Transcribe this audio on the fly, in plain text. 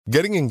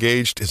Getting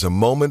engaged is a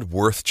moment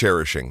worth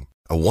cherishing.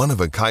 A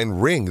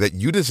one-of-a-kind ring that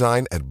you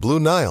design at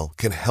Blue Nile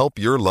can help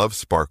your love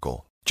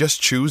sparkle.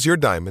 Just choose your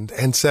diamond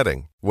and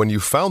setting. When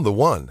you've found the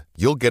one,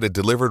 you'll get it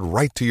delivered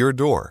right to your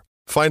door.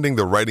 Finding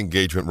the right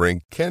engagement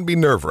ring can be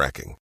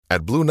nerve-wracking.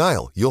 At Blue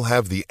Nile, you'll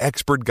have the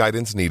expert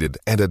guidance needed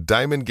and a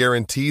diamond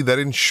guarantee that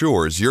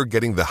ensures you're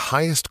getting the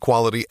highest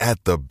quality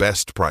at the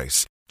best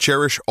price.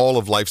 Cherish all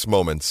of life's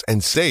moments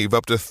and save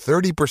up to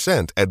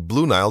 30% at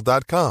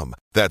BlueNile.com.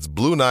 That's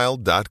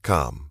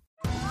BlueNile.com.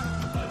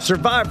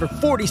 Survivor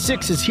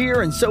 46 is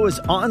here, and so is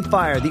On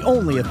Fire, the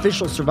only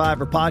official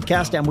Survivor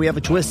podcast, and we have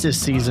a twist this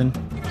season.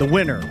 The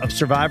winner of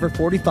Survivor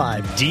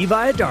 45, Dee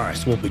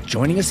Valladares, will be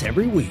joining us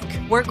every week.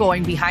 We're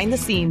going behind the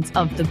scenes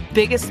of the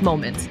biggest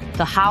moments,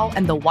 the how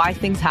and the why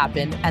things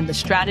happen, and the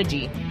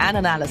strategy and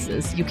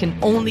analysis you can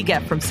only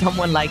get from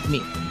someone like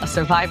me, a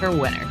Survivor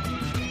winner.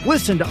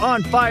 Listen to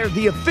On Fire,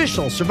 the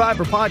official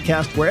Survivor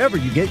podcast, wherever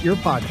you get your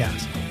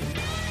podcast.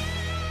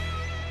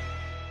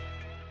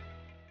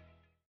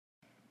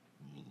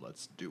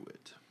 Let's do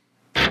it.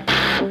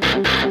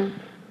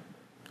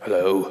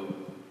 Hello?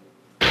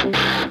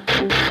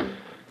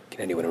 Can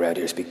anyone around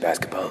here speak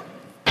basketball?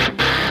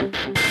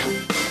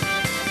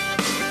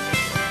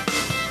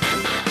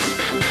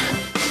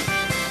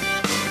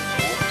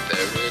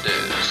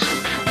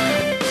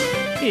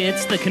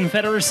 It's the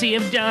Confederacy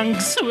of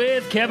Dunks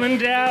with Kevin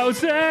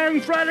Dowse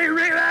and Freddie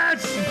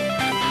Rivas.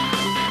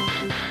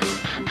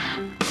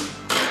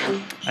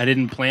 I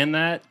didn't plan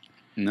that.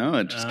 No,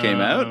 it just came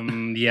out.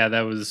 Yeah,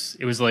 it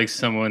was like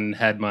someone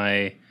had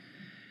my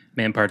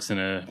man parts in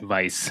a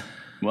vice.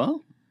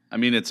 Well, I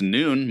mean, it's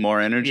noon,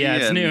 more energy. Yeah,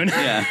 it's noon.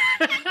 Yeah.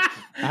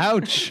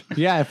 Ouch.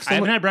 Yeah, I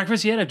haven't had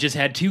breakfast yet. I've just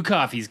had 2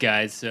 coffees,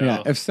 guys.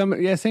 So.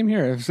 Yeah, same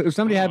here. If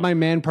somebody had my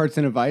man parts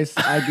in a vice,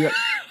 I'd be like,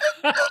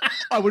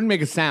 I wouldn't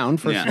make a sound,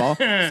 first of all.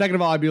 Second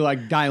of all, I'd be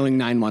like dialing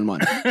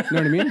 911. You know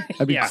what I mean?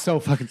 I'd be so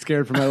fucking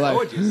scared for my life.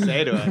 What would you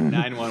say to a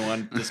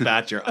 911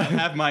 dispatcher? I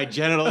have my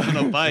genitals in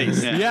a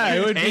vice. Yeah,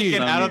 it would be. Take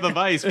it out of the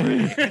vice.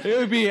 It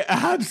would be an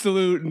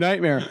absolute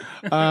nightmare.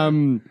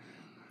 I'm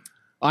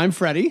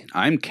Freddie.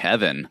 I'm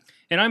Kevin.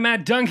 And I'm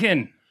Matt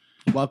Duncan.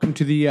 Welcome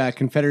to the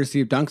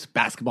Confederacy of Dunks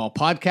basketball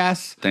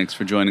podcast. Thanks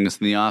for joining us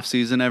in the off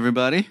season,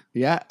 everybody.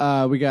 Yeah,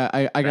 I got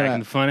in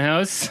the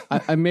Funhouse.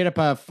 I made up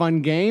a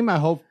fun game. I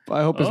hope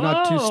it's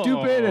not too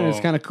stupid and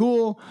it's kind of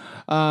cool.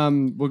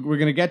 We're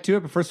gonna get to it,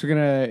 but first we're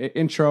gonna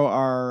intro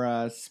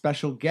our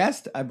special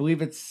guest. I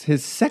believe it's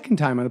his second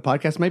time on the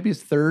podcast. Might be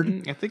his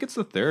third. I think it's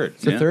the third.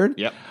 It's the third.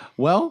 Yep.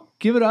 Well,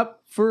 give it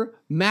up for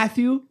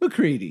Matthew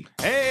McCready.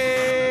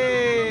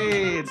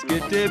 Hey, it's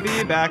good to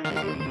be back.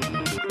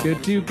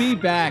 Good to be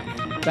back.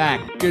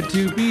 Good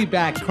to be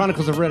back.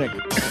 Chronicles of Riddick.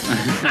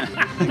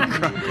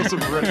 Chronicles of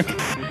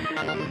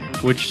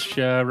Riddick. Which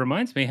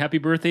reminds me, happy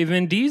birthday,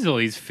 Vin Diesel.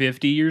 He's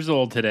 50 years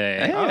old today.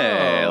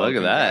 Hey, look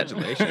at that.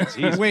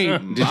 Congratulations. Wait,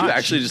 did you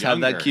actually just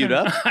have that queued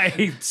up?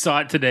 I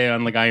saw it today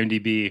on like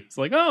IMDb. It's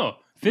like,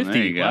 50.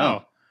 There you go.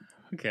 Wow.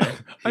 Okay.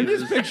 I'm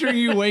just picturing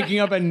you waking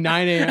up at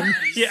 9 a.m.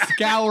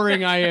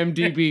 scouring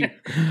IMDb.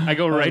 I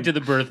go right to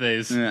the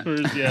birthdays. Yeah.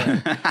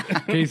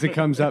 In case it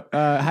comes up.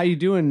 How you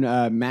doing,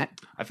 Matt?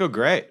 I feel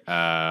great.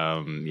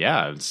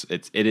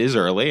 It is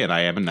early, and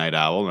I am a night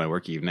owl, and I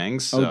work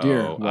evenings. So, oh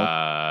dear.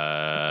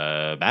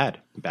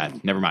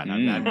 Bad. Never mind.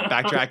 I'm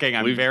backtracking.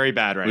 I'm very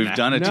bad right now. We've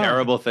done a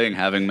terrible thing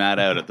having Matt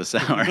out at this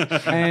hour.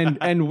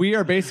 and we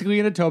are basically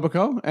in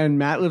Etobicoke, and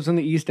Matt lives on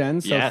the East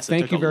End. So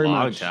thank you very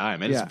much. It took a long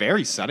time. And it's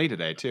very sunny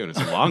today too, and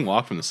it's a long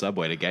walk from the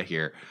subway to get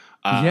here.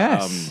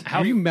 Yes.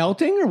 Are you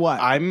melting or what?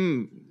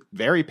 I'm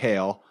very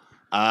pale,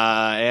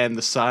 and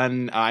the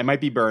sun. I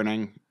might be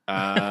burning.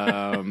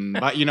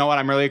 But you know what?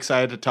 I'm really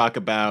excited to talk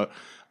about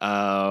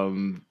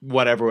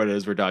whatever it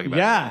is we're talking about.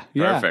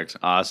 Yeah. Perfect.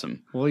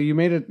 Awesome. Well, you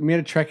made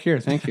a trek here.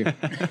 Thank you.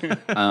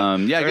 I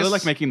really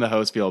like making the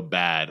host feel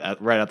bad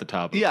right at the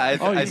top. Yeah,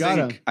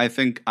 I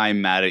think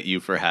I'm mad at you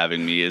for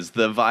having me is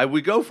the vibe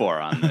we go for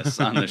on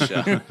the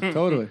show.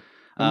 Totally.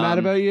 I'm mad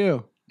about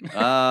you.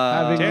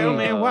 Tell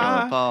me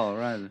why. Paul,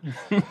 right.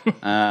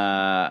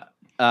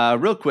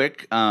 Real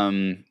quick,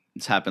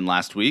 this happened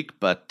last week,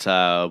 but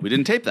we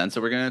didn't tape then,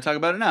 so we're going to talk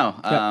about it now.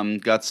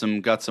 Got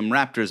some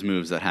Raptors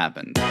moves that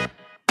happened.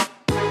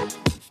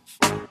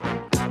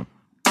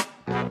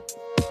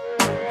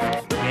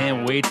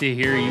 Can't wait to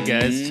hear you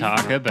guys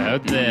talk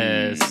about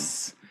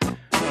this.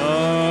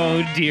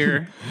 Oh,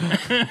 dear.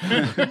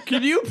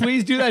 Can you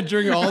please do that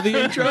during all the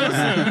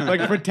intros?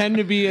 Like pretend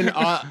to be an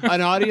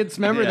audience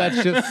member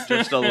that's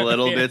just a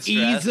little bit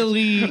stressed.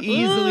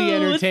 easily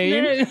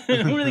entertained.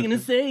 What are they going to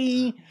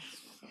say?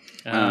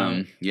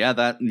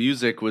 That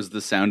music was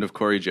the sound of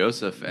Corey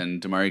Joseph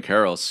and Damari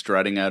Carroll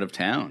strutting out of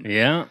town.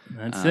 Yeah,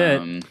 that's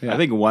it. I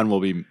think one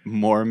will be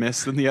more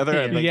missed than the other.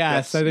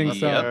 I think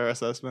so. Our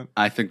assessment.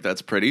 I think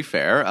that's pretty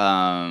fair.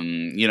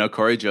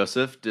 Corey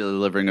Joseph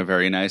delivering a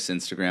very nice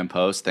Instagram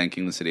post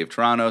thanking the city of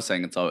Toronto,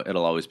 saying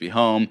it'll always be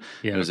home.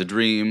 Yeah. It was a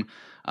dream.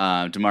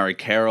 Damari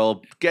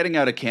Carroll getting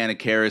out a can of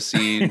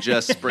kerosene,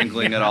 just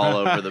sprinkling it all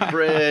over the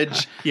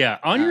bridge. Yeah,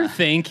 on your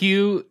thank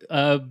you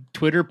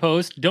Twitter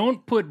post,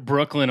 don't put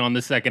Brooklyn on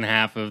the second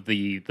half of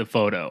the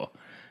photo.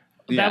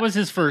 Yeah. That was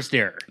his first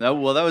error. That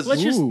was.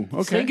 Let's just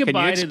okay. say Can you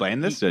goodbye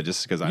explain this?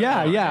 Just because Yeah.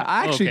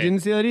 I actually Okay.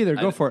 didn't see that either.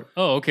 Go for it.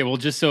 Oh, okay. Well,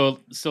 just so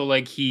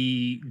like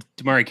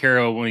Damari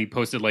Carroll, when he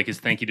posted like his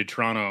thank you to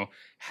Toronto,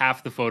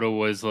 half the photo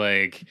was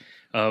like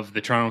of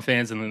the Toronto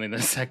fans, and then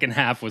the second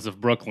half was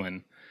of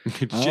Brooklyn.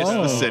 Just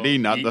the city,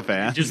 not the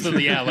fans. Just I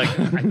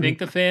think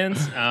the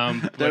fans.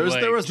 There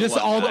was Just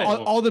one guy.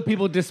 all the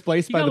people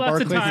displaced by You the got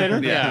lots of Barclays time.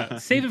 Center. Yeah,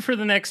 save it for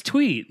the next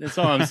tweet. That's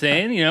all I'm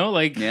saying. Yeah,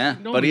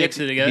 don't but he had, mix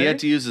it together. he had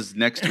to use his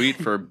next tweet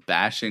for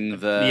bashing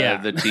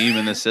the team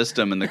and the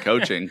system and the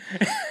coaching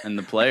and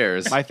the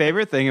players. My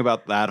favorite thing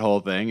about that whole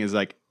thing is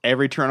like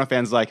every Toronto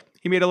fan's like,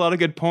 he made a lot of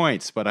good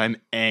points, but I'm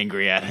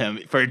angry at him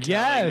for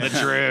telling the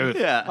truth.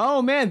 Yeah.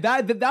 Oh man,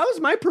 that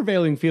was my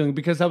prevailing feeling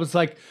because I was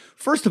like,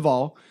 first of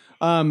all,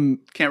 Can't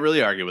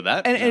really argue with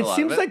that. and A it lot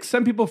seems of like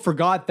some people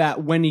forgot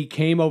that when he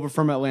came over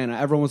from Atlanta,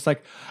 everyone was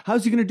like,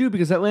 how's he going to do?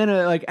 Because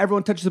Atlanta, like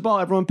everyone touches the ball,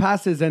 everyone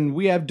passes, and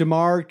we have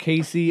DeMar,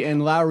 Casey,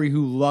 and Lowry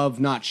who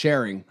love not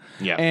sharing.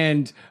 Yeah.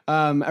 And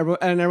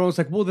everyone's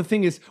like, well, the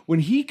thing is, when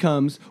he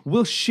comes,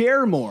 we'll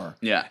share more.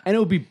 Yeah. And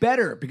it'll be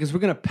better because we're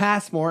going to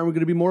pass more and we're going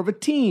to be more of a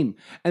team.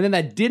 And then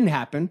that didn't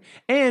happen.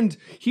 And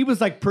he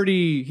was like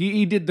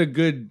he did the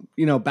good,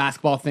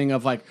 basketball thing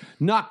of like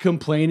not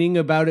complaining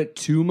about it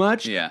too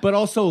much, but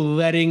also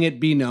letting it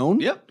be known.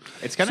 Yep.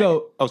 It's kind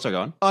of. So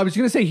go on. I was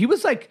going to say, he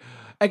was like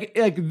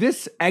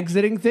this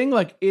exiting thing,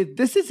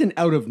 this isn't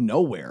out of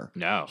nowhere.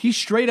 No. He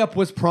straight up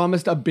was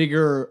promised a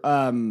bigger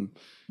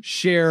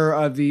share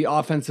of the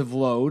offensive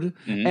load.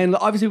 Mm-hmm. And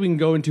obviously we can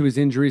go into his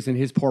injuries and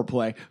his poor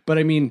play. But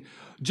I mean,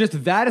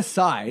 just that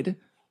aside,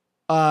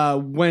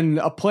 when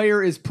a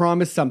player is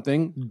promised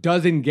something,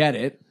 doesn't get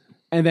it,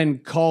 and then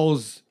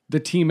calls the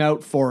team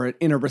out for it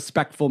in a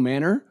respectful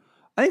manner,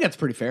 I think that's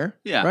pretty fair.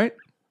 Yeah. Right?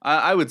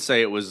 I would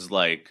say it was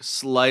like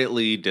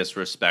slightly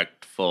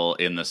disrespectful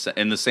in the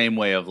same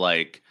way of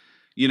like,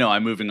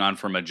 I'm moving on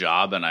from a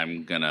job and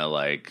I'm gonna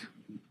like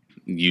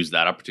use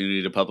that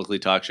opportunity to publicly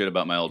talk shit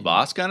about my old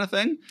boss kind of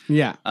thing.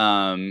 Yeah.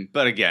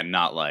 But again,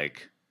 not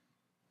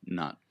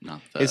the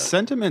His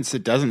sentiments,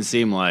 it doesn't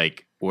seem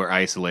like we're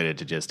isolated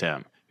to just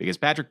him. Because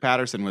Patrick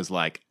Patterson was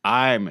like,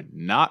 I'm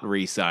not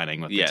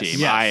re-signing with the team.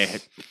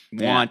 Yes.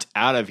 I want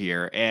out of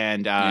here.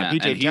 And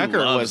PJ and he Tucker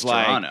loves was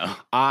like, Toronto.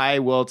 I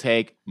will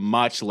take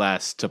much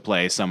less to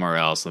play somewhere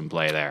else than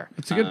play there.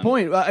 It's a good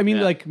point. I mean,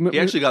 he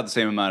actually got the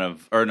same amount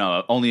of, or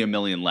no, only $1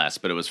 million less,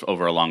 but it was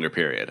over a longer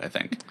period, I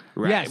think.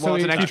 Right. Yeah, Well, so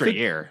it's an if you extra think-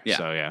 year. Yeah.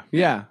 So, yeah.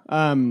 Yeah.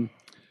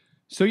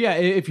 So yeah,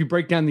 if you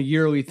break down the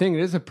yearly thing,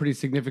 it is a pretty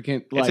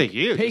significant It's a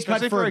huge pay cut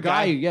especially for a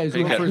guy. Yeah, he's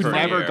Pay going cut for his for a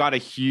final- year. Never got a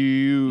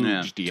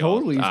huge deal.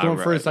 Totally, he's going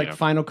for his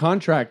final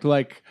contract.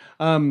 Like,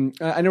 I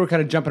know we're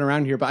kind of jumping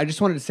around here, but I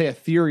just wanted to say a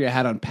theory I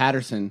had on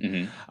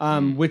Patterson,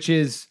 which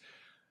is,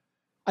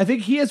 I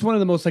think he has one of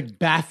the most like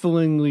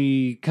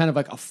bafflingly kind of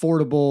like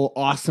affordable,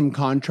 awesome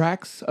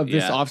contracts of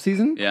this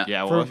offseason. Yeah.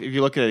 Yeah, well, if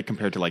you look at it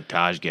compared to like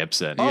Taj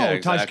Gibson. Oh, Yeah,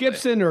 Taj exactly.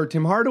 Gibson or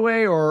Tim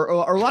Hardaway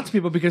or lots of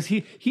people, because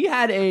he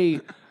had a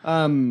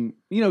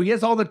he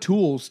has all the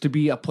tools to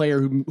be a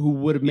player who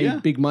would have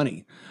made big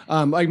money.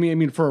 I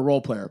mean for a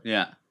role player.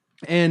 Yeah.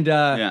 And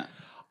Yeah.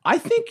 I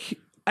think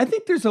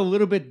there's a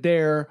little bit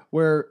there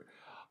where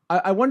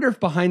I wonder if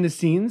behind the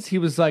scenes he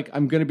was like,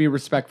 I'm going to be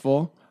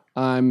respectful.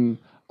 I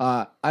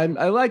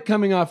like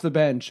coming off the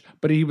bench,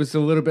 but he was a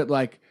little bit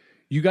like,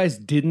 you guys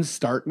didn't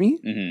start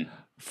me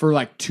for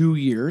like 2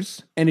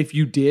 years, and if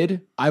you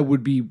did, I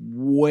would be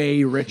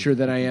way richer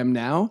than I am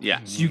now. Yeah,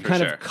 so you for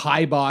kind sure. of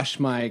kibosh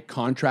my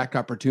contract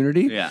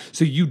opportunity. Yeah.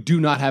 So you do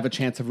not have a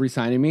chance of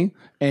re-signing me,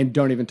 and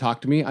don't even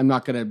talk to me. I'm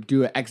not going to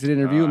do an exit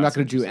interview. I'm not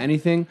going to do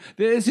anything.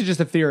 This is just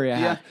a theory I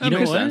have. That You know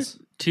makes what? sense.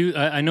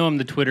 I know I'm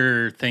the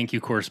Twitter thank you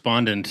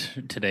correspondent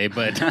today,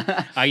 but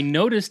I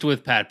noticed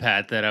with Pat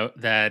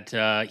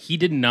that he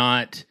did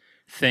not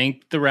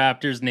thank the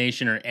Raptors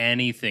Nation or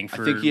anything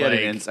for. I think he had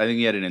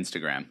an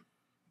Instagram.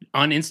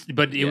 On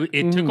but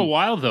it took a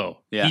while though.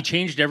 Yeah. He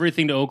changed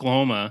everything to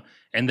Oklahoma,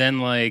 and then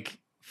like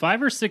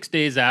 5 or 6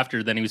 days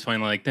after, then he was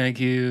finally like, "Thank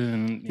you."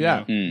 And, you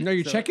know. No,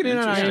 you're checking in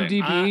on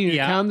interesting. IMDb. You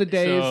count the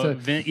days.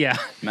 So,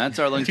 Matt's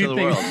our link Two to the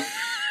things.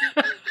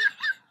 world.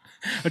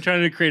 I'm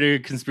trying to create a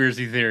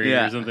conspiracy theory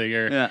or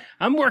something.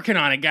 I'm working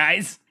on it,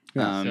 guys.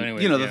 So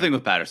anyways, The thing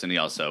with Patterson, he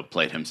also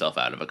played himself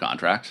out of a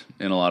contract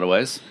in a lot of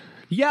ways.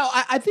 Yeah,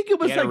 I think it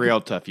was He had like a real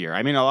tough year.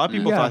 I mean, a lot of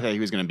people Yeah. thought that he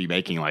was going to be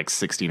making like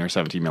 16 or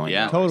 17 million.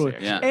 Yeah. totally.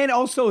 Yeah. And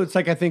also, it's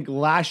like I think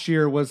last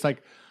year was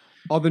like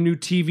all the new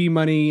TV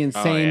money,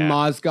 Insane yeah.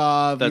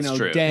 Mozgov, That's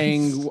true.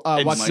 Dang,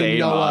 what's Insane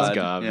Noah.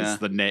 Mozgov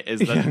Yeah. is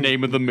the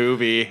name of the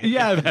movie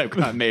Yeah. that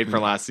got made for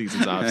last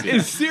season's offseason.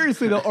 Is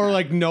seriously though, or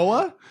like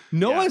Noah.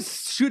 Noah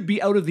should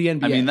be out of the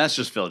NBA. I mean, that's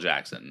just Phil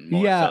Jackson.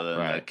 More Yeah. so than the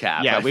Right.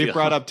 cap. Yeah, I we've feel.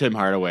 brought up Tim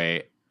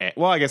Hardaway.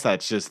 Well, I guess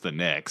that's just the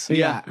Knicks.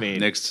 Yeah. I mean,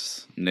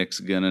 Knicks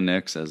gonna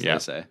Knicks, as Yeah. they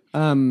say.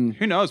 Um,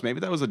 who knows? Maybe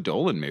that was a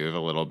Dolan move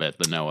a little bit,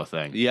 the Noah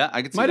thing. Yeah,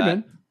 I could see might that. have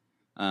been.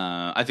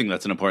 I think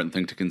that's an important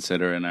thing to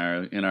consider in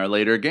our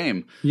later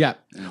game. Yeah.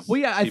 Well,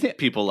 yeah, I think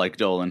People like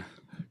Dolan.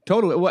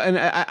 totally. Well, and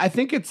I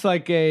think it's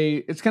like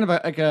it's kind of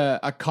like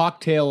a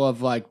cocktail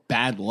of like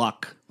bad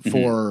luck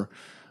for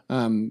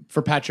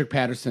Patrick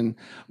Patterson.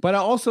 But I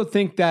also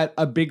think that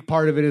a big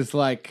part of it is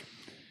like,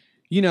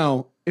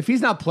 if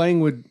he's not playing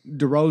with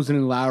DeRozan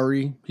and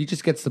Lowry, he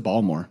just gets the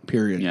ball more.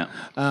 Period. Yeah.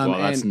 Well,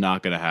 that's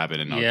not going to happen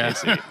in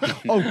OKC.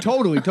 Oh,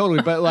 totally.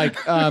 But like,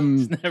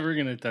 Never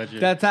gonna touch it.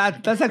 that's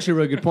actually a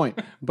really good point.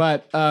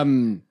 But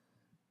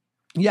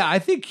yeah, I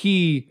think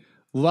he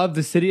loved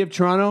the city of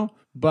Toronto,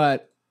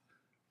 but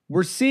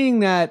we're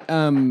seeing that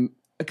kind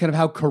of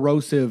how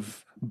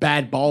corrosive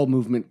bad ball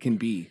movement can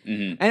be.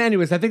 And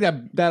anyways, I think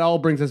that all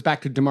brings us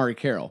back to DeMar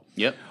Carroll.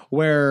 Yep.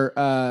 Where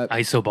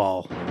ISO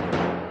ball.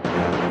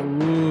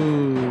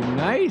 ooh,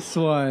 nice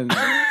one.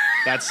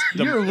 That's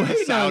You're the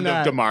waiting sound on of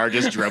that. DeMar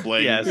just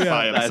dribbling Yes,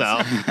 by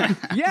that's-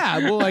 himself. Yeah,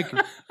 well, like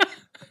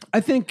I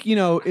think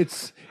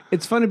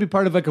it's fun to be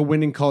part of like a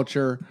winning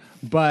culture,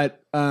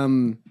 but Yeah,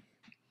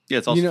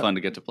 it's also know- fun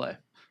to get to play.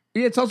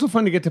 yeah, it's also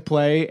fun to get to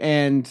play,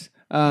 and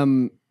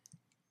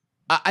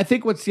I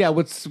think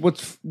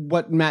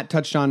what Matt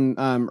touched on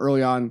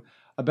early on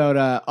about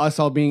us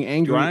all being Do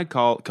angry. you want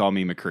to call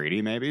me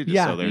McCready, maybe? Just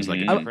Yeah. so there's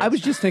like a I difference?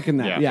 was just thinking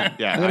that. Yeah,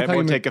 Yeah. I'm gonna I call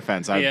won't you take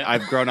offense.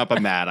 I've grown up a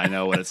Matt. I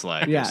know what it's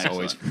like. Yeah. There's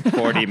always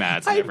 40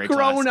 Matts in I've every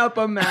grown class. up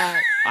a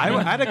Matt.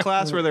 I had a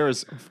class where there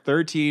was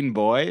 13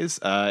 boys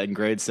in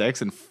grade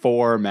 6 and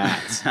 4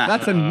 Matts.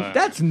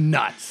 That's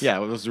nuts.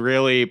 Yeah, it was a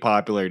really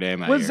popular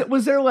name that year.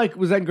 Was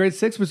that in grade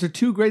 6? Was there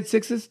 2 grade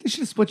 6s? They should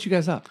have split you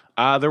guys up.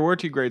 There were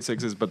 2 grade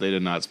 6s, but they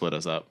did not split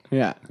us up.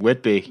 Yeah.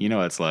 Whitby, you know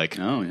what it's like.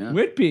 Oh yeah.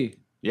 Whitby.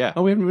 Yeah.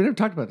 Oh, we never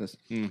talked about this.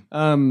 Because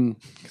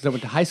I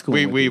went to high school.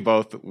 in We Whitby.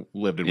 both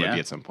lived in Yeah. Whitby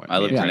at some point. I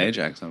lived Yeah. in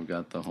Ajax. I've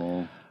got the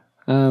whole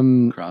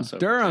crossover.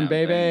 Durham, town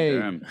baby. thing.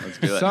 Durham. Let's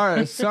do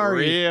it. Sorry.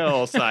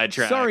 Real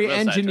sidetrack. Sorry, Real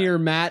engineer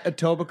Matt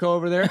Etobicoke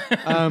over there.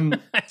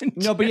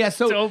 No, but yeah,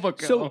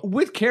 Etobicoke. so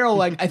with Carroll,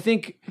 like I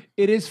think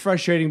it is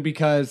frustrating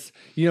because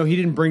he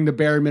didn't bring the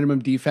bare minimum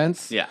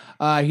defense. Yeah.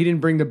 He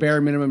didn't bring the bare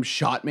minimum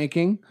shot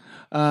making.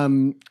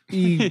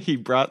 He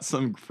brought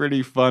some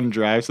pretty fun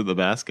drives to the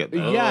basket,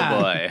 though. Yeah.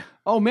 Oh boy.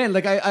 Oh man,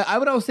 like I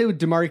would always say with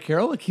DeMar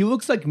Carroll, like he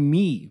looks like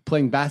me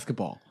playing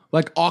basketball,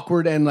 like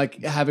awkward and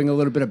like having a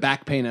little bit of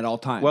back pain at all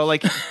times. Well,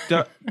 like,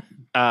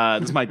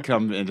 this might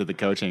come into the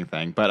coaching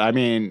thing, but I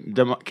mean,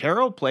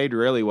 Carroll played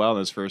really well in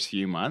his first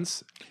few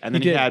months. And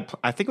then He he did. had,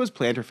 I think it was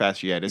plantar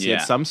fasciitis. He Yeah.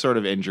 had some sort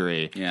of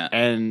injury. Yeah.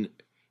 And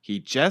he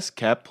just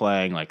kept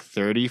playing like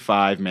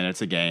 35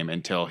 minutes a game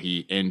until he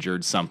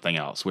injured something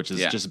else, which is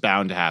Yeah. just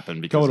bound to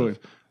happen because Totally. of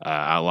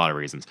a lot of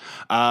reasons.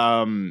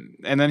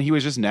 And then he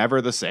was just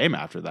never the same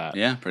after that.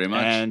 Yeah, pretty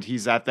much. And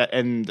he's at that.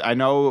 And I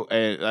know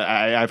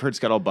I've heard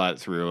Scuttlebutt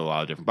through a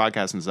lot of different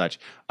podcasts and such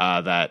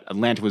that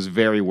Atlanta was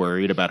very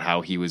worried about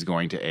how he was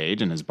going to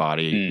age and his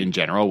body in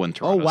general when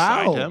Toronto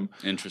wow. signed him.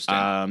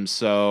 Interesting.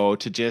 So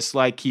to just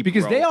like keep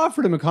because they rolling-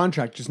 offered him a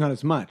contract, just not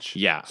as much.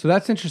 Yeah. So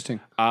that's interesting.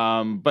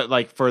 but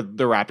like for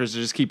the Raptors to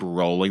just keep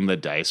rolling the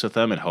dice with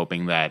him and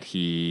hoping that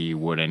he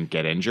wouldn't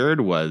get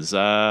injured was It's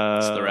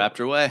the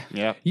Raptor way.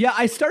 Yeah. Yeah,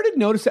 I started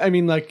noticing. I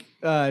mean, like,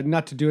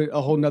 not to do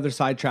a whole nother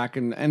sidetrack,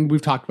 and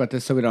we've talked about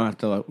this, so we don't have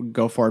to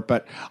go for it.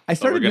 But I But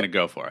started. we're gonna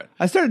go for it.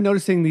 I started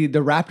noticing the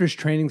Raptors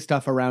training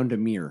stuff around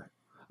Amir.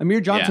 Amir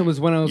Johnson Yeah. was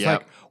when I was Yeah.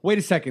 like, wait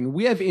a second,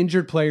 we have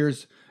injured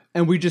players,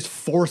 and we just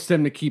force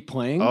them to keep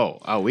playing.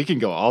 Oh, we can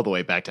go all the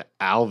way back to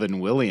Alvin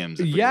Williams.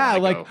 if we Yeah,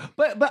 wanna like,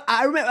 go. but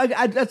I remember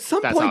like, at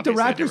some That's point the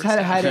obviously a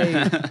Raptors had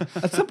different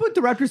a at some point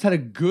the Raptors had a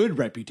good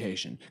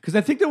reputation because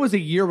I think there was a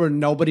year where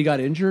nobody got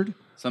injured.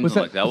 Something Was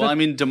like that. was Well, I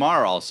mean,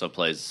 DeMar also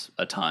plays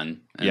a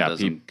ton. And yeah,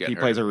 doesn't get he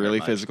hurt plays a very really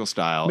much. physical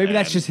style. maybe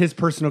that's and- just his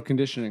personal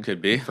conditioning.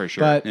 Could be for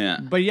sure. But Yeah.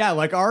 yeah,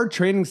 like our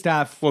training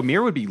staff. Well,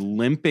 Mir would be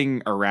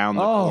limping around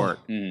the court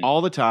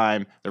all the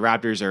time. The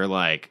Raptors are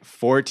like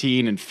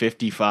 14 and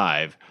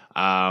 55.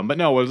 But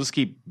no, we'll just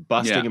keep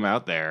busting Yeah. him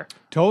out there.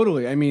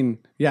 Totally. I mean,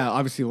 yeah,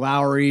 obviously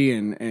Lowry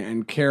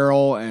and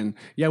Carroll, and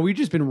yeah, we've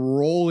just been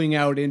rolling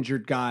out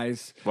injured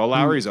guys. Well,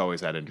 Lowry's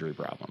always had injury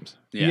problems.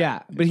 Yeah,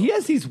 but he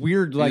has these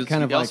weird, like,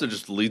 kind of he also like.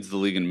 just leads the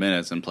league in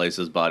minutes and plays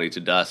his body to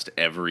dust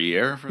every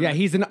year. Yeah,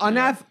 he's an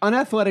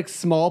unathletic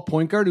small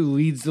point guard who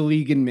leads the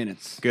league in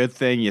minutes. Good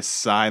thing you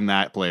signed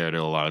that player to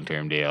a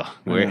long-term deal.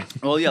 We're-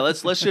 Well, yeah,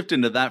 let's shift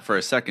into that for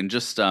a second.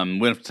 Just we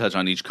don't have to touch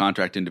on each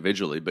contract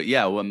individually, but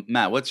yeah, well,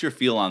 Matt, what's your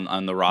feel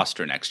on the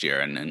roster next year?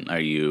 And are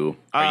you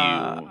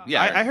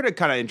yeah? I heard a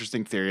kind of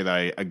interesting theory that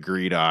I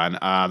agreed on.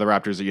 The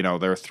Raptors,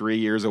 they're 3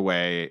 years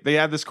away. They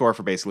had this core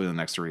for basically the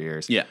next 3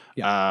 years. Yeah.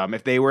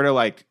 If they were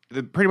to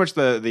pretty much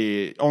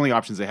the only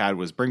options they had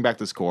was bring back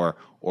this core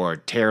or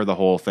tear the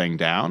whole thing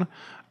down.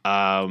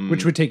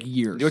 Which would take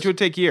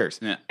years.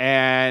 Yeah.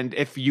 And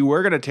if you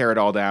were going to tear it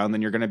all down,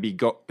 then you're going to be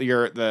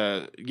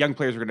the young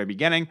players are going to be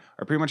getting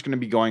are pretty much going to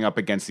be going up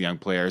against the young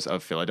players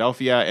of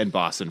Philadelphia and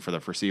Boston for the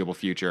foreseeable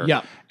future.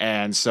 Yeah.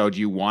 And so, do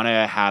you want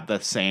to have the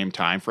same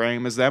time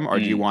frame as them, or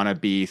do you want to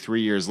be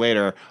 3 years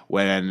later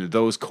when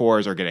those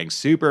cores are getting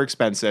super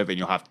expensive and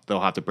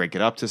they'll have to break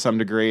it up to some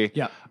degree?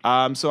 Yeah.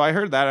 So I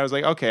heard that, I was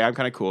like, okay, I'm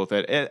kind of cool with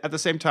it. At the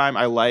same time,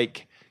 I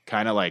like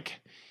kind of like.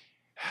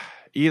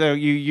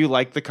 You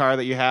like the car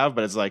that you have,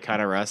 but it's like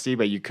kind of rusty.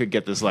 But you could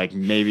get this like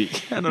maybe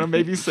I don't know,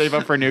 maybe save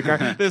up for a new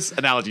car. This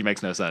analogy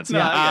makes no sense.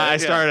 I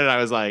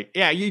was like,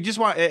 yeah, you just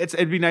want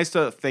it'd be nice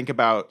to think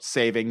about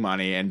saving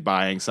money and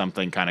buying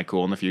something kind of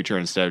cool in the future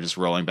instead of just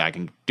rolling back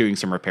and doing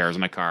some repairs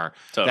on a car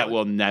that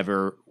will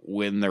never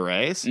win the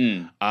race.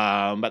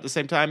 But at the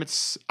same time,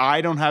 I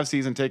don't have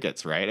season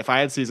tickets, right? If I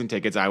had season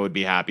tickets, I would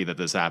be happy that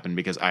this happened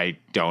because I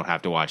don't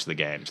have to watch the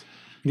games.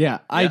 Yeah,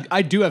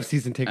 I do have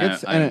season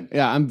tickets,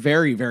 I'm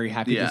very, very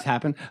happy this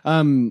happened.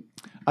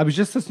 I was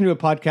just listening to a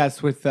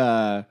podcast with,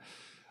 I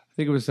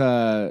think it was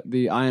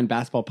the Ion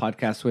Basketball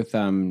podcast with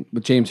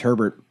James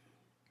Herbert,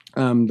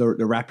 the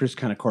Raptors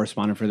kind of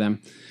correspondent for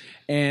them,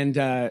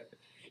 and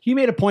he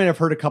made a point I've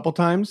heard a couple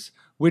times,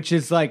 which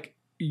is like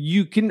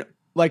you can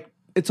like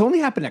it's only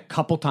happened a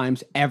couple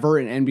times ever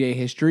in NBA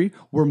history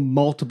where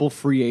multiple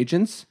free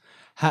agents.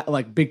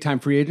 Like big time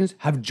free agents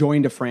have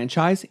joined a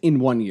franchise in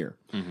 1 year.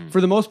 Mm-hmm.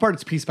 For the most part,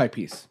 it's piece by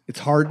piece. It's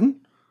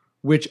Harden,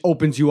 which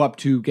opens you up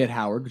to get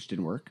Howard, which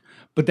didn't work,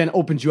 but then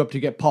opens you up to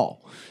get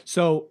Paul.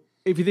 So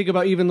if you think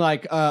about even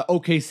like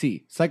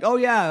OKC, it's like, oh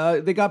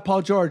yeah, they got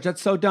Paul George.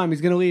 That's so dumb.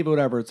 He's going to leave or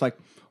whatever. It's like,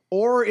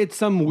 or it's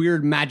some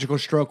weird magical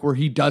stroke where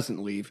he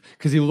doesn't leave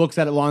because he looks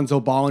at Lonzo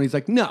Ball and he's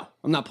like, no,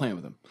 I'm not playing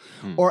with him.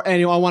 I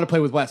want to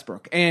play with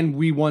Westbrook. And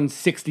we won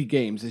 60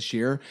 games this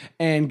year.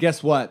 And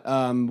guess what?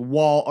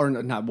 Wall, or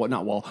not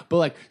Wall, but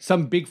like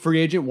some big free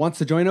agent wants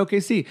to join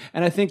OKC.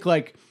 And I think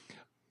like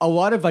a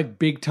lot of like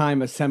big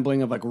time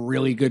assembling of like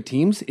really good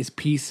teams is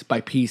piece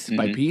by piece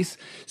by piece.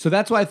 So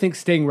that's why I think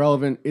staying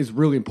relevant is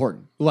really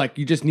important. Like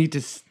you just need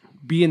to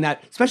be in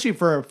that, especially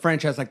for a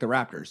franchise like the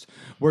Raptors,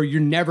 where you're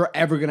never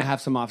ever going to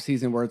have some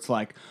offseason where it's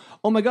like,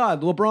 oh my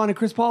God, LeBron and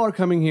Chris Paul are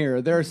coming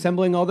here. They're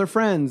assembling all their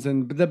friends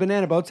and the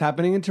banana boat's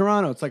happening in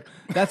Toronto. It's like,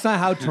 that's not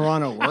how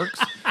Toronto works.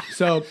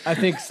 So I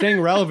think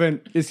staying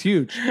relevant is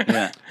huge.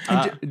 Yeah.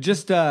 I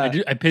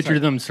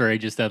pictured them,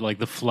 just at like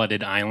the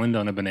flooded island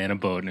on a banana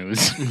boat, and it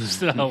was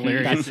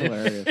hilarious. That's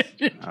hilarious.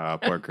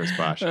 Poor Chris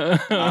Bosh.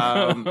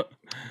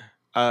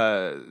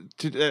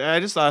 I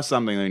just saw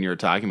something when you were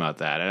talking about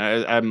that,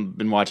 and I've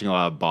been watching a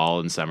lot of ball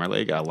in summer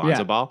league,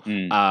 Lonzo Ball,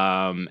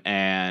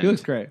 and he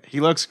looks great. He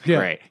looks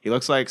great. He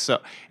looks like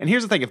so. And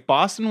here's the thing: if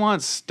Boston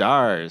wants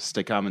stars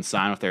to come and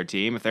sign with their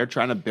team, if they're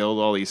trying to build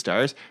all these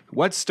stars,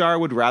 what star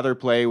would rather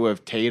play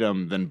with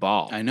Tatum than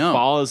Ball? I know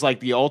Ball is like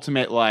the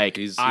ultimate. Like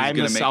he's I'm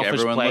a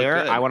selfish player.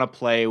 I want to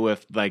play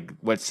with like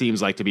what seems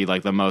like to be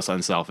like the most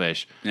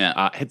unselfish.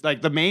 Yeah,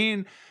 like the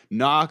main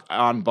knock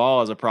on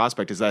Ball as a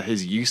prospect is that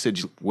his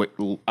usage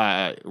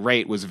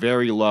rate was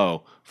very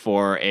low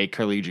for a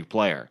collegiate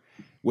player,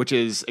 which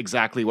is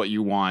exactly what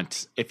you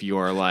want if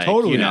you're like,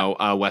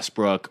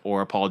 Westbrook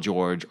or Paul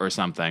George or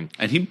something.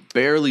 And he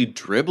barely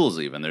dribbles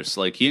even. There's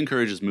like, he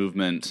encourages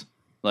movement.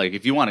 Like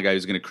if you want a guy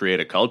who's going to create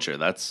a culture,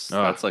 that's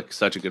like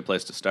such a good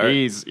place to start.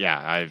 He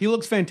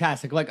looks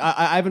fantastic. Like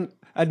I haven't,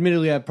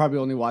 admittedly, I've probably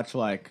only watched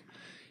like,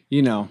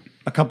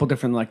 a couple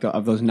different like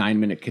of those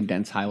 9-minute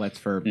condensed highlights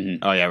for.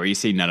 Oh yeah, where you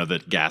see none of the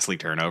ghastly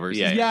turnovers.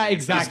 Yeah,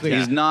 exactly.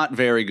 He's not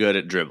very good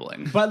at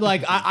dribbling. But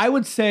like I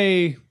would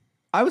say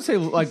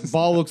like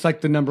Ball looks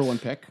like the number one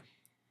pick.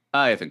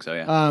 I think so.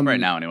 Yeah, right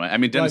now anyway. I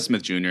mean, Dennis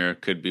Smith Jr.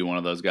 could be one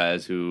of those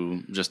guys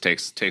who just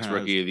takes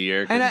Rookie of the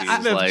Year.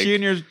 And Smith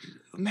Jr.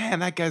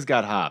 Man, that guy's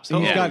got hops.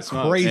 He's got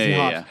crazy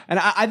hops. Yeah. And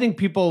I think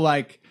people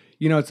like.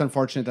 It's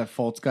unfortunate that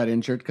Fultz got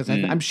injured because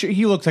I'm sure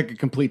he looks like a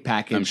complete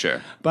package. I'm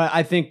sure, but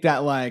I think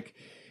that like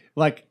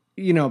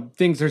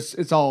things are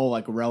it's all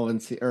like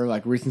relevancy or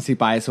like recency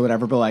bias or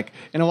whatever. But like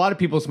in a lot of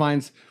people's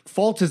minds,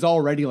 Fultz is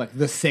already like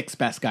the 6th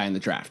best guy in the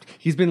draft.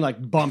 He's been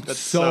like bumped. That's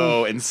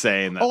so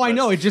insane. I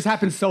know it just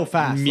happened so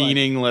fast.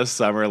 Meaningless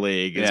summer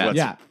league.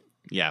 Yeah.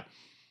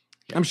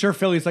 I'm sure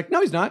Philly's like, no,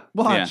 he's not.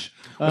 Watch.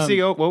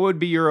 Yeah. What would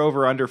be your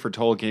over-under for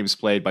total games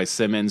played by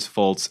Simmons,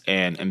 Fultz,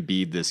 and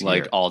Embiid this year?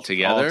 Like all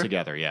together? All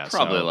together, yeah.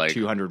 Probably so like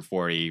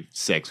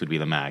 246 would be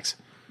the max.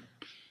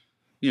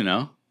 I'm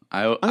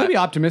going to be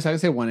optimistic. I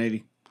would say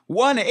 180.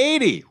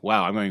 180?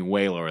 Wow, I'm going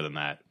way lower than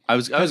that. I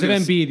was going to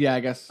Embiid, I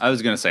guess. I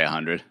was going to say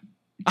 100.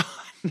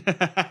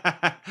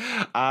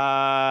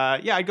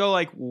 I'd go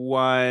like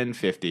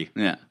 150.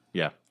 Yeah.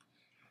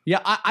 Yeah,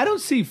 I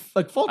don't see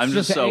like Fultz.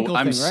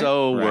 I'm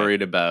so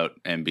worried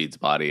about Embiid's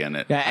body, and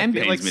it pains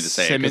me to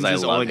say Simmons because I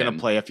is love only him. going to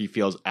play if he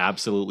feels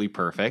absolutely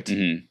perfect.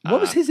 Mm-hmm.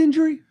 What was his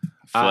injury?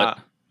 Foot.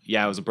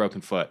 It was a broken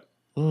foot.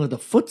 Oh, the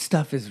foot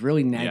stuff is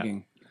really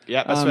nagging.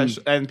 Yeah,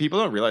 especially, and people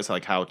don't realize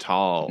how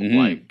tall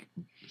like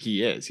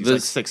he is. He's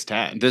like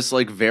 6'10". This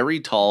like very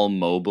tall,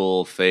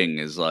 mobile thing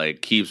is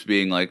like keeps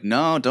being like,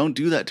 no, don't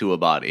do that to a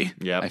body.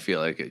 Yeah, I feel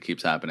like it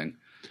keeps happening.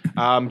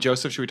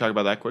 Joseph, should we talk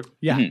about that quick?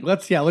 Yeah,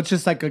 let's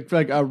just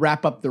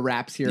wrap up the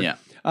wraps here. Yeah.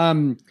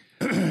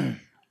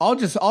 I'll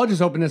just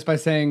open this by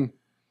saying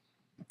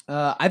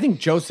I think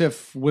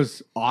Joseph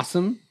was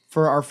awesome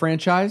for our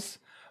franchise,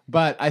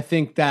 but I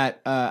think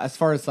that as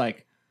far as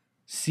like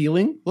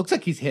ceiling, looks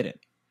like he's hit it,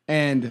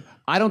 and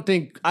I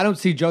don't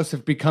see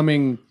Joseph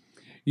becoming,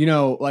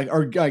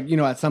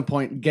 at some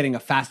point getting a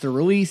faster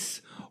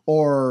release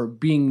or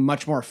being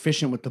much more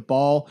efficient with the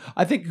ball.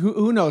 I think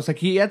who knows? Like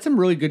he had some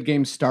really good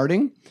games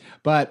starting,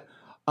 but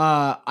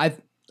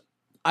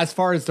as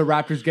far as the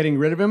Raptors getting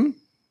rid of him,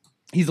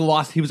 he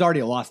was already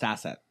a lost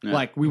asset. Yeah.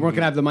 Like we weren't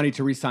gonna have the money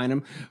to re-sign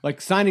him.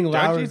 Like signing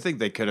Lowry. Don't you think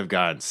they could have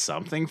gotten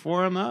something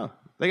for him though?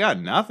 They got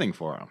nothing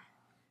for him.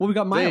 Well, we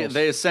got Miles.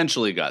 They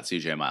essentially got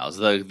CJ Miles.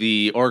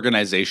 The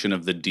organization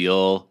of the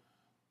deal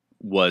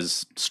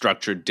was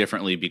structured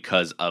differently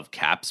because of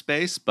cap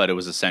space, but it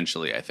was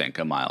essentially, I think,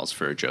 a Miles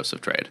for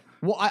Joseph trade.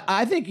 Well,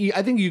 I think you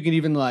can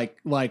even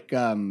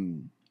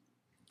kind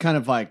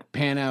of like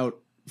pan out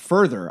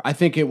further. I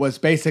think it was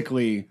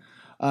basically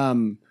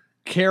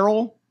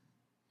Carroll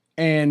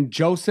and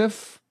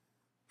Joseph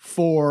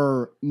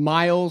for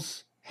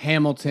Miles,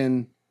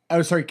 Hamilton.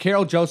 Oh, sorry,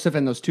 Carroll, Joseph,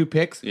 and those 2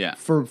 picks. Yeah.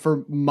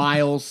 For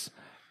Miles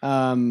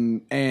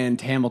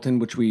and Hamilton,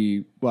 which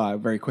we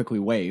very quickly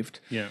waived.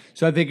 Yeah.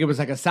 So I think it was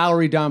like a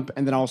salary dump,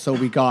 and then also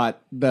we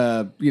got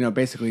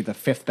basically the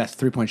 5th best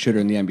 3-point shooter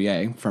in the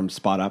NBA from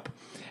spot up,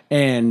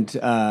 and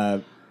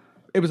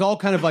it was all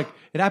kind of like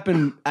it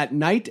happened at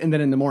night and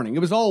then in the morning. It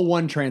was all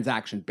one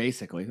transaction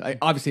basically.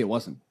 Obviously it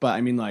wasn't, but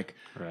I mean like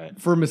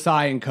for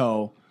Masai and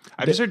Co.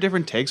 I've just heard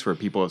different takes where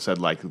people have said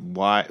like,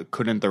 why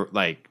couldn't the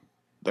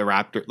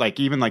Raptor, like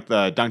even like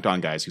the Dunked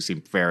On guys who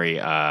seem very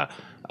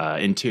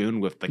in tune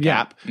with the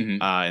cap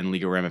and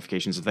legal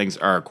ramifications and things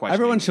are questioning.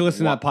 Everyone should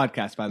listen to that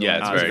podcast, by the way.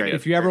 It's very good.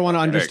 If you ever want to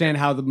understand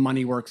how the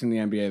money works in the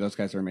NBA, those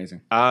guys are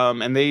amazing.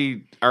 And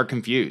they are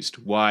confused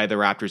why the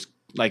Raptors,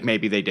 like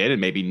maybe they did and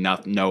maybe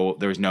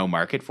there's no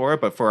market for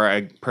it, but for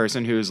a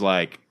person who's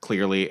like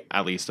clearly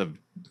at least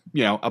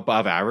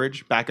above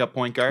average backup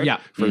point guard,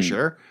 for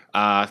sure,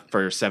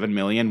 for $7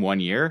 million 1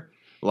 year,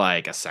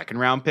 like a second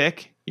round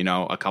pick,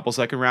 a couple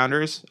second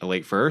rounders, a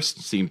late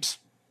first seems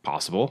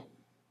possible.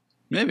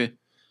 Maybe.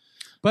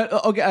 But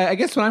okay, I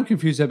guess what I'm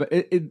confused about,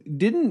 it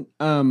didn't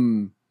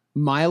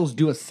Miles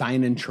do a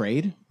sign and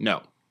trade?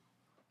 No.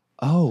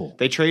 Oh,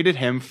 they traded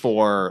him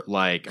for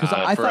like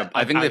I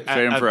think they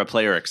traded him for a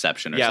player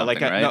exception or something,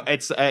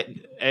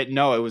 right?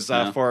 No, it was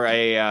for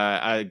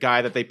a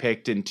guy that they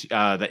picked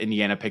that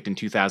Indiana picked in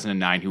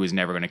 2009 who was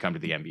never going to come to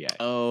the NBA.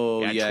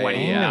 Oh, yeah,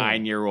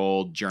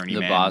 29-year-old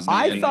journeyman. The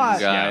Bosnian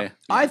guy.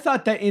 I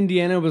thought that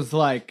Indiana was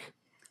like,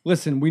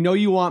 listen, we know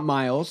you want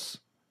Miles.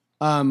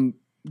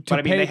 But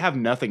I mean, they have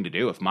nothing to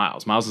do with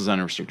Miles. Miles is an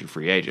unrestricted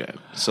free agent,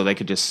 so they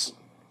could just.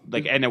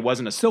 And it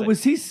wasn't a. So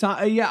was he?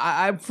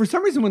 I for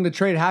some reason when the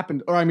trade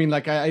happened, or I mean,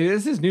 like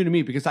this is new to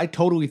me because I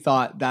totally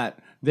thought that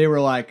they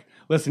were like,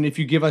 listen, if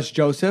you give us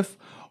Joseph,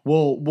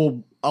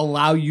 we'll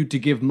allow you to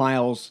give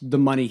Miles the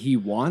money he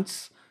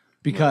wants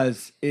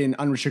because in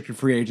unrestricted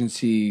free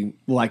agency,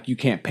 like you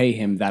can't pay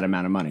him that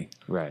amount of money.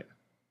 Right.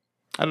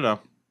 I don't know.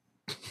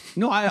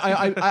 No,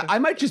 I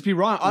might just be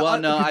wrong. Well,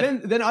 no,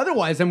 then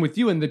otherwise I'm with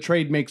you, and the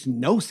trade makes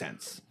no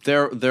sense.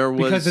 There was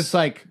because it's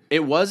like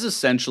it was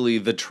essentially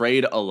the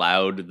trade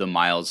allowed the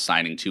Miles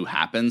signing to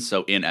happen.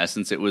 So in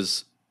essence, it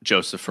was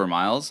Joseph for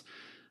Miles,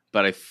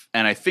 but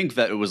I think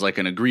that it was like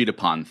an agreed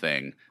upon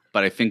thing.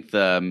 But I think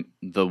the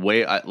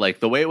way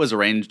it was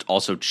arranged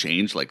also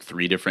changed like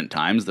 3 different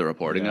times. The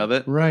reporting of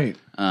it, right?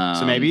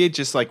 So maybe it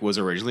just like was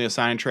originally a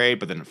sign and trade,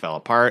 but then it fell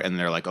apart, and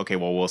they're like, okay,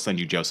 well, we'll send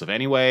you Joseph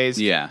anyways.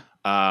 Yeah.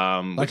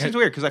 Which is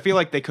weird because I feel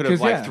like they could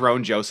have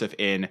thrown Joseph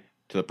in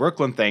to the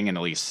Brooklyn thing and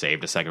at least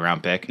saved a second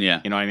round pick.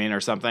 Yeah. You know what I mean? Or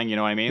something. You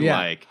know what I mean? Yeah.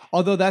 Like,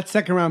 although that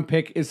second round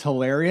pick is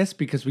hilarious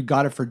because we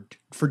got it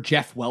for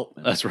Jeff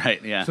Weltman. That's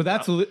right. Yeah. So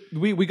that's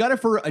we got it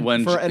for an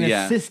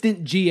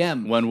assistant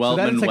GM. When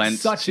Weltman went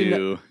such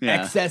to an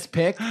excess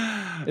pick,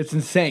 it's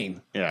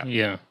insane.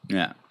 Yeah.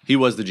 He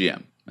was the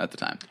GM at the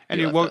time. And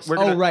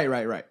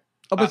right.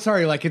 Oh, but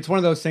sorry, like it's one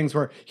of those things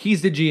where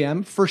he's the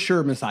GM for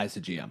sure. Masai's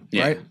the GM,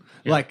 right?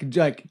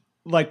 Yeah.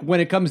 Like when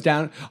it comes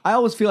down, I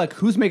always feel like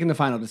who's making the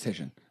final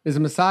decision? Is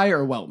it Masai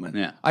or Weltman?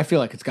 Yeah. I feel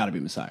like it's got to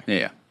be Masai.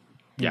 Yeah.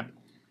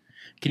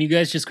 Can you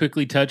guys just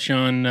quickly touch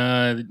on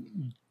the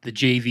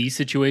JV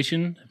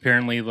situation?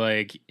 Apparently,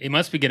 like it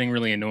must be getting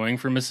really annoying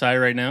for Masai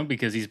right now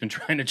because he's been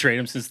trying to trade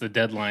him since the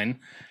deadline.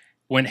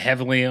 Went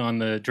heavily on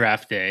the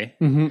draft day,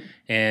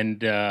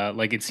 and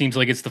like it seems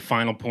like it's the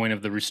final point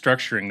of the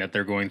restructuring that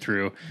they're going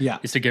through.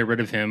 Is to get rid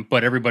of him,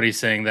 but everybody's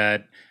saying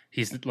that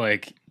he's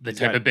like the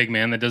type of big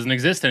man that doesn't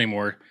exist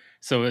anymore.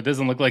 So it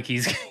doesn't look like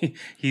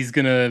he's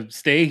gonna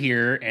stay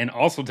here and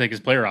also take his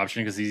player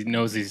option because he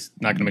knows he's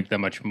not gonna make that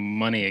much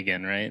money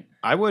again, right?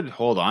 I would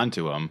hold on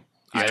to him.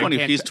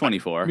 He's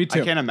 24. Me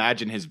too. I can't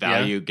imagine his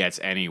value gets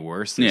any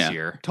worse this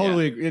year.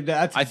 Totally.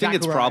 I think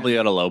it's probably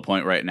at a low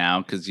point right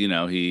now because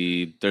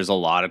there's a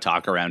lot of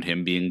talk around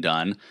him being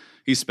done.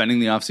 he's spending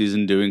the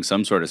offseason doing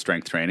some sort of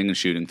strength training and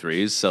shooting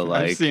threes. So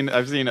like I've seen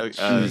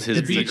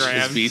his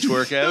beach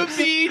workout. The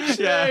beach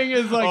thing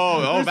is like,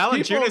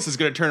 Valanciunas is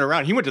going to turn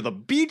around. He went to the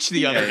beach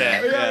the other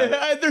day.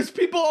 Yeah, there's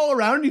people all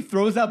around. And he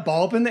throws that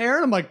ball up in the air,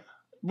 and I'm like,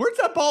 where's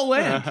that ball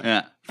land?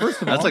 Yeah.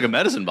 First of all, That's like a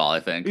medicine ball, I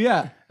think.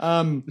 Yeah.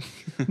 No,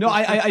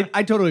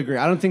 I totally agree.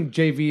 I don't think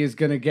JV is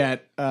going to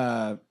get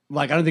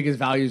I don't think his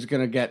value is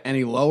going to get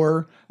any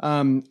lower.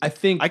 I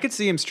think I could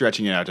see him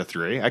stretching it out to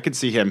 3. I could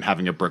see him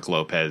having a Brook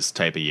Lopez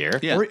type of year.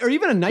 Yeah. or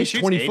even a nice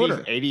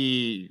 20-footer.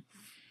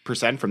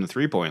 80% from the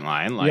 3-point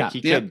line. Like Yeah.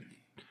 he could.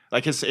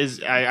 Like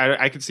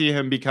I could see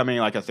him becoming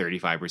like a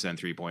 35%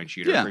 3-point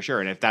shooter for sure.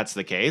 And if that's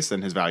the case,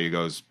 then his value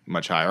goes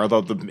much higher.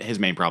 Although his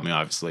main problem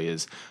obviously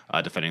is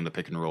defending the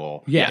pick and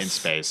roll in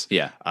space.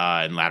 Yeah.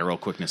 And lateral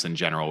quickness in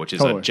general, which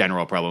is a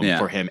general problem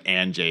for him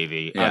and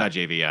JV. Not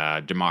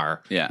JV,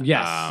 DeMar. Yeah.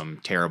 Yes.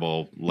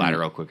 Terrible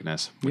lateral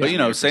quickness.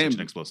 But, same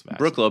explosive ass.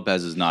 Brook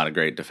Lopez is not a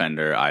great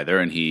defender either.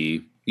 And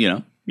he,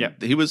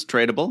 he was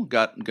tradable.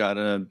 Got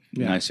a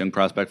nice young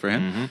prospect for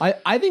him. Mm-hmm.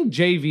 I think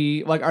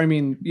JV,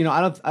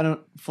 I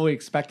don't fully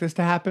expect this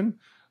to happen,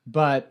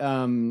 but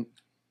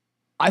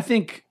I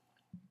think,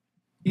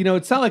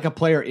 it's not like a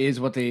player is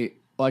what they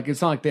like.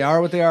 It's not like they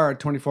are what they are at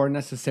 24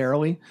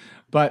 necessarily,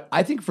 but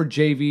I think for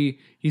JV,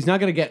 he's not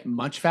going to get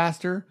much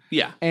faster.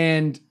 Yeah.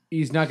 And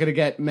he's not going to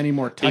get many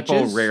more touches.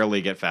 People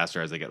rarely get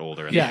faster as they get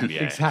older in the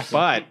NBA. Exactly.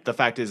 But the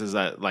fact is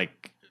that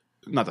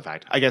not the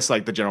fact. I guess the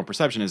general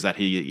perception is that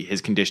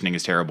his conditioning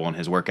is terrible and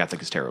his work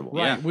ethic is terrible.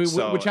 Right.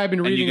 Yeah. Which I've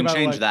been reading and you can about.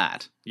 change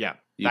that. Yeah.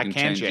 You that can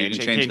can change- change.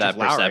 you It can change that changes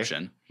Lowry.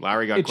 perception.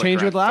 Lowry got It quicker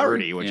changed at with Lowry.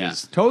 30, which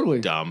is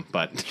Totally dumb,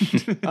 but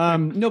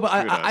no, but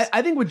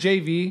I think with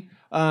JV,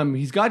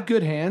 he's got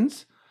good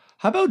hands.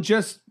 How about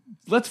just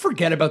let's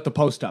forget about the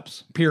post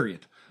ups?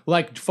 Period.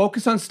 Like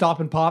focus on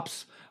stop and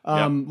pops.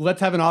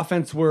 Let's have an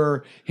offense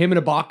where him and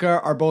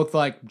Ibaka are both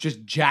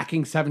just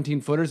jacking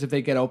 17-footers if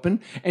they get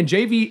open. And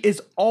JV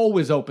is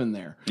always open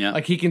there. Yeah.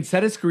 Like he can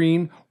set a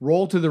screen,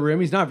 roll to the rim.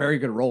 He's not a very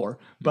good roller,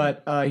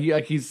 but he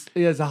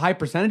has a high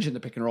percentage in the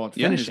pick and roll at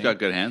Yeah, finishing. he's got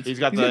good hands. he's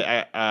got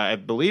I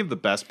believe the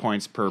best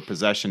points per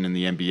possession in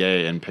the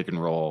NBA in pick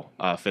and roll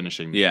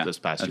finishing this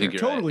past I year.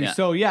 think you're right. Totally. Yeah.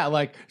 So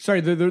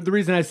sorry. The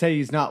reason I say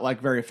he's not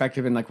very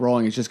effective in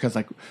rolling is just because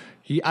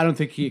I don't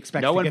think he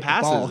expects No to one get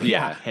passes the ball. the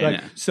Yeah. ball.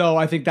 Like, Yeah. so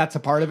I think that's a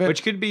part of it.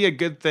 Which could be a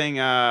good thing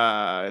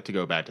to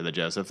go back to the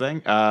Joseph thing,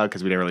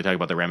 because we didn't really talk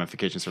about the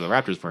ramifications for the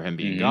Raptors for him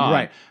being gone.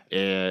 Right.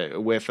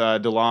 With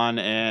DeLon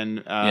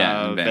and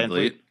and Van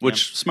Vliet,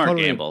 which smart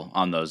Totally. gamble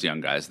on those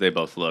young guys. They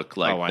both look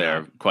like why they're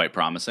not? quite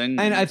promising.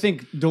 and I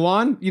think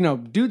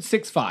DeLon, dude's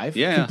 6'5",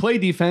 Yeah. can play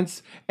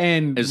defense,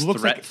 and is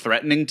looks like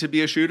threatening to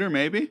be a shooter,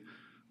 maybe?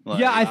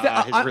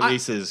 yeah. his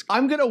release is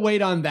I'm gonna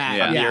wait on that.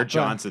 Yeah. Yeah, Pierre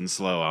Johnson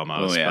slow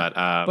almost. Oh,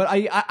 yeah. but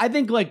I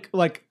think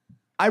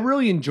I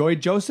really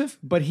enjoyed Joseph,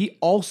 but he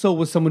also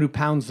was someone who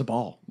pounds the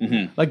ball.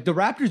 Like the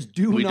Raptors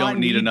do We not don't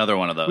need another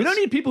one of those. We don't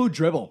need people who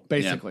dribble,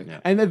 basically. Yeah.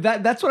 And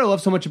that's what I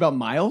love so much about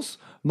Miles.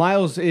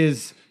 Miles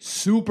is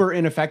super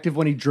ineffective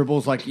when he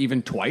dribbles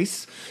even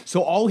twice.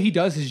 So all he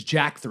does is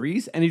jack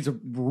threes, and he's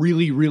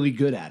really, really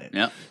good at it.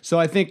 Yeah. So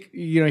I think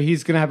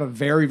he's going to have a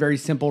very, very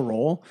simple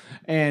role,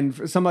 and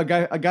for a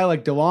guy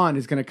like DeLon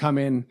is going to come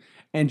in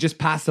and just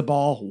pass the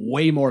ball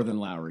way more than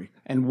Lowry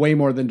and way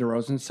more than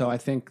DeRozan. So I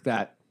think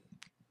that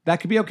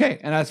could be okay.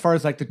 And as far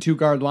as the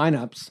 2-guard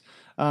lineups,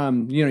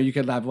 you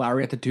could have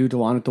Lowry at the 2,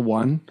 DeLon at the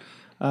 1,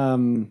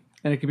 and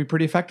it could be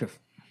pretty effective.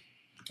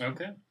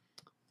 Okay.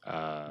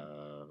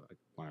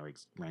 Want to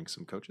rank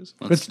some coaches?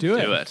 Let's do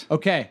it.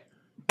 Okay.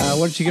 Why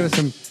don't you give us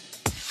some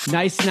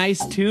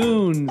nice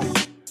tunes?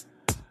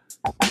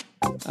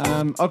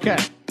 Okay.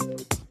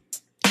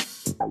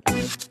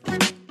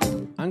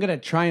 I'm going to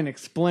try and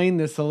explain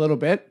this a little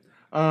bit.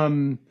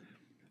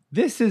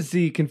 This is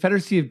the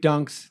Confederacy of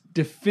Dunks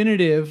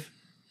definitive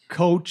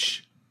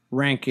coach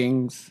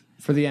rankings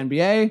for the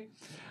NBA.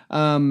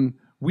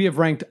 We have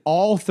ranked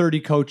all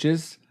 30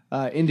 coaches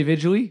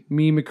individually,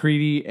 me,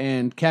 McCready,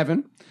 and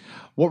Kevin.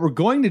 What we're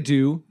going to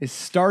do is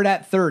start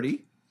at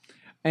 30,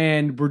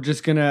 and we're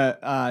just going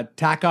to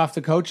tack off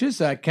the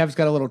coaches. Kev's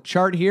got a little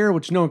chart here,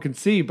 which no one can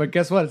see, but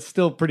guess what? It's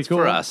still pretty cool.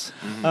 For us.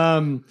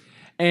 So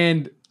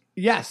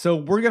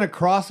we're going to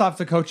cross off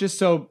the coaches.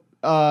 So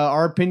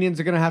our opinions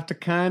are going to have to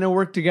kind of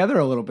work together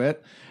a little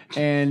bit.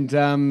 And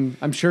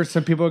I'm sure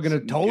some people are going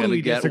to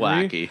totally get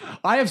disagree.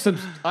 wacky.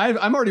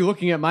 I'm already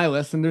looking at my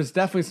list, and there's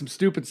definitely some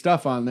stupid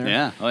stuff on there.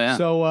 Yeah. Oh, yeah.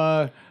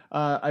 So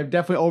I've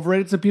definitely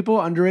overrated some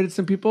people, underrated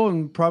some people,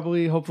 and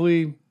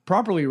hopefully,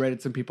 properly rated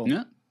some people.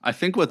 Yeah. I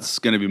think what's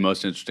going to be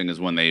most interesting is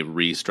when they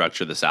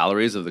restructure the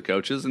salaries of the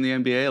coaches in the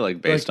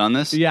NBA, based on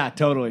this. Yeah,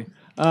 totally.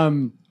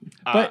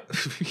 But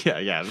this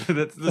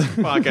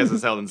podcast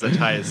is held in such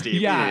high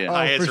esteem. Yeah, oh,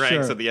 highest for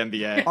ranks sure. of the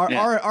NBA.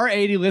 Our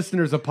 80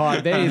 listeners a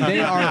pod,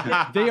 they are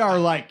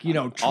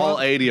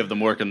All 80 of them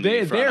work in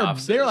the front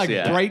offices. They're like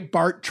yeah.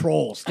 Breitbart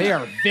trolls. They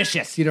are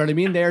vicious. You know what I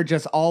mean? They're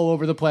just all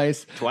over the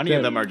place. 20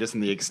 of them are just in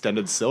the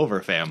extended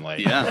Silver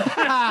family.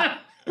 Yeah.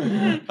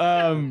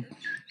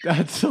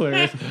 That's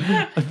hilarious.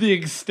 The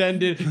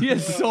extended. He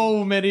has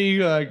so many.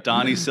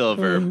 Donnie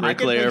Silver,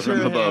 bricklayer from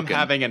him Hoboken.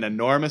 having an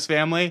enormous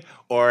family,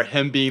 or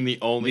him being the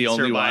only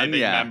surviving one,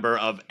 yeah. member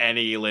of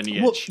any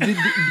lineage. Well,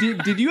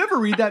 did you ever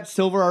read that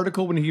Silver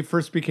article when he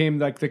first became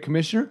like the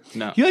commissioner?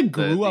 No. He like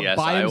grew The up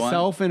by SI one?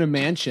 himself in a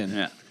mansion.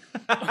 Yeah.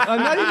 I'm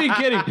not even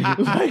kidding.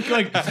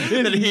 Like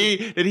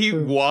did he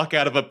walk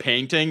out of a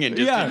painting and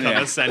just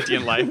become a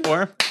sentient life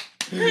form?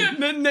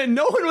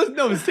 no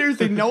one was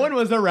seriously, no one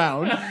was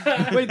around.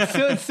 Wait,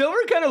 Silver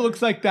kind of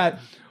looks like that.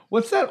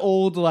 What's that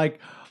old like?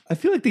 I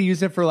feel like they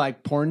use it for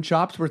like porn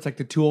shops where it's like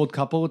the two old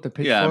couple with the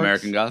pitchforks. Yeah,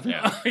 American Gothic.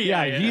 Yeah.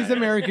 Yeah, he's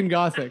American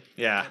Gothic.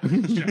 Yeah.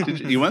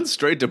 You went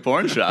straight to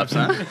porn shops,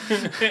 huh?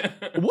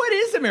 What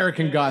is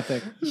American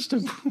Gothic?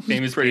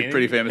 Famous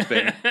Pretty famous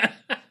painting.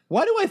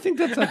 Why do I think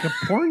that's like a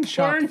porn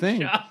shop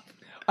thing?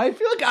 I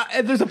feel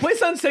like there's a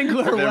place on St.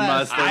 Clair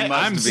West.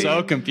 I'm be.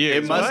 so confused.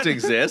 It must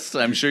exist.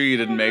 I'm sure you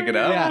didn't make it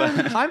up.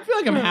 Yeah, I feel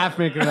like I'm half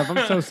making it up.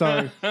 I'm so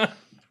sorry.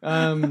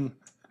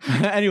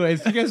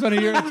 Anyways, you guys want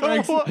to hear?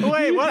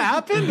 Wait, what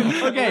happened?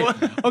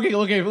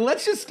 Okay.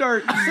 Let's just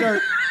start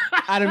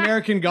at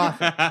American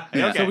Gothic.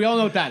 Okay. So we all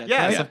know what that is.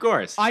 Yes, right? of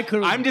course.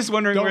 I'm just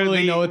wondering don't where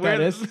really know what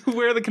that is.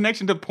 where the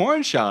connection to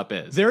porn shop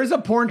is. There is a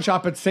porn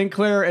shop at St.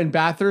 Clair and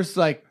Bathurst,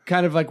 like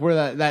kind of like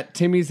where that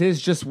Timmy's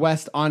is, just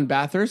west on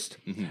Bathurst,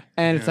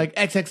 and it's like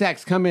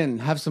XXX, come in,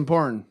 have some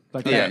porn,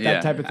 like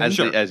that type of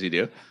thing. As you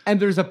do. And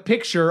there's a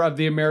picture of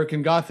the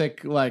American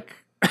Gothic, like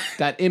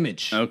that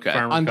image. Okay.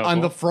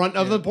 On the front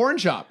of the porn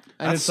shop.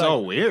 And That's it's so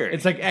like, weird.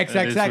 It's like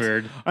XXX. That is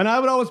weird. And I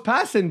would always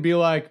pass it and be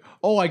like,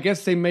 oh, I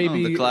guess they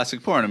maybe. The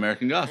classic porn,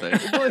 American Gothic.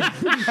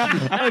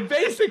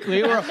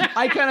 Basically, or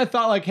I kind of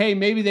thought like, hey,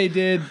 maybe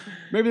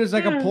there's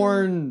like a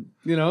porn,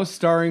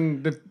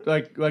 starring the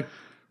like.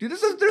 Dude,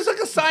 there's like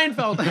a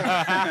Seinfeld. You know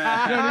what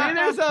I mean?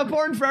 There's a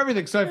porn for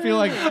everything. So I feel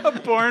like a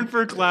porn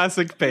for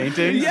classic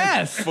paintings.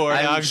 Yes. Four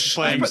dogs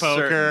playing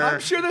poker.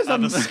 I'm sure there's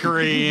a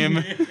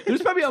Scream.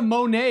 There's probably a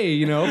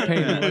Monet,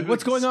 painting. Like,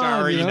 what's going on?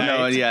 Starry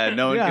Night.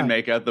 No one can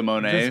make out the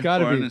Monet. There's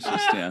gotta porn. be. It's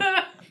just,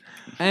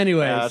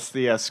 Anyways, that's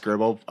the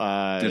Scribble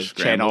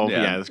channel.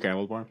 yeah. The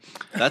Scrambled porn.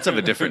 That's of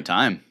a different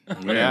time.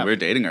 We're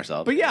dating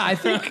ourselves. but yeah, I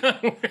think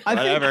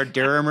Whatever.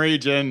 Durham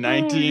region,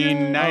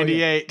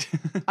 1998.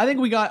 I think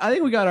we got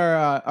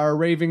our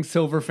raving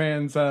Silver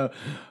fans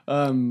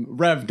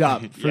revved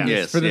up for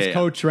this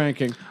coach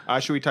ranking.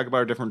 Should we talk about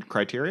our different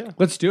criteria?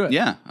 Let's do it.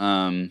 Yeah.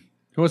 Who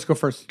wants to go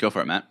first? Go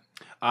for it, Matt.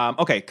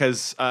 Okay,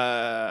 because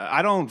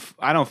I don't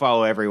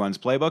follow everyone's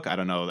playbook. I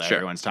don't know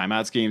everyone's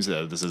timeout schemes.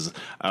 This is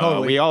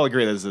Totally. We all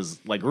agree this is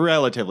like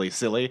relatively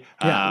silly.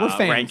 Yeah, we're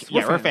fans.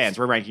 We're fans.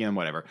 We're ranking them,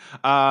 whatever.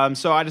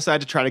 So I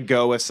decided to try to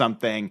go with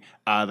something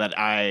that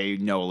I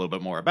know a little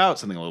bit more about,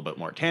 something a little bit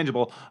more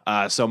tangible.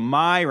 So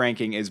my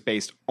ranking is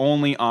based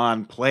only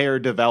on player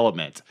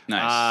development.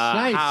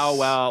 Nice.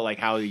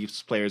 How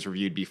these players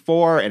reviewed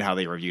before and how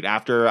they reviewed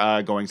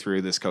after going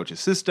through this coach's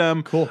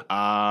system. Cool.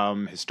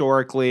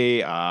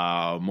 Historically,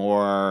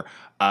 more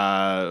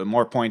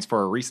points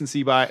for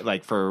recency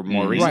for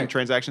more recent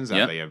transactions.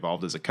 Have they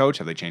evolved as a coach?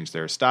 Have they changed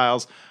their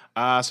styles?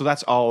 So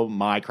that's all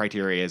my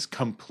criteria is,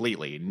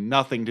 completely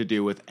nothing to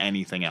do with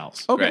anything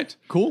else. Okay, Great.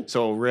 cool.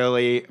 So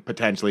really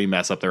potentially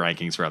mess up the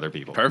rankings for other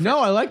people. Perfect. No,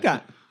 I like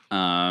that.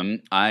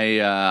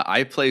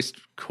 I placed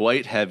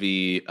quite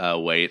heavy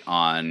weight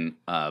on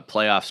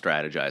playoff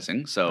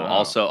strategizing. So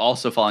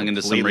also falling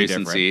into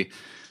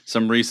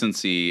some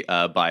recency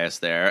bias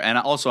there, and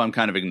also I'm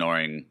kind of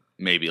ignoring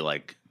maybe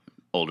like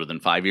older than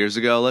 5 years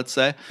ago, let's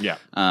say. Yeah.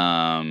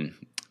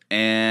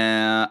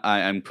 And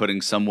I'm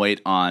putting some weight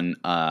on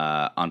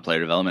player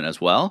development as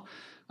well,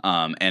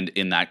 and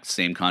in that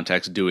same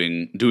context,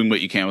 doing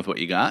what you can with what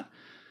you got.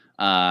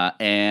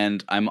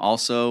 And I'm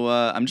also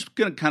I'm just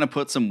gonna kind of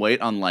put some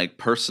weight on like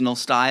personal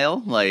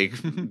style, like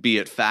be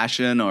it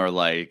fashion or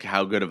like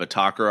how good of a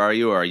talker are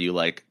you, or are you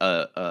like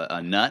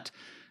a nut,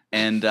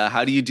 and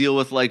how do you deal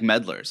with like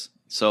meddlers?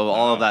 So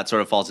all of that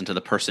sort of falls into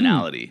the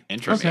personality.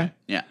 Interesting. Okay.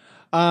 Yeah.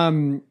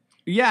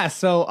 Yeah,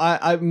 so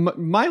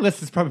my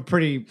list is probably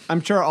pretty.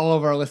 I'm sure all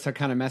of our lists are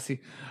kind of messy.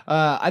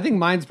 I think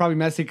mine's probably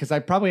messy because I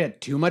probably had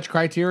too much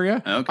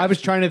criteria. Okay. I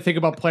was trying to think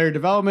about player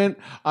development.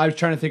 I was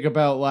trying to think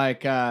about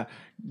like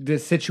the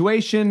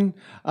situation.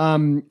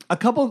 A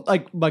couple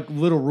like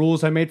little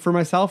rules I made for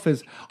myself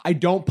is I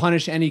don't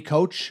punish any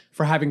coach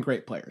for having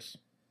great players.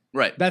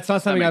 Right. That's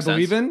not something I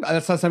believe in.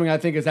 That's not something I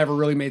think has ever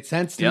really made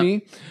sense to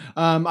me.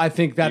 I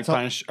think that's do you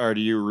punish or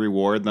do you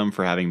reward them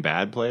for having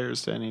bad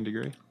players to any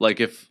degree? Like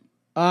if.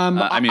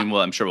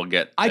 I'm sure we'll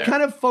get. I there.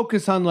 kind of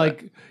focus on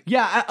like,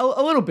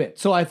 a little bit.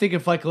 So I think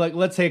if like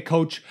let's say a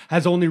coach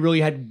has only really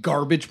had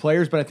garbage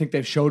players, but I think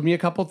they've showed me a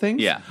couple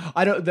things. Yeah,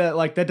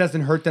 that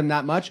doesn't hurt them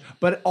that much.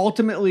 But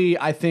ultimately,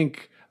 I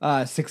think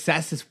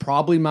success is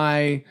probably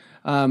my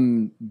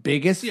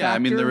biggest. Yeah, factor. I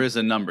mean there is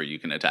a number you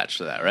can attach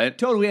to that, right?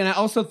 Totally, and I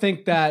also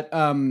think that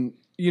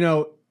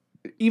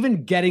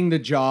even getting the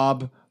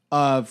job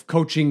of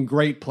coaching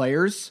great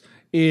players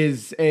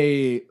is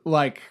a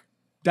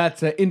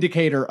that's an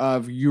indicator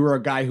of you're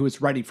a guy who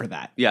is ready for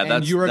that. Yeah, And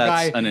that's you're a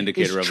guy an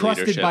indicator is of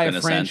trusted leadership by in a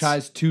a sense.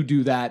 franchise to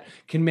do that,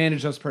 can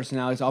manage those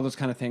personalities, all those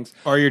kind of things.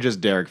 Or you're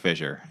just Derek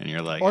Fisher, and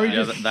you're like, Or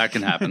Yeah, that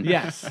can happen.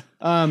 Yes.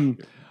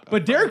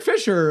 But Derek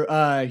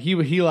Fisher,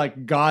 he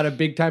like got a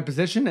big time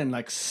position and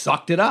like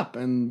sucked it up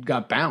and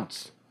got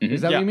bounced.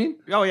 Is that what you mean?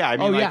 Oh yeah, I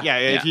mean, yeah.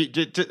 If you,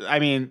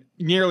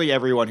 nearly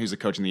everyone who's a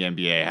coach in the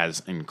NBA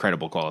has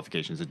incredible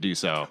qualifications to do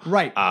so.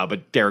 Right.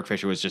 But Derek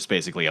Fisher was just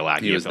basically a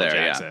lackey He of was Phil there,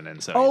 Jackson, yeah.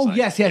 and so. Oh,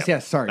 he's like,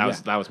 yes. Sorry.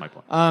 That was my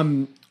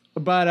point.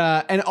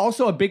 But and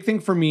also a big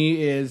thing for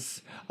me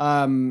is,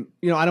 I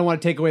don't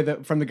want to take away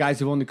from the guys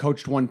who've only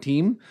coached one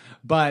team,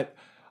 but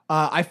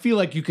I feel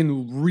like you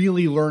can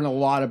really learn a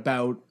lot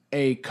about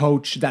a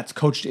coach that's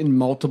coached in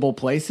multiple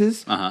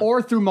places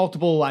or through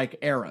multiple like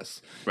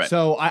eras. Right.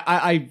 So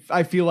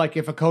I feel like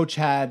if a coach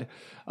had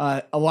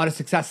a lot of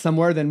success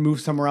somewhere, then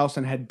moved somewhere else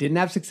and didn't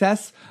have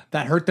success,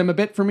 that hurt them a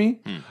bit for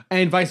me.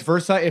 And vice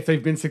versa, if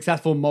they've been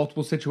successful in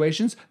multiple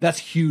situations, that's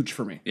huge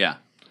for me. Yeah.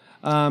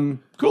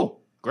 Cool.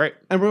 Great.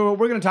 And we're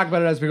going to talk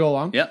about it as we go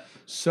along. Yep.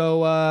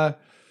 So,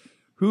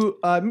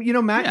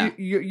 Matt, Yeah.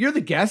 you're the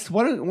guest.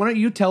 Why don't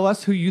you tell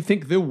us who you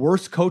think the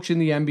worst coach in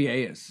the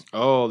NBA is?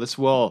 Oh, this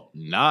will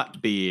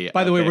not be.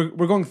 By the way,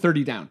 we're going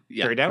 30 down.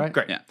 Yeah. 30 down? Right?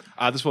 Great. Yeah.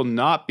 This will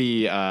not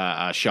be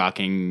a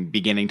shocking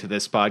beginning to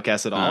this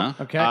podcast at all.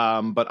 Okay.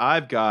 But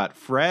I've got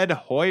Fred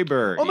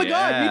Hoiberg. Oh my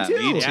God, me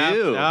too. Me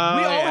too.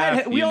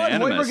 Yeah. Oh, We all had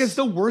Unanimous. Hoiberg as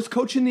the worst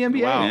coach in the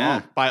NBA. Wow.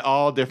 Yeah. By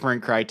all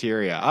different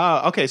criteria.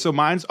 Okay, so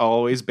mine's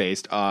always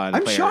based on.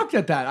 I'm player. shocked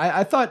at that.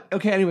 I thought.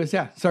 Okay. Anyways,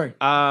 yeah. Sorry.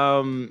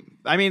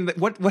 I mean,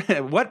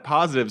 what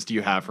positives do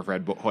you have for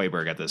Fred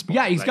Hoiberg at this point?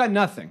 Yeah, he's got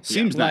nothing.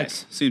 Seems Like,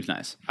 nice. Seems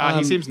nice.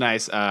 He seems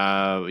nice.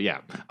 Yeah.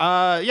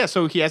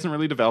 So he hasn't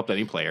really developed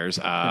any players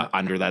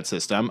under that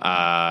system.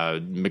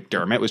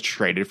 McDermott was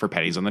traded for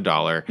pennies on the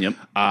dollar. Yep.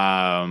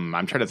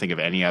 I'm trying to think of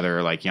any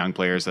other like young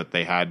players that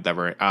they had that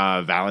were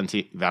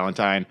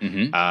Valentine.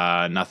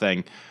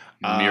 Nothing.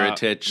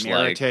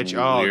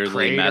 Mirotic,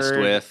 weirdly messed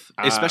Crater, with,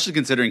 especially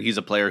considering he's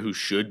a player who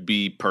should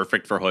be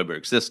perfect for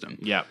Hoiberg's system.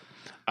 Yep.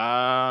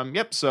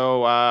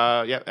 So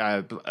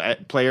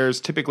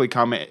players typically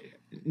come.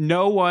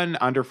 No one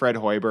under Fred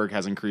Hoiberg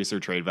has increased their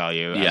trade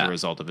value as a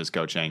result of his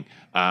coaching.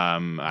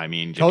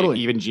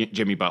 Even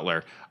Jimmy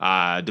Butler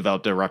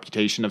developed a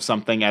reputation of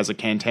something as a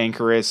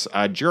cantankerous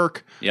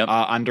jerk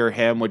under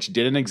him, which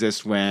didn't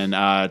exist when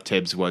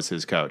Tibbs was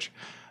his coach.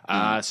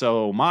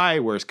 So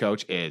my worst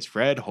coach is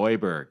Fred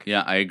Hoiberg.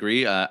 Yeah, I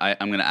agree.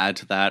 I'm going to add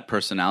to that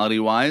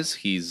personality-wise.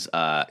 He's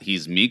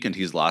meek and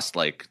he's lost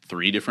like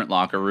 3 different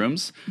locker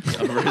rooms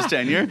over his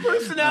tenure.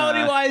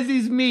 Personality-wise,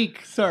 he's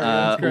meek. Sorry.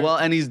 That's great. Well,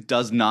 and he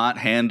does not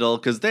handle,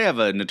 because they have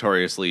a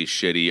notoriously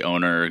shitty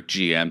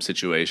owner-GM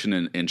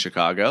situation in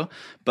Chicago.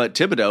 But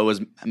Thibodeau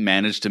has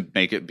managed to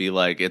make it be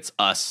like, it's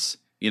us.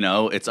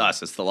 It's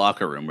us. It's the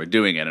locker room. We're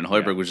doing it. And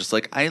Hoiberg was just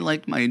like, I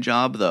like my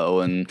job, though.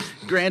 And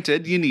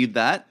granted, you need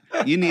that.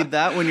 You need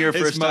that when you're a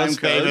first-time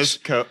coach.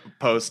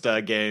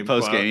 Post-game.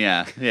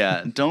 Post-game,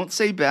 yeah. Don't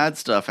say bad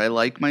stuff. I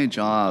like my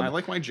job. I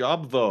like my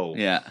job, though.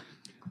 Yeah.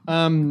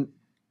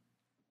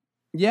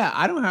 Yeah,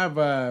 I don't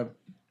have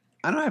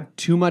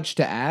too much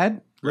to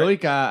add. Really,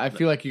 I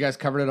feel like you guys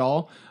covered it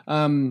all.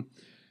 Yeah,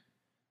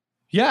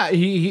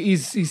 he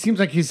seems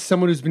like he's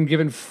someone who's been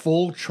given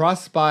full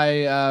trust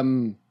by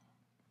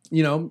the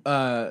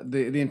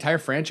entire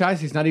franchise.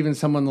 He's not even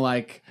someone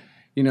like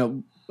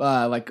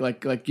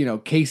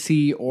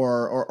Casey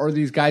or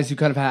these guys who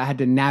kind of had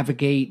to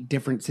navigate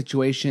different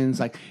situations.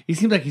 Like he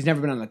seems like he's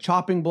never been on the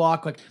chopping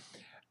block. Like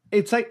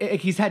it's like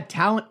he's had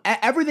talent.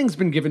 Everything's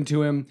been given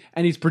to him,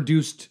 and he's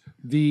produced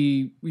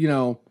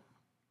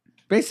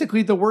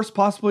basically the worst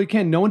possible he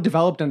can. No one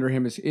developed under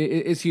him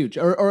is huge,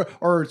 or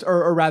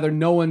rather,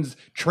 no one's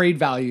trade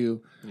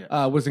value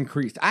was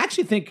increased. I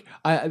actually think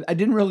I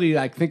didn't really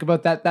think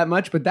about that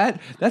much, but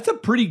that's a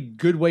pretty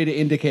good way to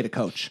indicate a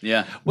coach.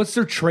 Yeah, what's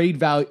their trade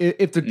value?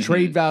 If the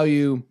trade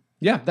value,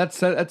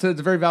 that's a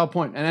very valid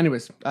point. And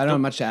anyways, I don't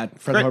have much to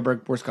add. Fred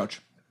Hoiberg, worst coach.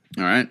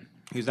 All right,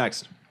 who's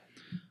next?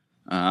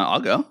 I'll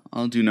go.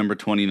 I'll do number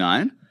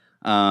 29,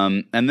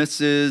 and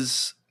this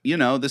is.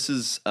 This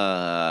is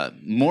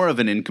more of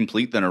an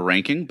incomplete than a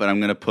ranking, but I'm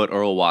going to put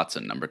Earl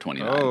Watson, number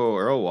 29. Oh,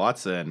 Earl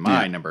Watson,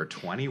 my number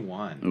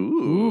 21.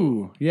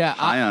 Ooh. Yeah.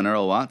 High on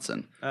Earl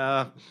Watson.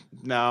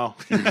 No.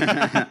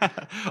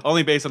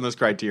 Only based on this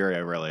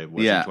criteria, really,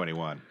 was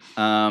 21.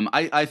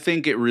 I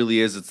think it really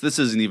is. This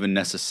isn't even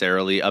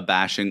necessarily a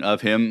bashing of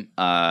him,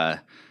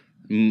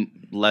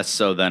 less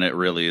so than it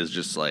really is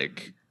just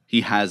like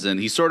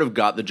he sort of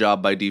got the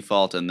job by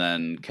default and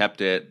then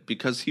kept it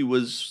because he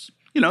was...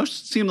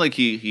 seemed like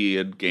he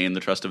had gained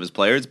the trust of his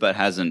players, but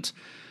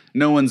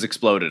no one's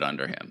exploded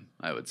under him,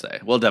 I would say.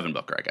 Well, Devin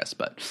Booker, I guess,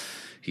 but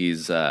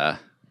he's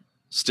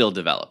still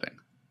developing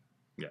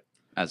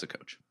as a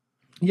coach.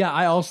 Yeah,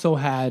 I also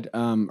had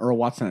Earl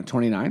Watson at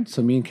 29,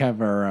 so me and Kev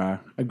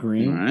are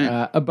agreeing.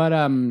 Right.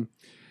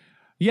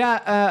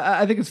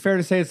 I think it's fair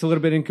to say it's a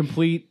little bit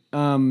incomplete,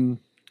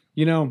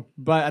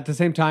 but at the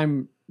same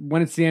time,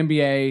 when it's the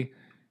NBA,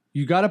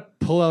 you got to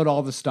pull out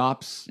all the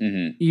stops,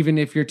 even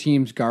if your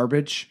team's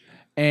garbage.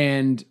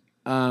 And,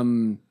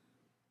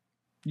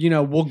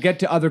 we'll get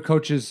to other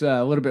coaches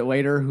a little bit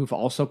later who've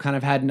also kind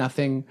of had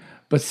nothing,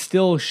 but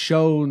still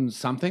shown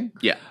something.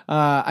 Yeah.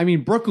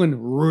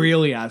 Brooklyn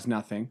really has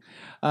nothing.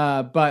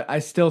 But I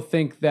still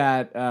think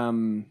that,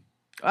 I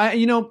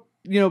know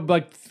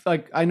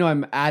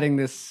I'm adding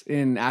this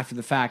in after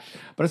the fact,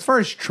 but as far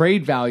as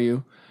trade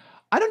value,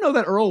 I don't know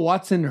that Earl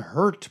Watson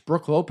hurt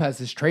Brook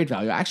Lopez's trade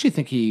value. I actually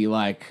think he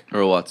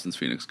Earl Watson's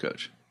Phoenix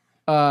coach.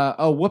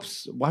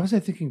 Whoops. Why was I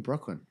thinking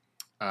Brooklyn?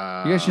 You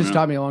guys should have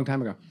stopped me a long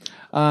time ago.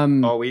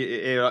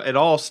 It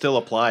all still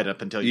applied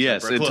up until you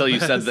said Brook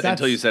Lopez.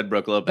 Until you said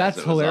Brook Lopez.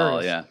 That's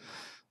hilarious.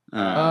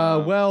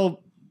 I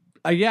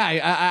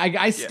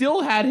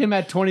still had him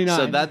at 29.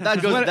 So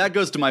that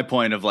goes to my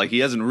point of like he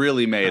hasn't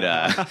really made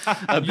a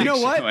big you know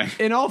what? showing.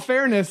 In all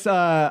fairness,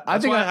 I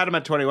think I had him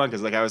at 21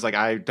 because I was like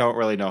I don't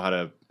really know how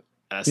to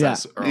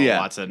assess Earl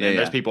Watson, and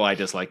there's people I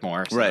dislike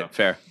more. So. Right,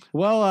 fair.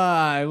 Well,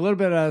 a little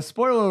bit of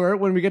spoiler alert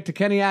when we get to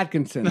Kenny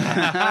Atkinson.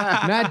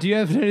 Matt, do you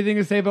have anything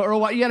to say about Earl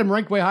Watson? You had him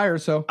ranked way higher,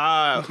 so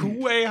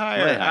way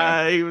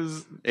higher. He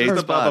was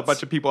above a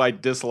bunch of people I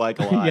dislike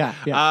a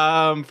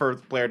lot. For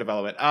player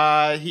development,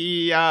 Ulyss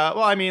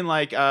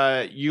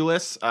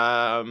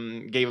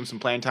gave him some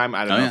playing time.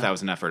 I don't know if that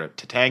was an effort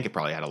to tank. It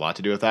probably had a lot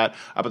to do with that.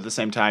 But at the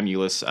same time,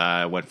 Ulyss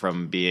went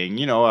from being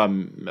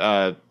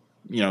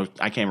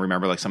I can't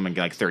remember, like something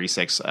like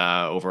 36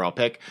 overall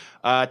pick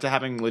to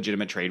having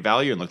legitimate trade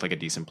value and looked like a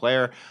decent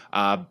player.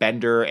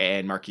 Bender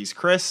and Marquise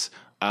Chris,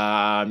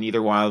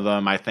 neither one of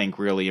them, I think,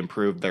 really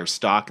improved their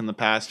stock in the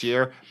past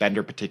year.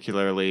 Bender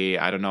particularly,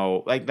 I don't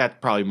know, like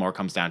that probably more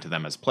comes down to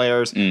them as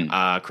players.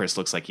 Chris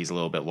looks like he's a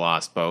little bit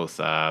lost, both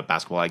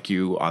basketball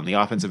IQ on the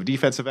offensive and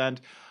defensive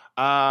end.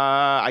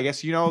 I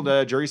guess,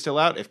 the jury's still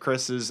out. If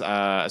Chris is,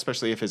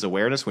 especially if his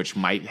awareness, which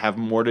might have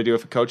more to do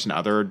with a coach and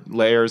other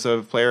layers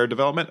of player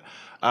development,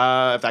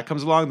 if that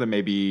comes along, then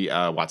maybe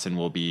Watson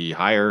will be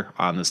higher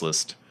on this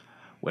list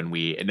when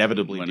we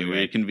inevitably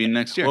reconvene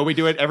next year. Well, we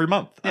do it every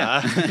month.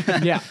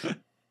 yeah.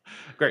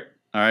 Great.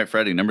 All right,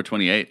 Freddie, number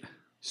 28.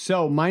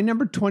 So my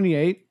number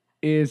 28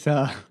 is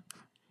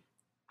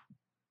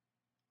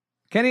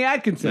Kenny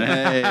Atkinson,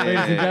 ladies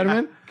and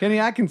gentlemen. Kenny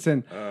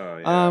Atkinson.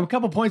 A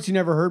couple points you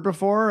never heard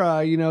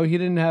before. He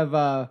didn't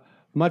have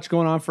much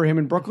going on for him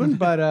in Brooklyn,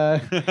 but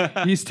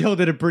he still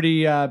did a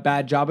pretty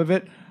bad job of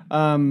it.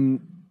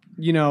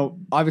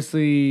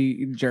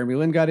 Obviously Jeremy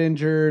Lin got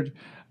injured,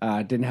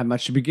 didn't have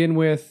much to begin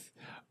with,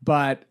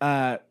 but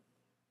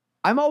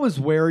I'm always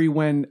wary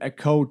when a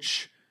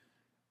coach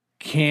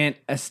can't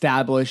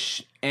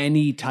establish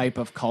any type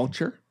of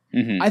culture.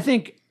 I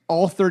think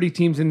all 30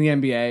 teams in the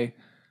NBA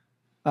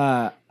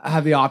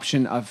have the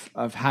option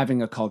of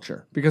having a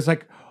culture, because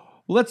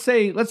let's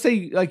say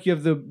like you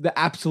have the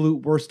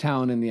absolute worst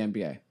talent in the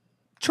NBA.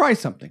 Try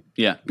something.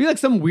 Yeah. Be like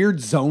some weird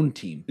zone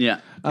team. Yeah.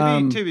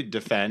 To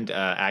defend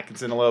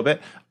Atkinson a little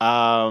bit,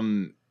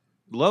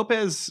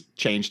 Lopez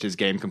changed his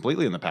game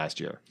completely in the past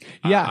year.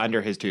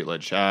 Under his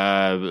tutelage.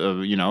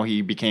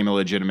 He became a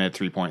legitimate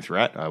 3-point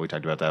threat. We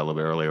talked about that a little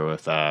bit earlier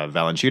with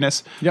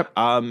Valanciunas. Yep.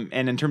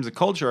 And in terms of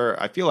culture,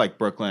 I feel like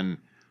Brooklyn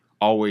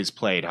always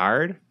played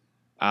hard.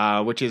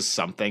 Which is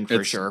something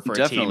for sure for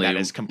a team that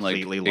is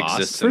completely lost.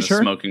 Exists in a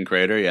smoking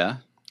crater, yeah.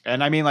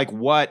 And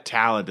what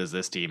talent does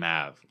this team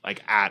have?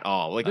 At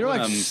all?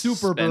 They're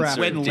super bereft.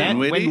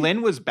 When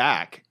Lin was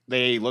back,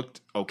 they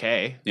looked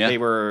okay. Yeah. They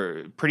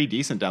were pretty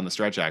decent down the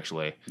stretch,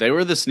 actually. They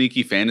were the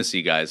sneaky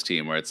fantasy guys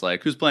team where it's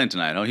like, who's playing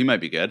tonight? Oh, he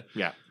might be good.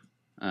 Yeah.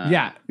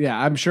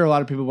 I'm sure a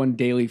lot of people won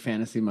daily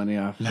fantasy money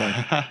off.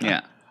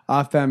 Yeah.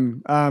 Off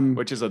them.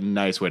 Which is a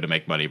nice way to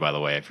make money, by the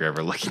way, if you're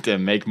ever looking to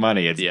make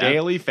money. It's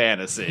daily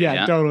fantasy.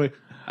 Yeah, totally.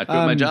 I quit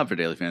my job for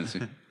daily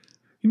fantasy.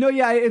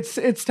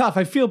 It's tough.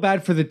 I feel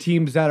bad for the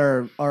teams that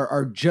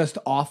are just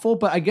awful,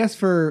 but I guess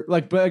for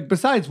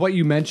besides what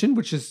you mentioned,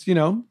 which is,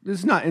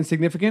 it's not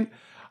insignificant,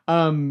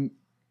 the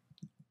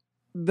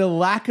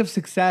lack of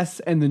success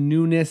and the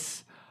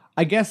newness,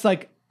 I guess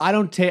I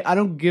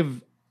don't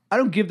give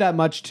that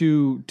much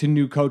to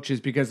new coaches,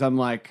 because I'm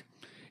like,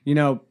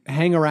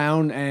 hang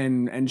around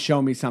and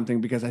show me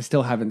something, because I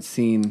still haven't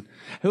seen.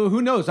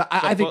 Who knows?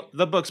 I think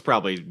the book's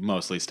probably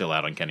mostly still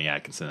out on Kenny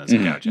Atkinson as a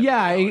coach.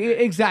 Yeah,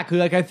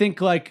 exactly. I think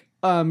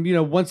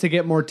once they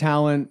get more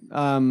talent,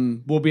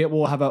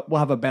 we'll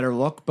have a better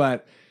look.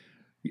 But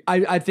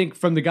I think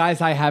from the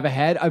guys I have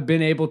ahead, I've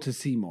been able to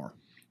see more.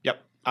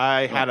 Yep,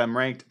 I had him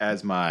ranked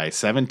as my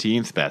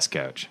 17th best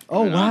coach.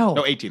 Oh wow!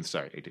 No, 18th.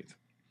 Sorry, 18th.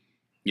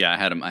 Yeah, I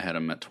had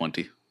him at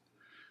 20.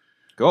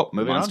 Cool.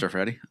 Moving Monster on.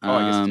 Freddie.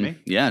 I guess it's me.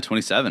 Yeah,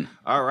 27.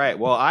 All right.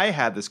 Well, I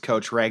had this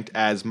coach ranked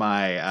as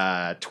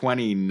my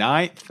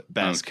 29th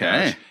best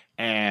coach.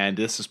 And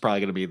this is probably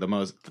going to be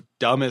the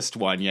dumbest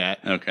one yet.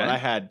 Okay. But I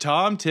had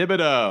Tom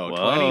Thibodeau,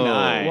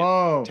 29.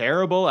 Whoa.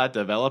 Terrible at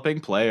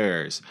developing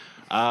players.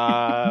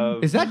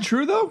 Is that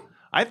true, though?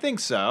 I think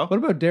so. What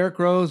about Derrick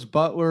Rose,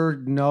 Butler,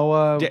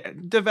 Noah?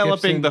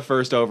 Developing Gibson? the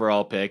first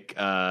overall pick,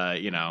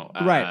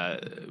 Right.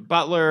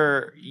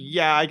 Butler.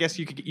 Yeah, I guess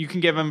you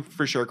can give him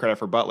for sure credit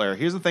for Butler.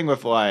 Here's the thing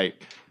with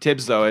like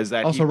Tibbs though is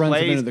that Also he runs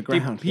them plays into the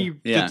ground. He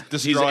He's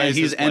destroys.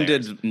 his players.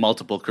 ended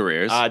multiple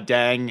careers.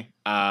 Deng,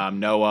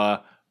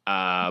 Noah.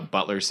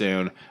 Butler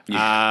soon.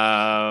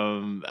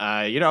 Wiggins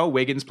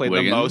played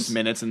the most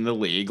minutes in the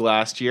league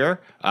last year,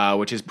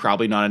 which is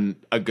probably not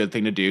a good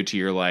thing to do to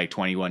your like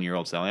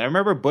 21-year-old selling. I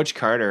remember Butch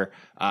Carter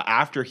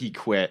after he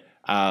quit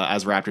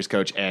as Raptors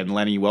coach, and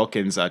Lenny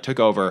Wilkins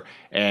took over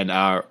and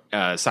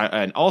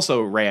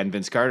also ran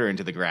Vince Carter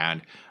into the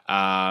ground.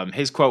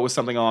 His quote was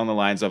something along the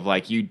lines of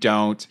like, "You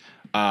don't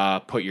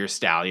put your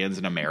stallions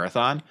in a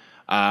marathon,"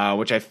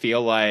 which I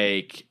feel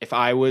like if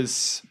I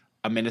was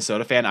a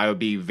Minnesota fan, I would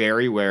be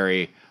very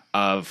wary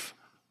of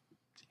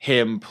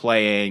him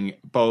playing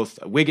both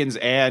Wiggins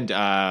and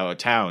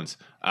Towns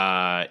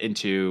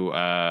into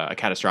a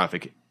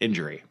catastrophic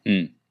injury,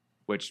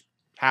 which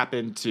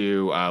happened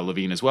to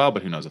Levine as well,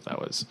 but who knows if that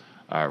was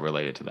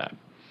related to that.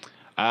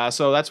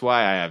 So that's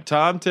why I have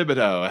Tom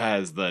Thibodeau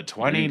as the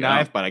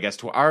 29th, but I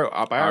guess our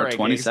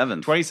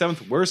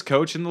 27th worst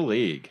coach in the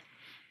league.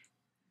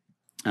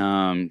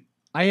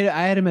 I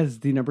had him as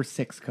the number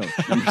 6 coach.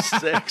 Number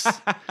 6.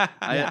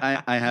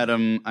 I had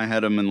him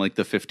in like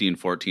the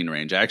 15-14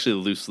 range. I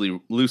actually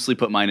loosely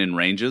put mine in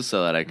ranges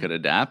so that I could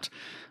adapt.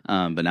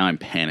 But now I'm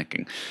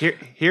panicking.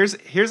 Here's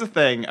the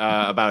thing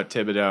about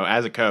Thibodeau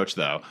as a coach,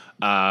 though.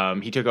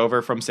 He took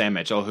over from Sam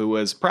Mitchell, who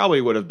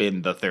would have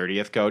been the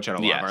 30th coach on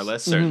a lot of our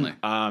lists. Certainly.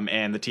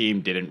 And the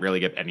team didn't really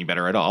get any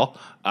better at all.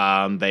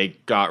 They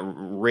got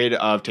rid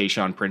of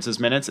Tayshaun Prince's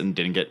minutes and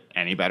didn't get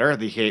any better.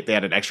 They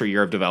had an extra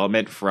year of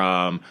development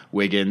from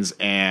Wiggins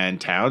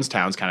and Towns.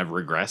 Towns kind of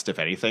regressed, if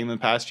anything, in the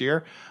past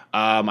year.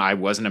 I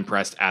wasn't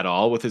impressed at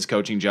all with his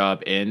coaching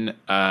job in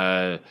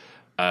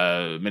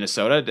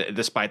Minnesota,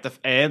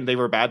 and they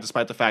were bad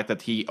despite the fact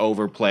that he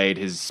overplayed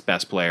his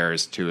best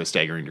players to a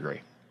staggering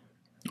degree.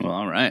 Well,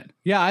 all right.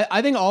 Yeah,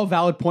 I think all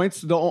valid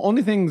points. The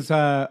only things,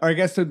 or I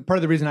guess part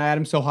of the reason I had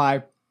him so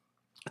high,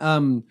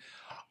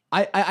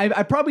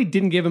 I probably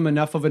didn't give him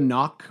enough of a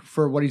knock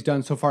for what he's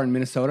done so far in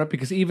Minnesota,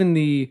 because even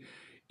the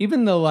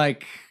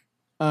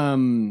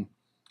fact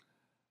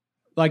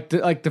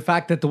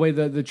that the way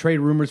the trade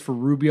rumors for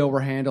Rubio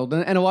were handled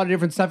and a lot of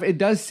different stuff, it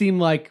does seem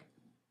like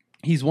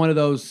he's one of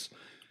those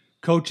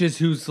coaches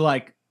who's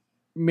like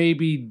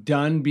maybe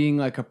done being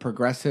like a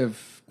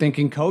progressive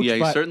thinking coach. Yeah,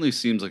 he certainly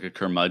seems like a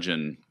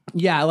curmudgeon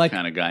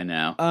kind of guy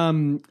now.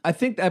 I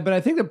think that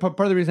part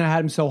of the reason I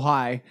had him so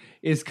high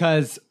is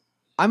because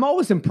I'm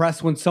always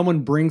impressed when someone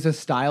brings a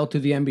style to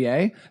the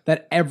NBA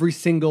that every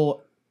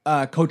single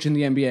coach in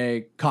the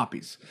NBA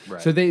copies.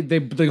 Right. So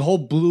the whole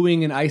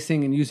bluing and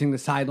icing and using the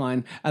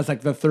sideline as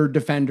like the third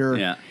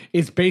defender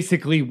is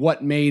basically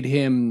what made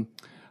him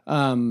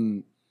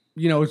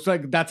it's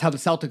like that's how the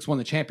Celtics won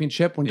the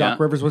championship when Doc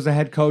Rivers was the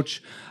head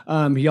coach.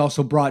 He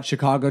also brought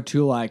Chicago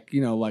to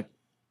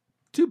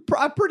to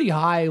a pretty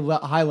high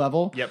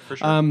level. Yep, for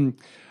sure.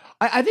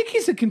 I think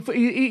he's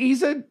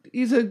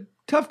a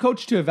tough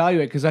coach to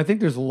evaluate because I think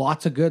there's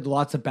lots of good,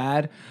 lots of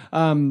bad.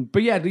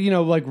 But yeah,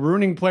 like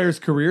ruining players'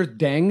 careers.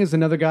 Deng is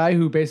another guy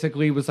who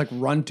basically was like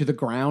run to the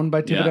ground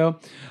by Thibodeau.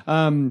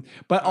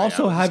 But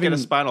also having get a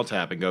spinal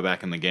tap and go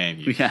back in the game.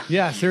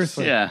 Yeah,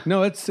 seriously. Yeah.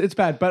 No, it's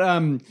bad.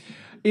 But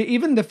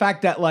even the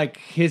fact that like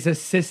his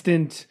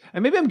assistant,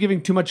 and maybe I'm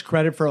giving too much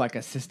credit for like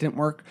assistant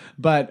work,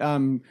 but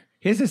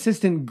his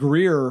assistant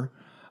Greer,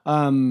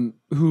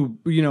 who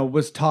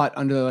was taught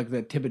under like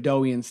the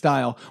Thibodeauian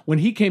style, when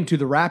he came to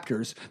the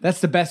Raptors, that's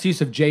the best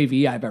use of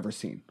JV I've ever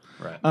seen.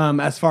 Right.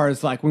 As far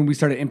as like when we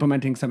started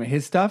implementing some of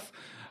his stuff.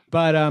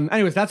 But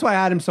anyways, that's why I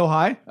had him so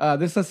high.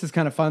 This list is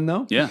kind of fun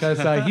though,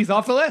 because he's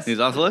off the list. He's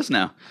off the list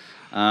now.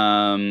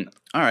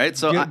 All right.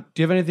 So do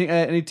you have anything?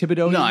 Any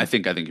Thibodeau? No, I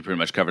think you pretty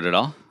much covered it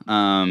all.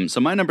 So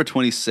my number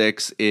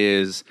 26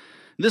 is.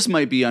 This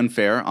might be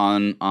unfair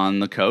on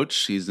the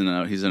coach. He's in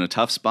a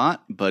tough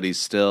spot, but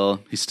he's still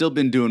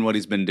been doing what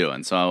he's been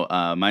doing. So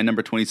my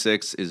number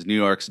 26 is New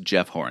York's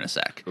Jeff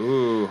Hornacek.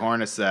 Ooh,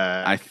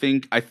 Hornacek. I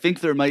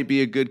think there might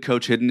be a good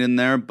coach hidden in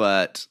there,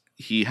 but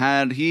he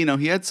had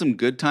some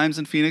good times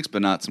in Phoenix,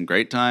 but not some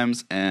great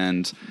times.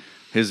 And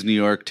his New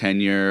York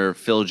tenure,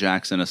 Phil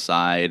Jackson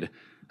aside,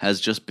 has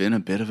just been a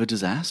bit of a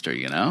disaster,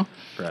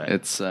 Right.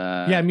 It's me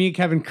and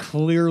Kevin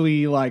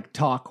clearly like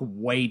talk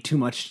way too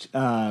much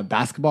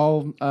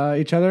basketball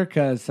each other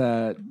because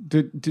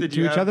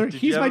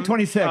He's my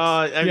 26.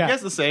 I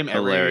guess the same.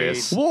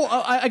 Hilarious. Well,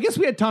 I guess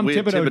we had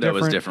Thibodeau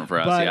was different for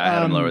us. But, I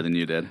had him lower than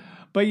you did.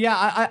 But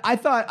yeah, I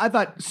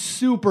thought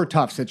super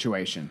tough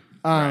situation.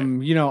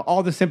 Right.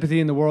 All the sympathy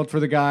in the world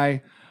for the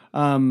guy.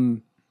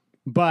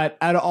 But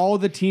out of all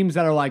the teams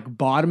that are like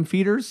bottom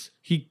feeders,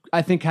 he,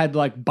 I think, had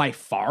like by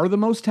far the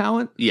most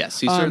talent. Yes,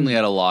 he certainly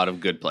had a lot of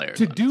good players.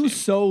 To do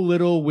so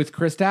little with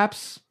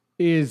Kristaps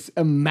is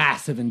a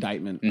massive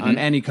indictment on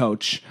any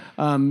coach.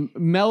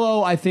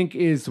 Melo, I think,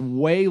 is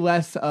way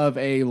less of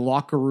a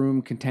locker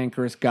room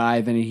cantankerous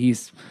guy than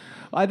he's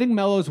I think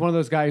Melo is one of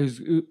those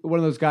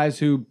guys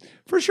who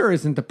for sure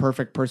isn't the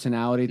perfect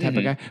personality type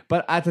of guy,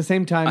 but at the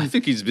same time, I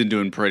think he's been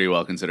doing pretty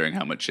well considering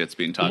how much shit's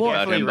being talked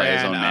about him by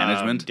his own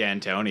management.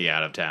 D'Antoni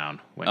out of town.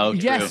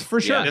 Yes,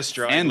 for sure. Yeah.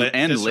 Destroyed And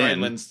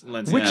Lynn.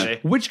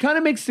 Which kind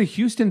of makes the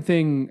Houston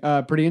thing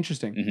pretty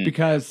interesting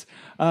because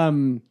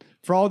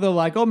for all the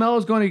like, oh,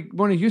 Melo's going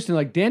to Houston,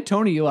 like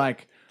D'Antoni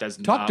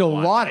talked a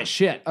lot of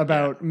shit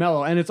about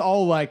Melo, and it's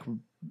all like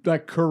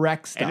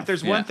correct stuff. And if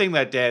there's one thing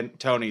that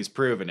D'Antoni's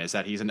proven is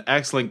that he's an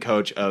excellent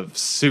coach of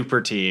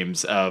super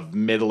teams of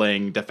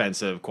middling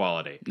defensive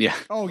quality. Yeah.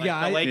 Oh,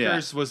 The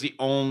Lakers was the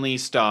only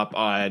stop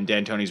on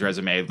D'Antoni's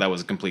resume that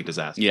was a complete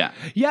disaster. Yeah.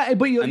 Yeah,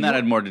 but that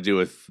had more to do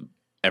with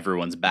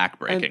everyone's back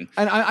breaking.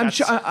 And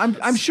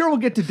I'm sure we'll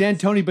get to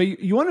D'Antoni, but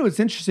you want to know what's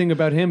interesting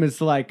about him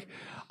is like,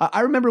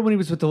 I remember when he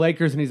was with the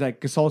Lakers and he's like,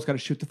 Gasol's got to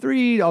shoot the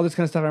three, all this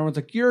kind of stuff. Everyone's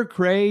like, you're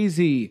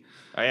crazy.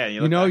 Oh yeah,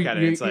 you look back at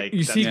it, it's like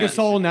you see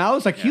Gasol now.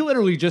 It's like he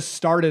literally just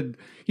started.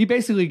 He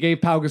basically gave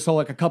Pau Gasol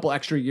like a couple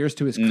extra years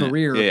to his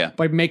career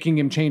by making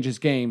him change his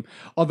game.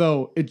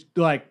 Although it's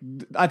like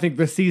I think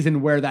the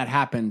season where that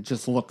happened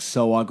just looks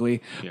so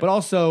ugly. Yeah. But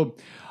also,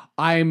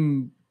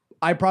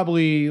 I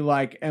probably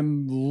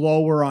am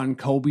lower on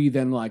Kobe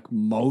than like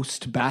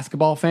most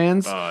basketball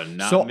fans. Oh,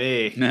 not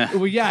me.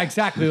 Well, yeah,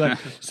 exactly. But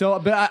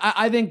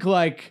I think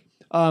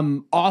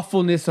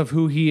awfulness of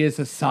who he is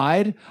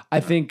aside, I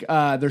think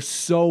there's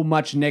so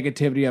much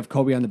negativity of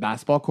Kobe on the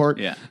basketball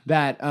court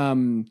that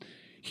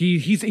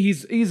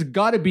he's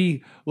got to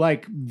be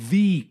like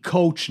the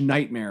coach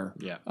nightmare.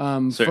 Yeah,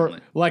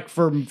 certainly.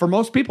 For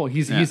most people,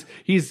 he's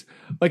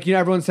like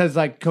everyone says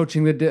like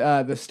coaching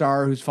the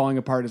star who's falling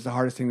apart is the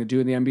hardest thing to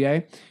do in the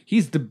NBA.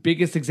 He's the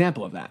biggest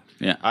example of that.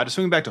 Yeah, just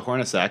swinging back to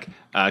Hornacek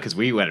because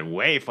we went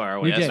way far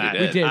away. We did.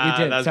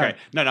 That was great.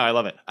 No, I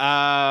love it.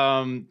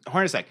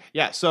 Hornacek.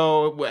 Yeah,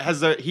 so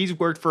he's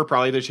worked for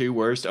probably the two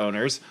worst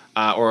owners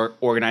or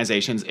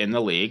organizations in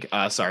the league.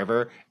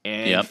 Sarver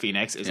and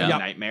Phoenix is a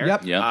nightmare.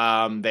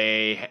 Yep.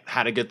 They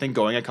had a good thing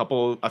going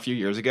a few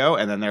years ago,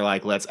 and then they're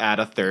like, let's add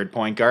a third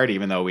point guard,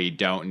 even though we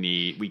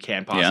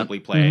can't possibly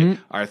play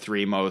our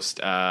three most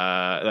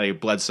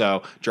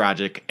Bledsoe,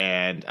 Dragic,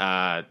 and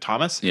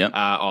Thomas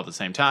all at the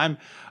same time.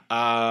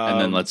 And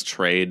then let's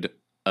trade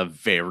a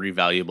very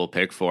valuable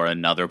pick for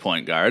another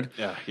point guard.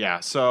 Yeah.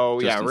 So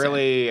Just insane.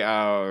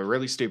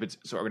 really stupid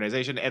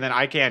organization. And then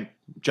I can't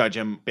judge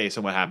him based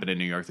on what happened in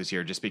New York this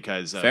year, just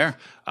because of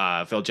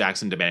Phil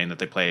Jackson demanding that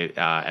they play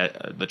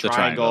at the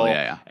triangle,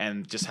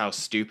 and just how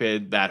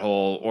stupid that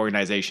whole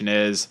organization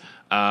is.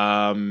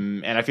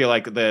 And I feel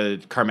like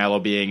the Carmelo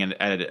being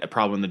a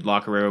problem in the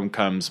locker room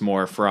comes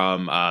more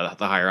from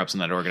the higher ups in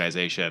that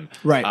organization,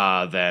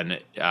 right? Than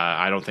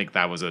I don't think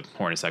that was a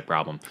Hornacek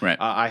problem. Right.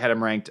 I had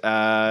him ranked,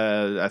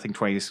 I think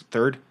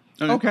 23rd.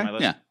 Okay.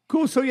 Yeah.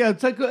 Cool. So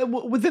it's like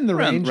within the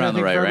range. Around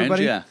the right range.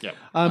 Yeah.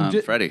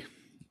 Yep. Freddie.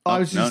 I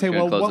was just going to say,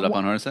 well, close it up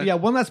on Hornacek? Yeah,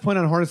 one last point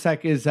on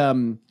Hornacek is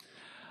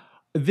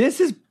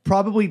this is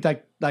probably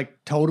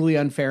like totally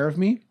unfair of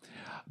me,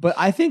 but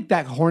I think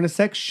that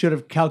Hornacek should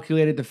have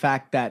calculated the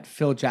fact that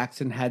Phil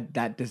Jackson had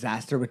that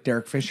disaster with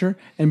Derek Fisher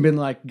and been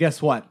like,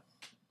 guess what?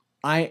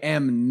 I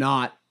am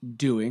not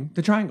doing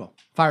the triangle.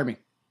 Fire me.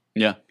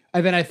 Yeah.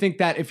 And then I think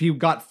that if he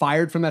got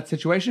fired from that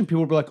situation,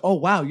 people would be like, "Oh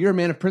wow, you're a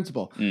man of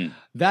principle."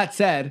 That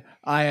said,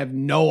 I have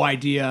no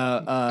idea.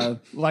 I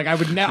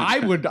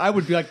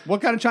would be like,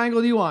 "What kind of triangle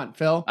do you want,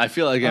 Phil?" I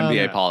feel like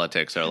NBA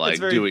politics are like,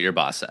 do what your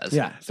boss says.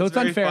 Yeah, so it's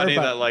unfair. Funny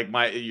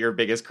that your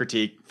biggest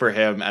critique for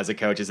him as a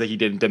coach is that he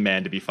didn't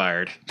demand to be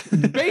fired.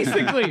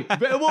 Basically,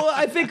 well,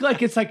 I think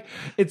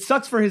it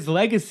sucks for his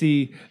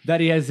legacy that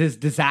he has his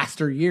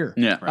disaster year.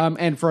 Yeah, right.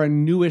 And for a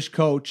newish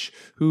coach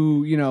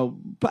who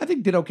I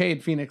think did okay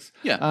in Phoenix.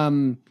 Yeah.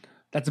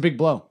 That's a big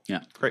blow.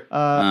 Yeah. Great.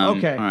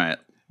 Okay. All right.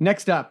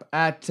 Next up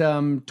at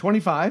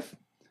 25,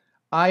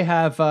 I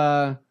have.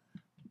 I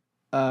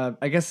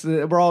guess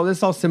this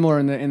is all similar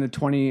in the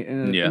 20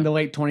 in the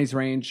late 20s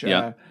range.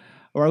 Yeah.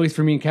 Or at least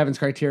for me and Kevin's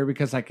criteria,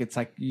 because it's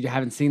like you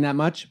haven't seen that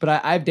much. But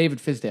I have David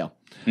Fizdale.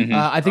 Mm-hmm.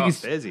 I think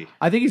he's busy.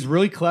 I think he's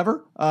really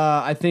clever.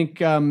 I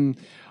think a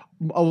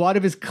lot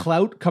of his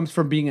clout comes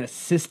from being an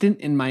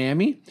assistant in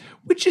Miami,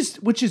 which is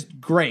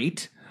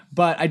great.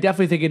 But I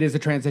definitely think it is a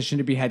transition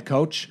to be head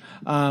coach.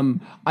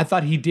 I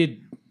thought he did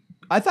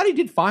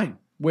fine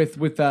with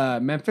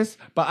Memphis,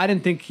 but I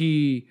didn't think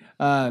he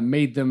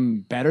made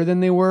them better than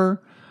they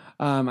were.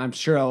 I'm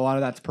sure a lot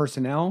of that's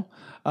personnel,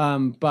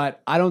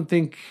 but I don't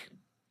think.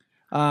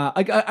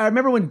 I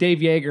remember when Dave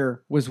Yeager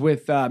was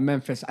with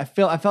Memphis. I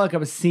felt like I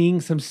was seeing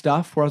some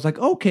stuff where I was like,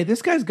 okay,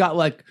 this guy's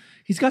got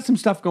he's got some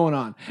stuff going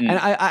on. And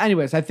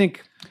anyways, I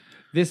think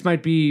this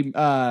might be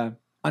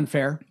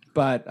unfair.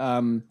 But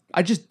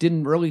I just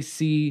didn't really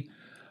see,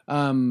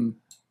 or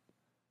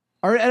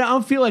I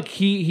don't feel like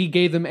he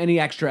gave them any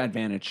extra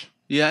advantage.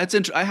 Yeah,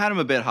 I had him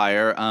a bit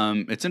higher.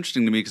 It's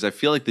interesting to me because I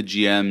feel like the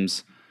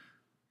GM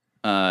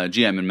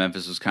in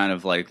Memphis was kind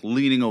of like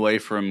leaning away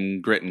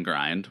from grit and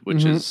grind,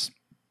 which is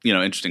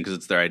interesting because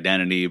it's their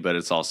identity, but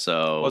it's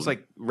also Well, it's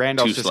like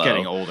Randolph's just slow.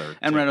 getting older.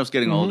 And too. Randolph's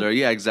getting older.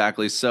 Yeah,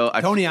 exactly. So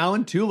Tony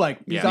Allen too. Like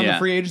he's on the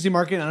free agency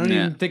market. I don't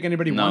even think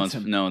anybody wants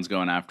him. No one's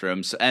going after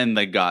him. So, and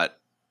they got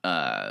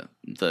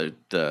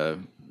the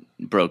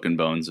broken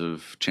bones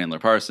of Chandler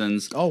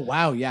Parsons. Oh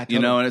wow, yeah.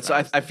 Totally. And it's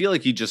I feel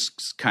like he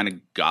just kind of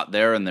got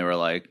there, and they were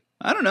like,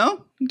 I don't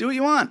know, do what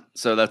you want.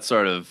 So that's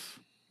sort of.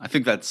 I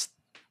think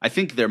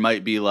there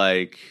might be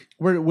like.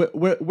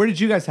 Where did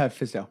you guys have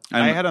Fizdale?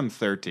 I had him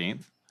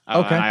 13th.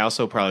 Okay. And I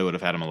also probably would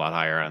have had him a lot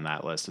higher on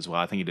that list as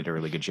well. I think he did a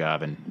really good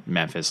job in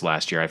Memphis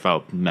last year. I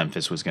felt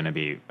Memphis was going to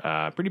be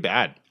pretty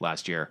bad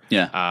last year.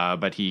 Yeah.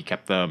 But he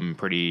kept them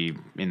pretty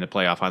in the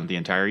playoff hunt the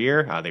entire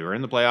year. They were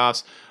in the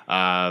playoffs.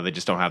 They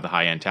just don't have the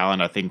high-end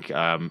talent. I think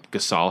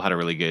Gasol had a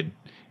really good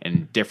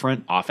and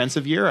different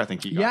offensive year. I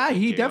think he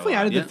definitely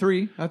added the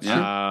 3. That's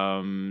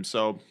true.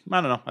 So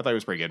I don't know. I thought he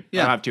was pretty good.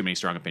 Yeah. I don't have too many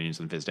strong opinions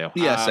on Fizdale.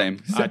 Yeah, same.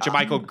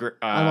 Jermichael,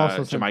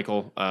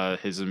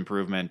 his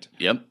improvement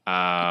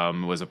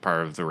was a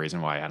part of the reason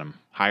why I had him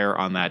higher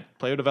on that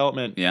player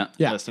development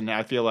list. And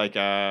I feel like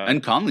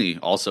and Conley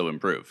also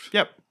improved.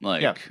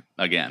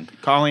 Again.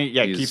 Conley,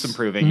 keeps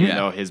improving, even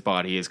though his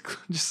body is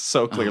just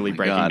so clearly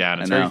breaking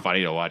down. It's very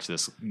funny to watch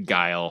this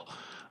guile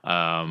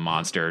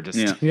monster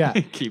just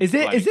keep is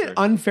it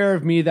unfair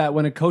of me that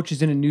when a coach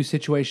is in a new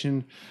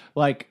situation,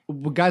 like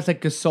guys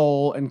like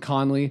Gasol and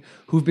Conley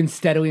who've been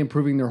steadily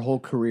improving their whole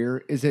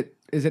career, is it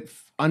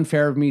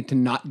unfair of me to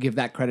not give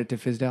that credit to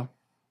Fizdale?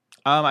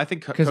 I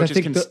think coaches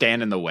can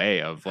stand in the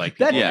way of like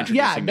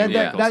introducing new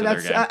vehicles to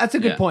their game. That's a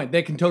good point.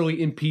 They can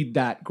totally impede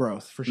that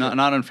growth for sure.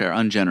 Not unfair,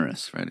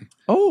 ungenerous, Freddie.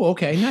 Oh,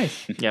 okay,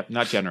 nice. Yep,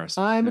 not generous.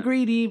 I'm a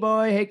greedy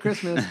boy. Hate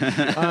Christmas.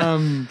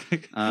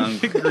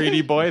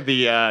 Greedy boy,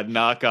 the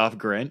knockoff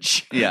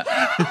Grinch. Yeah,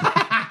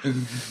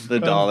 the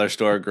dollar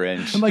store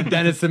Grinch. I'm like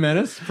Dennis the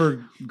Menace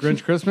for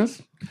Grinch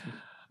Christmas.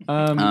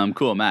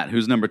 Cool, Matt.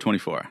 Who's number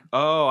 24?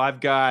 Oh,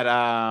 I've got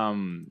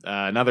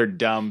another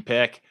dumb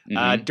pick.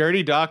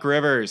 Dirty Doc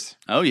Rivers.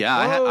 Oh yeah,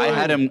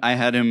 I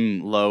had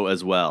him low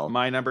as well.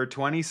 My number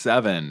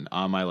 27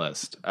 on my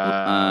list.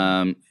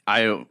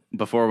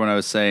 Before when I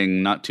was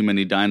saying not too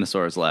many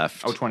dinosaurs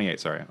left. 28,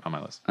 sorry, on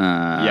my list.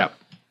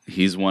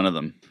 He's one of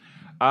them.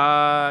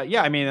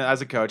 I mean,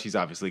 as a coach, he's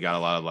obviously got a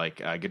lot of like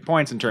good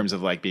points in terms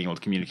of like being able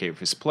to communicate with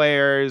his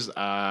players.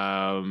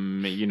 I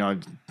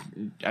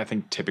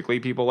think typically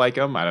people like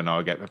him. I don't know.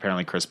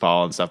 Apparently Chris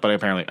Paul and stuff, but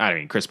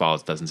Chris Paul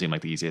doesn't seem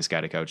like the easiest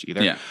guy to coach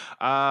either. Yeah.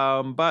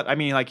 But I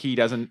mean, like he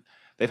doesn't.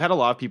 They've had a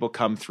lot of people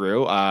come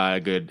through. A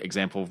good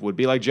example would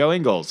be like Joe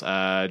Ingles.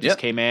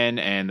 Came in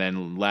and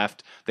then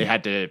left. They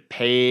had to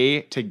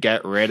pay to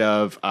get rid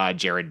of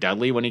Jared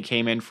Dudley when he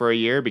came in for a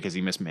year because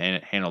he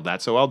mishandled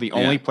that so well. The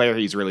only player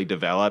he's really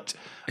developed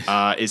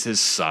is his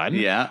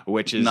son.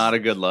 Which is not a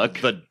good look.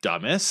 The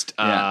dumbest.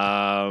 So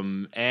I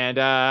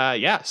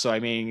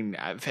mean,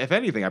 if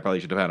anything, I probably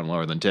should have had him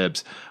lower than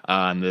Tibbs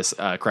on this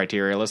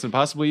criteria list, and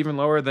possibly even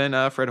lower than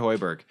Fred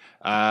Hoiberg.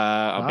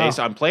 Based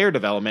on player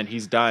development,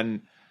 he's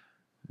done.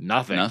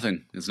 Nothing.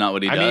 It's not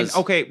what he does. I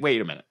mean, okay,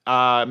 wait a minute.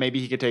 Maybe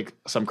he could take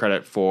some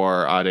credit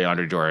for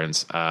DeAndre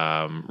Jordan's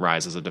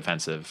rise as a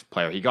defensive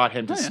player. He got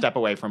him to step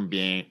away from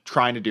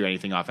trying to do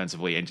anything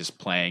offensively and just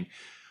playing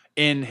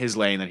in his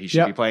lane that he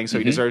should be playing. So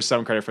he deserves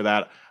some credit for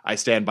that. I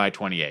stand by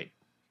 28.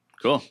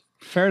 Cool.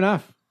 Fair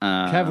enough.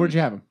 Kev, where'd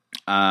you have him?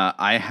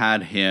 I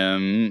had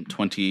him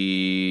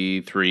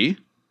 23.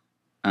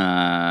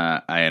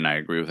 And I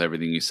agree with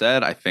everything you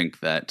said. I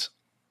think that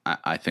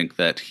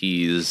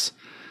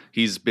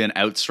he's been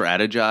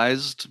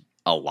out-strategized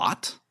a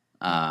lot.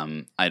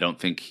 I don't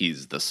think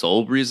he's the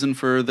sole reason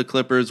for the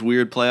Clippers'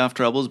 weird playoff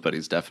troubles, but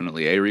he's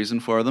definitely a reason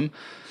for them.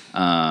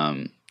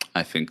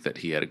 I think that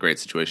he had a great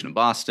situation in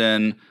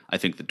Boston. I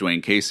think that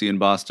Dwayne Casey in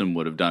Boston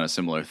would have done a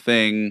similar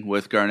thing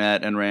with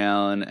Garnett and Ray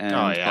Allen and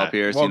Paul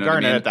Pierce. Well,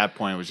 Garnett at that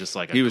point was just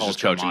like he was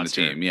just coaching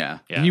monster. the team. Yeah,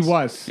 he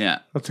was. Yeah,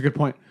 that's a good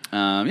point.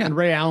 And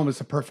Ray Allen was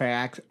the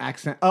perfect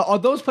accent.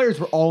 Those players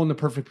were all in the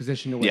perfect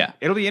position to win. Yeah,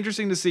 it'll be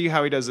interesting to see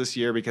how he does this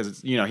year because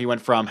it's, he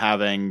went from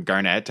having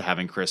Garnett to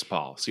having Chris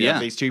Paul. So you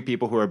have these two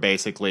people who are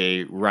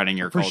basically running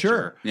your culture. For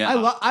sure.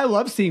 Yeah, I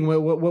love seeing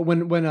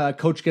when a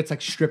coach gets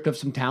like stripped of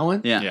some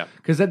talent. Yeah.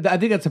 Because I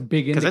think that's a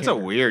big indicator. Because it's a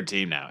weird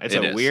team now. It's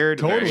a weird,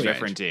 very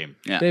different team.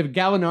 Yeah. They have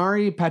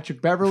Gallinari,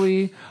 Patrick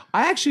Beverly.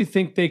 I actually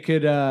think they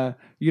could.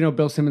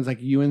 Bill Simmons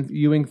like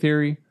Ewing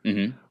theory,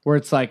 where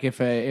it's like if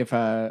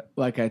a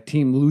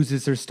team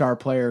loses their star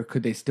player,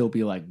 could they still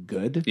be like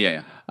good?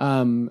 Yeah.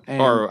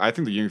 Or I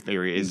think the Ewing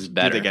theory is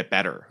better. Did they get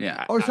better?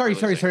 Yeah. Oh, sorry.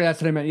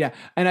 That's what I meant. Yeah,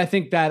 and I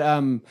think that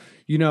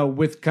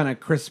with kind of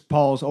Chris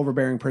Paul's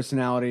overbearing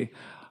personality,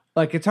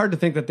 like it's hard to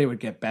think that they would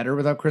get better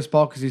without Chris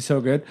Paul because he's so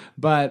good.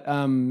 But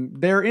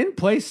they're in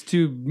place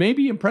to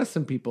maybe impress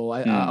some people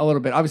a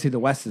little bit. Obviously, the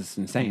West is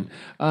insane.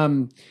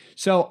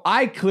 So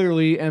I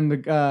clearly am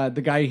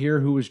the guy here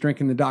who was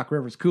drinking the Doc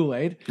Rivers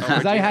Kool-Aid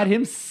because I had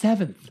him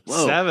 7th.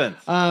 Whoa. 7th.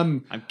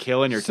 I'm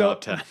killing your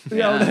top 10.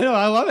 No,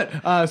 I love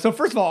it. So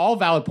first of all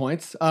valid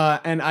points.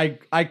 And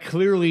I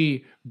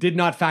clearly did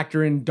not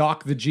factor in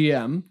Doc the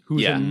GM,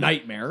 who's a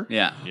nightmare.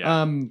 Yeah.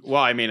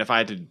 Well, I mean, if I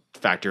had to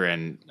factor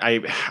in,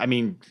 I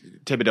mean,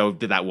 Thibodeau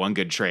did that one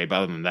good trade, but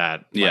other than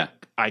that,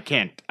 I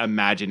can't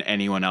imagine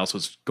anyone else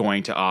was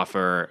going to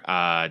offer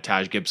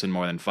Taj Gibson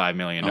more than $5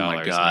 million. Oh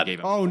my God.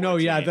 Oh no,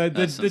 yeah, the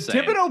insane.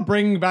 Thibodeau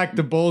bringing back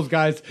the Bulls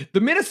guys. The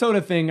Minnesota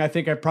thing, I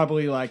think I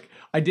probably I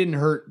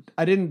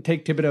didn't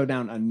take Thibodeau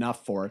down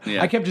enough for it.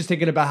 Yeah. I kept just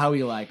thinking about how he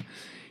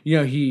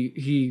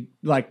he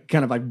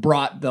kind of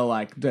brought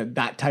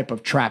that type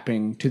of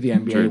trapping to the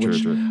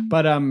NBA. True.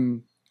 But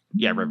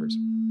Rivers.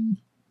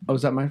 oh,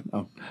 is that my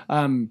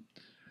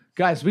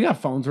guys? We got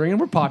phones ringing.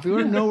 We're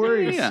popular. No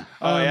worries. Yeah.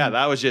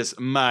 That was just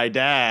my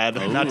dad.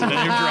 Not to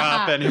name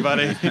drop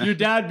anybody. Your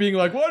dad being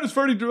like, "Why does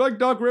Freddie like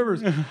Doc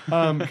Rivers?"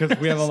 Because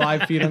we have a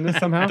live feed on this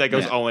somehow. That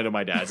goes only to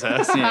my dad's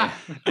house.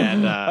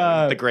 And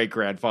the great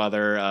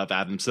grandfather of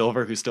Adam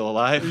Silver, who's still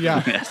alive.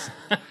 Yeah. Yes.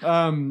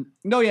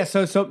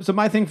 So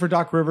my thing for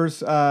Doc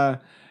Rivers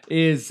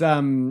is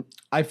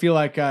I feel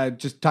like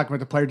just talking about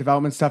the player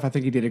development stuff, I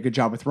think he did a good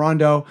job with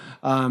Rondo.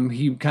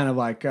 He kind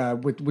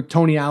of with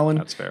Tony Allen.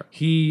 That's fair.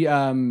 He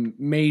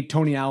made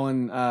Tony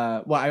Allen.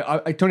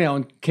 Tony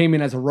Allen came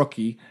in as a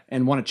rookie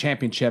and won a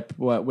championship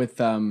with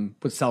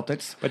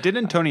Celtics. But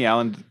didn't Tony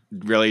Allen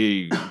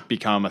really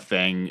become a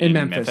thing In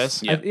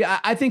Memphis.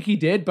 I think he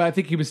did, but I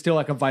think he was still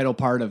a vital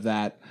part of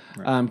that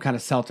kind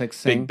of Celtics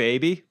thing. Big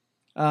baby.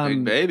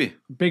 Big baby.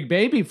 Big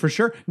baby for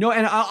sure. No,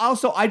 and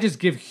I just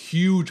give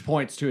huge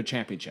points to a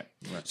championship.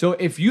 Right. So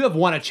if you have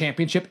won a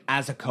championship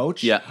as a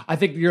coach, I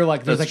think you're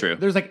that's true.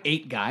 There's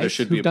 8 guys. There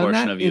should be a done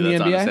portion that of you in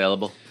that's the NBA.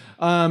 unassailable.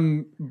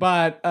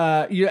 But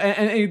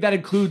and that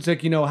includes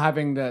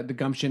having the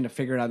gumption to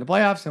figure it out in the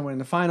playoffs and win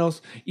the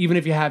finals, even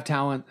if you have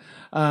talent.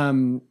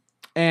 And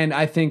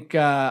I think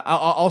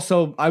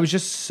I was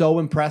just so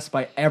impressed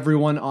by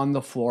everyone on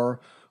the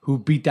floor who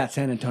beat that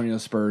San Antonio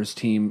Spurs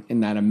team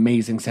in that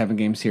amazing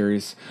 7-game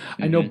series.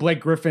 I know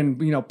Blake Griffin,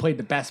 played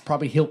the best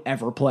probably he'll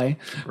ever play.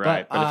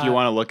 Right. But if you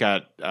want to look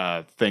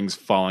at things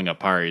falling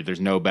apart,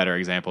 there's no better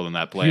example than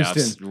that playoffs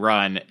Houston.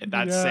 run,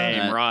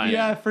 same run.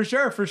 Yeah, for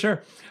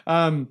sure.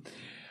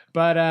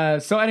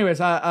 But so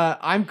anyways,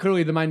 I'm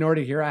clearly the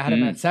minority here. I had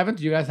him at 7th.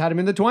 You guys had him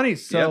in the 20s.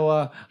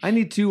 So I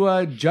need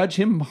to judge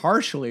him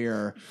harshly.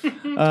 All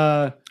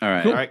right.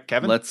 Cool. All right,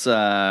 Kevin. Let's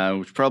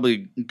we should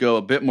probably go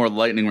a bit more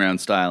lightning round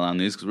style on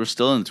these because we're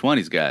still in the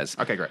 20s, guys.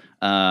 Okay, great.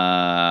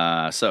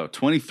 So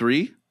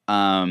 23.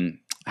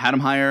 Had him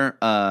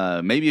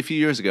higher maybe a few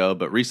years ago,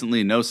 but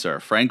recently, no, sir.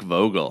 Frank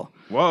Vogel.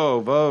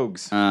 Whoa,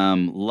 Vogues.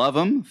 Love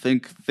him.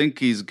 Think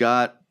he's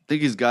got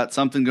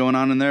something going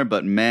on in there,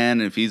 but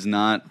man, if he's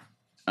not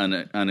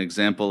an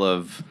example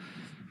of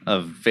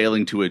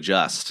failing to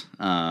adjust.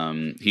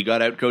 He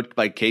got outcoached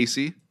by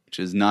Casey, which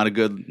is not a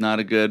good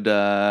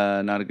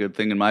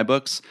thing in my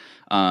books.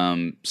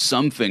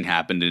 Something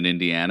happened in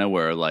Indiana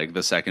where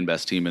the second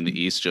best team in the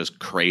East just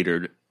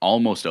cratered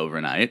almost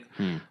overnight.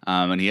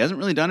 And he hasn't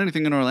really done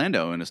anything in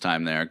Orlando in his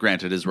time there.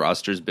 Granted, his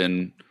roster's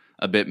been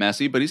a bit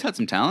messy, but he's had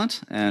some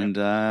talent and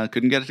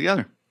couldn't get it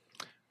together.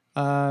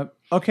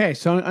 Okay,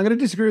 so I'm going to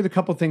disagree with a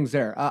couple things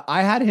there.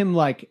 I had him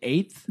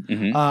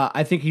 8th.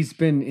 I think he's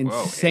been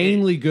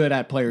insanely good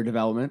at player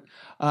development.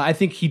 I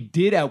think he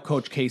did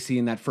outcoach Casey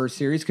in that first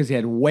series because he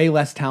had way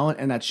less talent,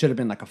 and that should have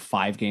been a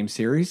 5-game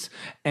series.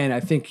 And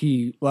I think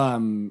he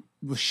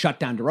shut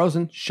down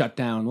DeRozan, shut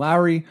down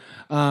Lowry.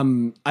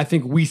 I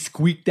think we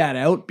squeaked that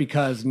out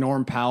because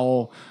Norm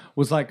Powell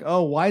was like,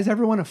 "Oh, why is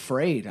everyone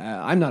afraid?"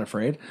 I'm not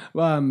afraid.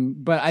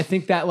 But I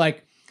think that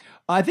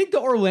I think the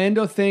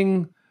Orlando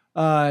thing.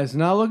 It's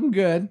not looking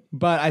good,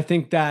 but I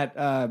think that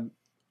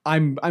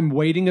I'm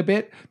waiting a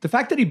bit. The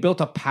fact that he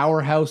built a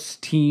powerhouse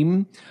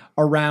team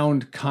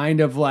around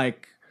kind of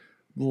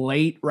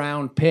late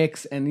round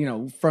picks,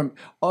 and from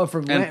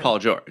Paul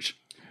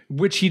George,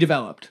 which he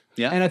developed.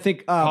 Yeah, and I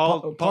think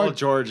Paul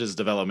George's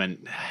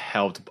development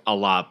helped a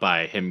lot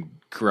by him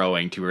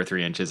growing 2 or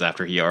 3 inches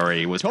after he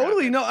already was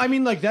totally drafted. no. I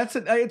mean,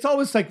 it's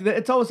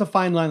always a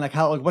fine line.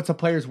 What's a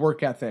player's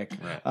work ethic?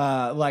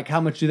 Right.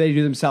 How much do they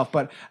do themselves?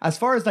 But as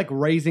far as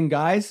raising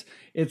guys,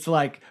 it's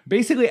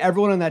basically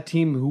everyone on that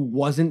team who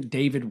wasn't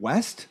David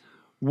West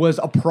was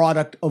a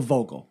product of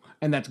Vogel,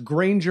 and that's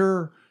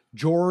Granger,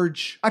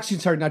 George. Actually,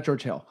 sorry, not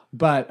George Hill,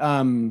 but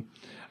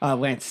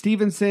Lance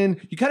Stevenson.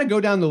 You kind of go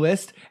down the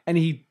list, and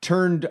he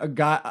turned a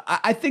guy.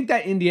 I think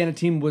that Indiana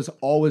team was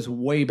always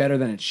way better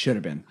than it should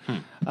have been.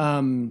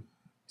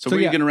 So where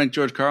are you going to rank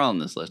George Karl on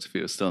this list if he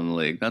was still in the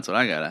league? That's what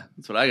I gotta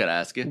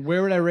ask you.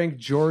 Where would I rank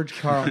George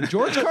Karl?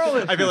 George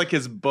Karl. I feel like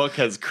his book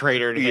has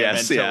cratered him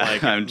into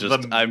like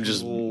I'm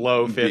just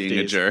low 50s. being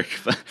a jerk.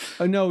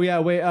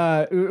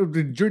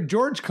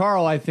 George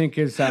Karl, I think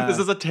is. This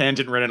is a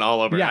tangent written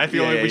all over. Yeah. I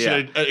feel like we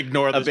should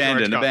ignore this.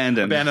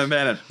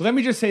 Abandon. Let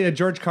me just say that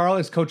George Karl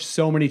has coached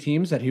so many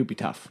teams that he would be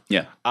tough.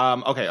 Yeah.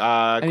 Okay.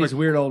 And he's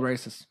weird old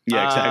racist.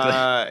 Yeah,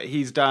 exactly.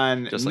 He's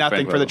done Just like nothing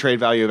Frank for the Vogel. trade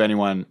value of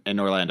anyone in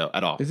Orlando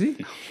at all. Is he?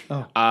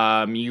 Oh.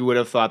 You would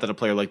have thought that a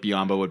player like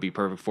Biombo would be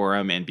perfect for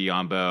him, and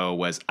Biombo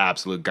was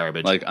absolute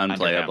garbage. Like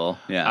unplayable.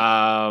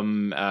 Yeah.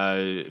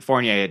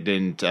 Fournier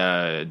didn't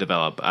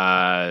develop.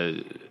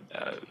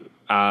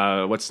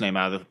 What's his name?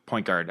 The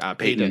point guard,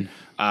 Peyton.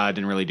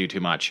 Didn't really do too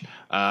much.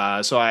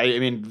 So I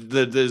mean,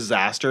 the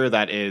disaster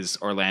that is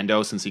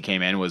Orlando since he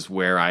came in was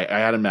where I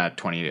had him at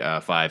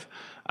 25.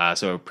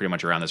 So pretty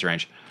much around this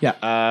range. Yeah.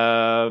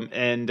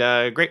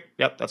 Great.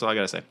 Yep. That's all I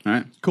gotta say. All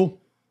right. Cool.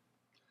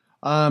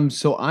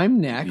 So I'm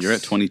next. You're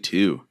at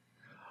 22.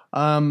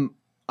 I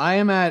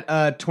am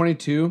at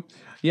 22.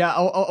 Yeah,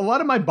 a lot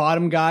of my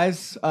bottom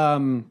guys.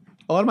 Were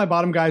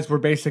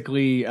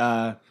basically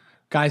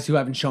guys who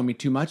haven't shown me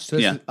too much. So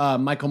this is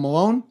Michael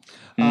Malone.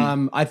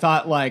 I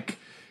thought like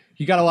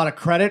he got a lot of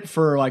credit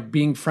for like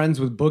being friends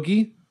with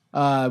Boogie.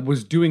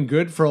 Was doing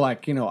good for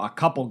like a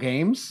couple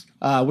games,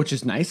 which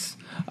is nice.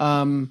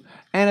 And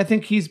I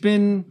think he's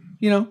been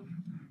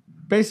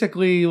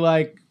basically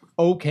like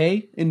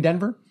okay in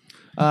Denver.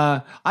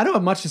 I don't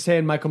have much to say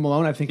in Michael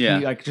Malone. I think he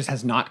like just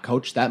has not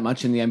coached that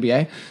much in the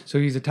NBA, so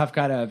he's a tough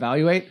guy to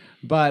evaluate.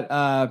 But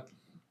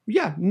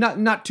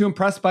not too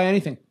impressed by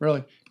anything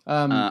really.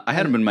 I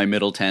had him in my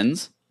middle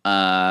tens.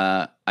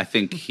 I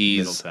think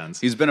he's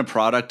been a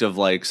product of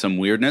like some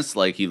weirdness.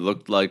 Like he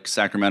looked like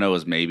Sacramento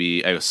was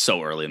it was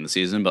so early in the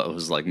season, but it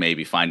was like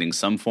maybe finding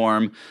some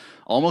form.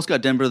 Almost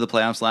got Denver to the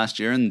playoffs last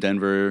year, and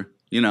Denver,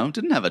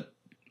 didn't have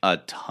a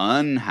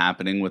ton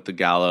happening with the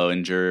Gallo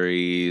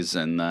injuries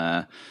and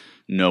the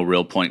no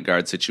real point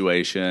guard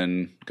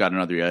situation. Got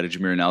another year out of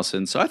Jameer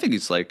Nelson. So I think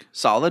he's like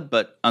solid,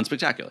 but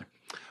unspectacular.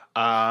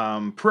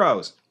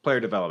 Pros,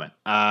 player development.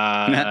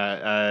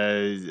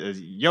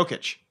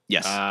 Jokic.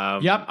 Yes.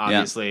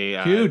 Obviously,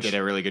 Huge. did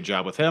a really good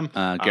job with him.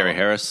 Gary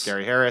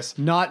Harris.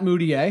 Not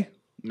Moutier.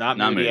 Not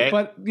Moutier.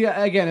 But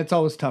yeah, again, it's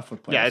always tough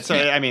with players.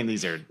 I mean,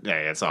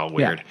 it's all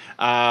weird.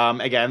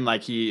 Again,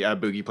 like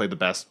Boogie played the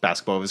best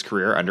basketball of his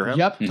career under him.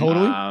 Yep,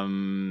 totally.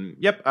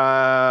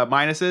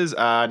 Minuses,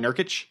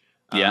 Nurkic.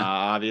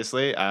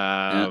 Obviously.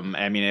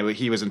 I mean,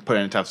 he was put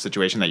in a tough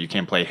situation that you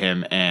can't play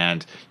him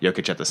and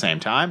Jokic at the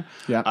same time.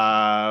 Yeah.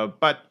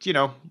 But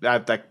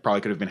that probably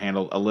could have been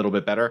handled a little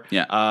bit better.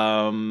 Yeah.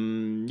 I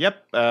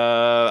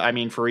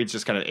mean, Fareed's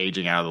just kind of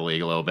aging out of the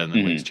league a little bit, and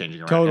the league's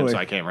changing around him, so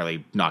I can't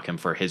really knock him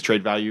for his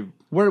trade value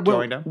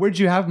going down. Where'd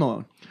you have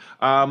Malone?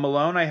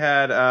 Malone, I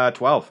had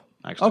 12.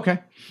 Actually. Okay.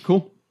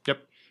 Cool. Yep.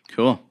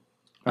 Cool.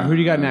 Who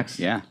do you got next?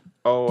 Yeah.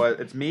 Oh,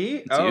 it's me?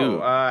 It's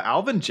you.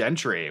 Alvin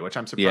Gentry, which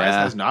I'm surprised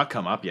has not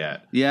come up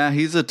yet. Yeah,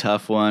 he's a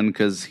tough one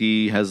because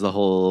he has the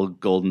whole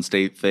Golden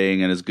State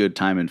thing and his good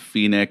time in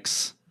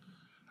Phoenix.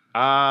 But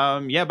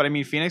I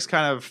mean, Phoenix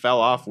kind of fell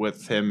off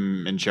with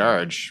him in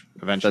charge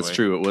eventually. That's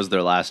true. It was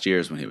their last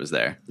years when he was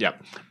there.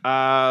 Yep.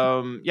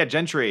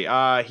 Gentry.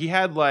 He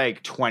had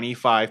like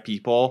 25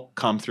 people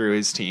come through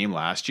his team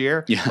last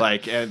year. Yeah.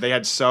 Like they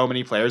had so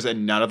many players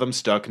and none of them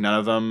stuck. None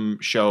of them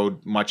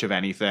showed much of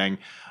anything.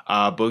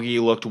 Boogie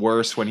looked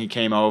worse when he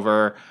came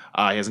over.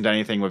 He hasn't done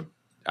anything with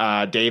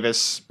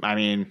Davis. I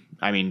mean,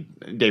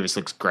 Davis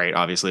looks great,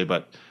 obviously,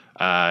 but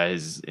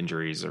his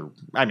injuries are.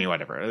 I mean,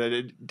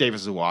 whatever.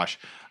 Davis is a wash.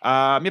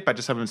 I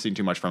just haven't seen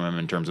too much from him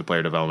in terms of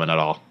player development at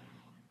all.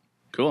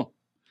 Cool.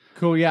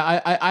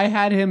 Yeah, I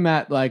had him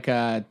at like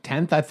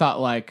 10th. I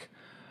thought like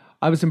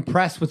I was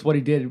impressed with what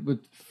he did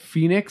with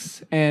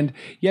Phoenix, and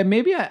yeah,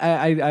 maybe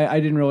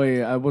I didn't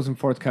really I wasn't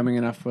forthcoming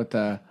enough with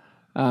the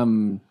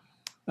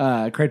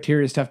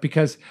criteria stuff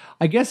because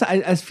I guess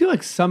I feel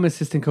like some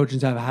assistant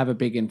coaches have a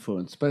big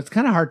influence, but it's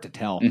kind of hard to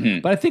tell.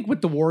 Mm-hmm. But I think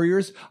with the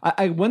Warriors,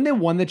 when they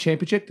won the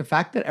championship, the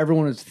fact that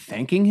everyone was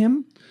thanking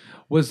him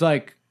was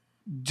like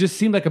just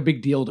seemed like a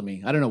big deal to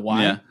me. I don't know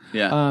why.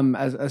 Yeah.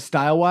 As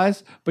style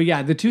wise, but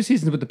yeah, the 2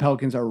 seasons with the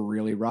Pelicans are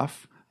really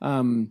rough.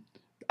 I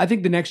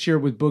think the next year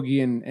with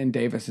Boogie and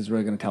Davis is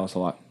really going to tell us a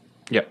lot.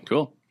 Yep.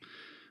 Cool.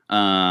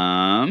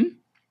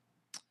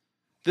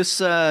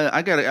 This I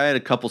had a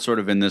couple sort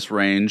of in this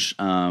range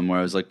where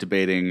I was like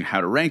debating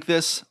how to rank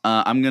this.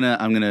 I'm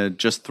gonna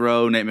just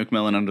throw Nate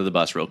McMillan under the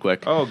bus real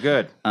quick. Oh,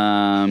 good.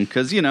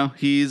 Because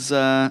he's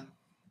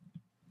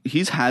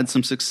had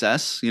some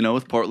success,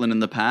 with Portland in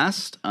the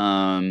past.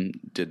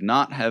 Did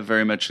not have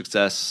very much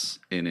success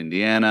in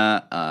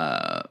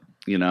Indiana.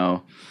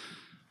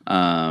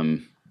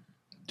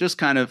 Just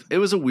kind of, it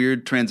was a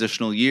weird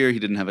transitional year. He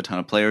didn't have a ton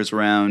of players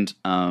around,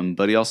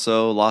 but he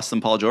also lost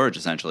some Paul George,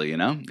 essentially,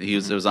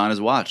 it was on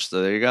his watch.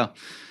 So there you go.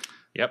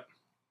 Yep.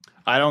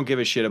 I don't give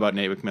a shit about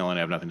Nate McMillan. I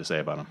have nothing to say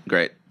about him.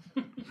 Great.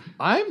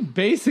 I'm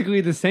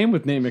basically the same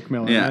with Nate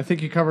McMillan. Yeah. I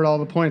think you covered all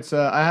the points.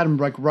 I had him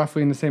like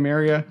roughly in the same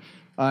area.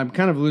 I'm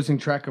kind of losing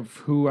track of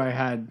who I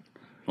had.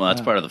 Well,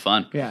 that's part of the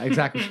fun. Yeah,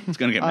 exactly. It's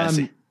going to get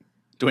messy.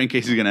 Dwayne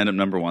Casey's going to end up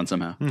number 1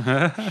 somehow.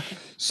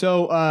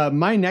 So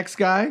my next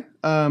guy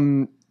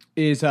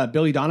is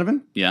Billy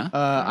Donovan. Yeah.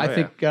 I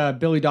think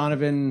Billy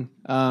Donovan.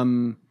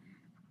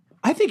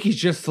 I think he's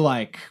just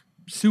like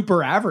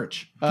super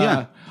average.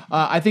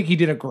 I think he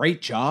did a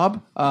great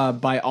job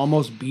by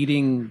almost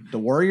beating the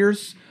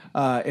Warriors.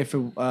 If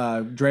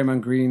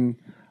Draymond Green,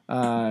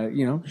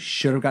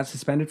 should have got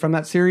suspended from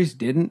that series,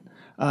 didn't.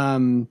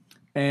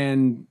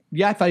 And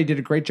yeah, I thought he did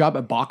a great job.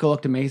 Ibaka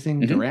looked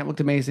amazing. Durant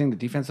looked amazing. The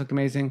defense looked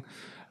amazing.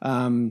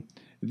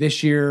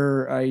 This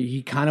year,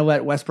 he kind of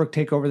let Westbrook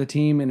take over the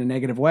team in a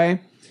negative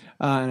way.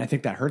 And I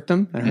think that hurt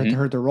them. And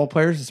hurt their role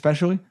players,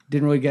 especially.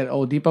 Didn't really get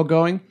Oladipo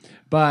going.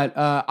 But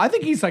I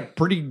think he's like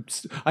pretty.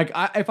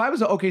 If I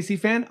was an OKC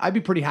fan, I'd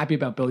be pretty happy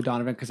about Billy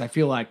Donovan because I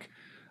feel like,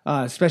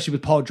 especially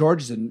with Paul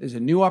George, is a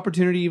new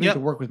opportunity even to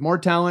work with more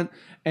talent.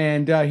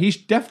 And he's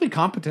definitely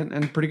competent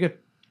and pretty good.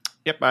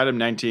 Yep, I had him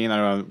 19. I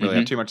don't really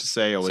have too much to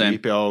say.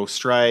 Oladipo,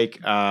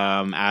 strike.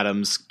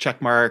 Adams, check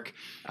mark.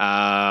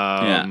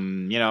 Whatever.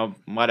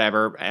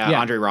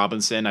 Andre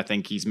Robinson, I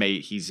think he's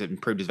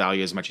improved his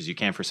value as much as you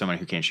can for someone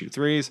who can't shoot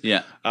threes.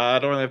 Yeah. I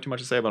don't really have too much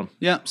to say about him.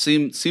 Yeah,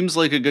 seems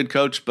like a good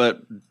coach,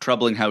 but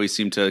troubling how he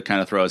seemed to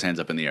kind of throw his hands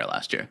up in the air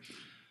last year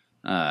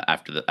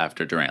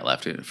after Durant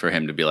left, for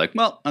him to be like,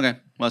 well, okay,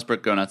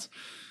 Westbrook, go nuts.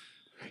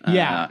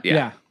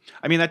 Yeah.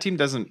 I mean, that team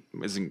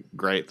isn't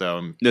great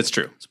though. That's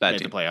true. It's a bad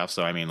team. The playoffs,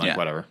 so I mean,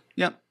 whatever.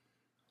 Yep.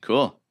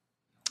 Cool.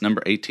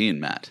 Number 18,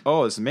 Matt.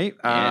 Oh, it's me.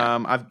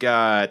 Yeah. I've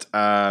got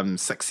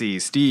sexy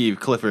Steve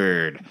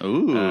Clifford.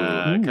 Ooh,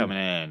 coming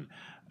in.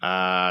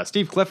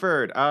 Steve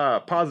Clifford.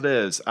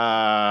 Positives.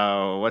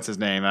 What's his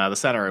name? The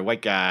center,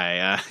 white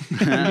guy.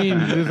 I mean,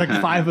 there's like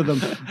 5 of them.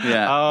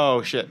 Yeah.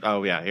 Oh shit.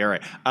 Oh yeah, you're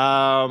right.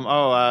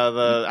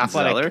 The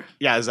athletic. Zeller?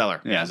 Yeah,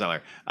 Zeller. Yeah,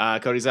 Zeller.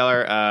 Cody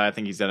Zeller. I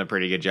think he's done a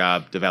pretty good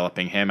job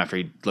developing him after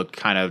he looked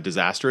kind of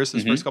disastrous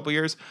his first couple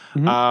years.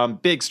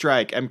 Big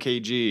strike.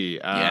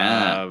 MKG.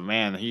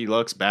 Man, he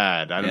looks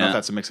bad. I don't know if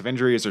that's a mix of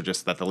injuries or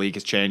just that the league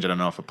has changed. I don't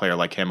know if a player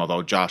like him,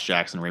 although Josh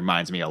Jackson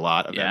reminds me a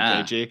lot of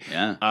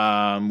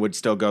MKG, would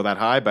still go that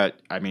high, but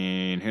I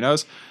mean, who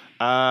knows?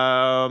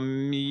 I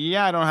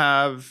don't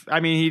have. I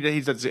mean, he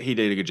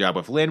did a good job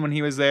with Lynn when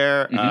he was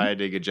there. I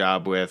did a good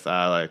job with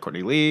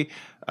Courtney Lee.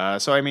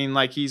 So I mean,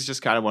 like he's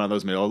just kind of one of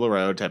those middle of the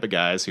road type of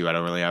guys who I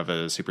don't really have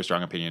a super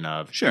strong opinion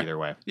of either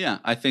way. Yeah,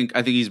 I think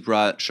he's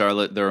brought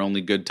Charlotte their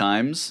only good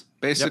times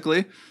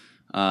basically.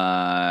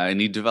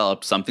 And he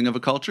developed something of a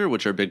culture,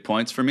 which are big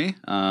points for me.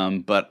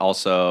 But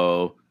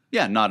also,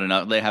 not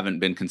enough. They haven't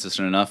been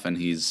consistent enough, and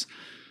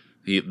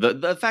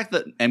the fact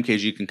that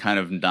MKG can kind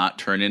of not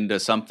turn into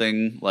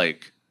something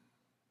like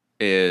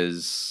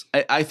is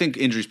I think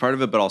injury's part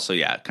of it, but also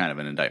kind of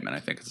an indictment. I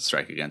think it's a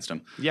strike against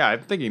him. Yeah,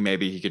 I'm thinking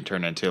maybe he could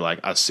turn into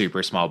like a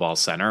super small ball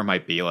center.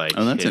 Might be like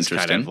that's his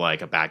interesting. Kind of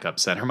like a backup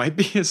center might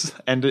be his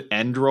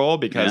end role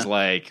because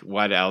like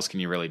what else can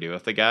you really do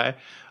with the guy?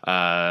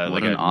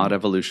 What an odd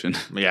evolution.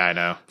 Yeah, I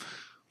know.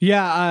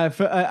 Yeah,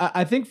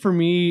 I think for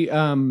me.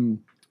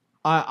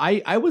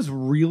 I was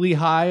really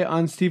high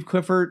on Steve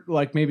Clifford,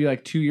 like maybe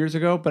like 2 years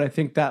ago, but I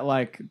think that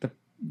like the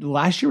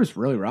last year was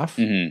really rough,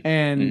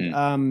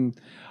 and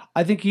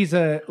I think he's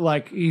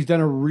done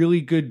a really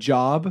good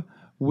job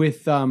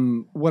with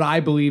what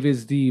I believe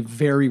is the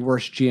very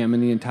worst GM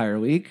in the entire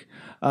league,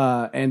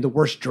 and the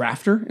worst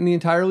drafter in the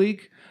entire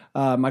league,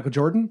 Michael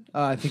Jordan.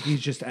 I think he's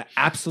just an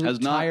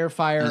absolute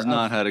fire. Has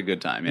not had a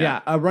good time.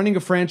 Running a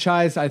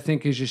franchise, I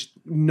think, is just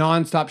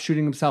nonstop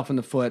shooting himself in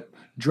the foot,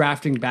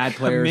 drafting bad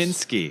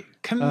players.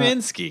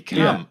 Kaminsky,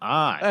 come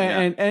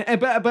on.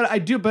 But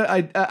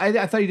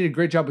I thought he did a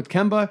great job with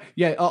Kemba.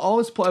 Yeah, all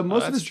his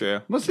most of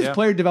his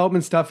player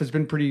development stuff has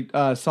been pretty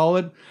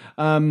solid.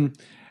 And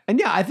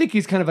I think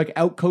he's kind of like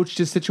outcoached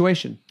his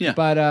situation. Yeah,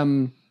 but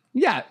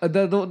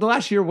the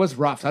last year was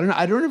rough.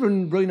 I don't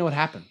even really know what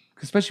happened,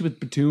 especially with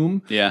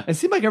Batum. Yeah, it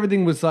seemed like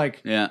everything was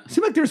like. Yeah, it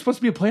seemed like they were supposed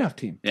to be a playoff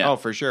team. Yeah, oh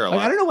for sure.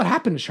 I don't know what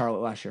happened to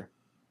Charlotte last year.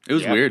 It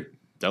was weird.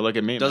 Don't look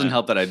at me. Doesn't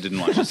help that I didn't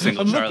watch a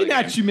single I'm Charlotte looking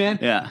at you, man.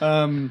 Yeah.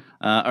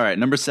 All right,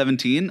 number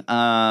 17,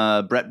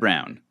 Brett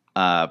Brown.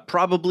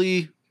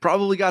 Probably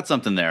got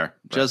something there.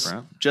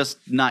 Just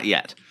not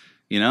yet.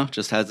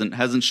 Just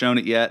hasn't shown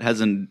it yet.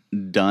 Hasn't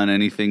done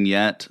anything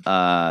yet.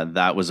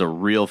 That was a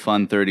real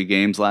fun 30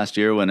 games last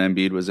year when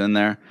Embiid was in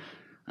there.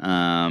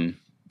 But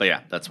yeah,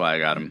 that's why I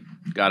got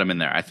him in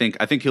there. I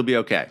think he'll be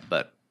okay,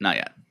 but not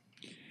yet.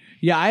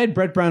 Yeah, I had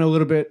Brett Brown a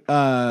little bit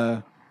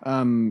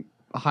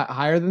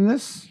higher than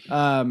this,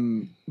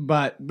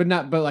 but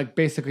like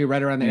basically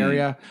right around the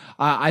area.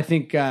 I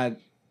think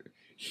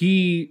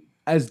he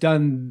has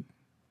done.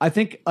 I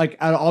think like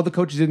out of all the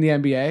coaches in the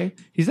NBA,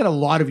 he's had a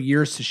lot of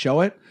years to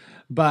show it,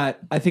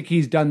 but I think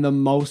he's done the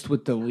most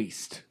with the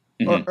least.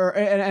 And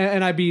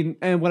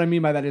what I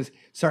mean by that is,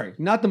 sorry,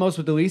 not the most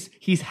with the least.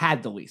 He's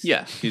had the least.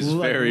 Yeah, he's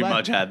very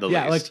much had the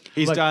least. Like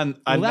he's done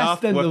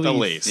enough with the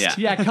least.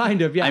 Yeah,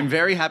 kind of. Yeah, I'm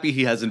very happy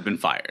he hasn't been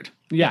fired.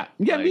 Yeah,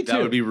 me too.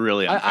 That would be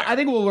really unfair. I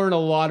think we'll learn a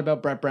lot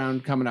about Brett Brown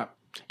coming up.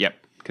 Yep.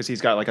 because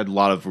he's got like a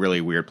lot of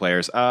really weird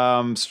players.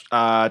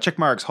 Check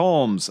marks,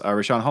 Holmes,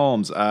 Rashawn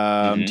Holmes,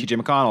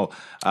 TJ McConnell,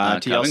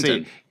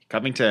 TLC.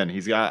 Covington.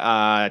 He's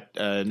got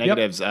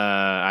negatives.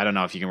 I don't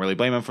know if you can really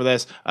blame him for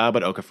this,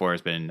 but Okafor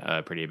has been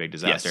a pretty big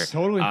disaster. Yes,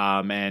 totally.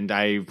 And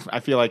I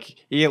feel like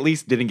he at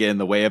least didn't get in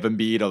the way of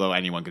Embiid, although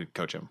anyone could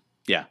coach him.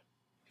 Yeah,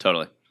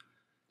 totally.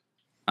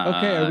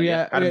 Okay, are we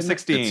at Adam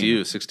 16. It's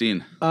you,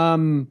 16.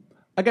 I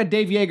got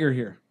Dave Yeager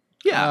here.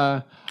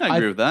 Yeah, I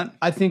agree with that.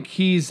 I think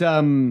he's,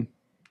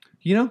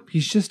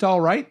 he's just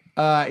all right.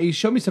 He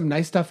showed me some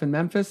nice stuff in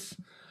Memphis.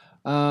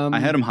 I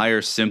had him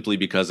higher simply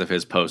because of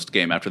his post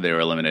game after they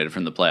were eliminated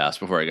from the playoffs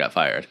before he got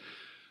fired.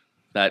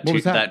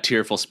 That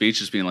tearful speech,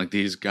 just being like,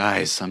 "These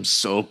guys, I'm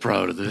so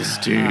proud of this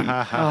team."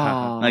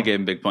 I gave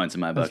him big points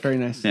in my book. That's very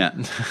nice. Yeah,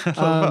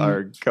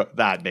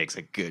 that makes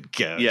a good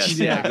coach. yes,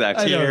 yeah,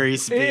 exactly. Teary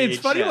speech. It's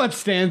funny what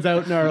stands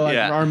out in our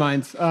our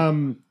minds.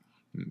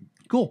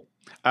 Cool.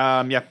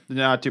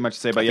 Not too much to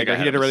say about Yeager.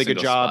 He did a really good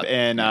job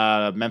in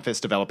Memphis,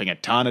 developing a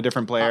ton of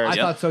different players. I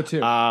thought so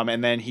too.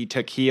 And then he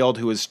took Hield,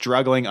 who was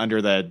struggling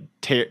under the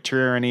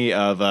tyranny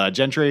of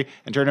Gentry,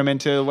 and turned him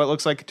into what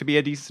looks like to be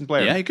a decent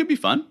player. Yeah, he could be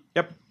fun.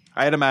 Yep.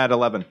 I had him at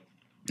 11.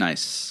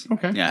 Nice.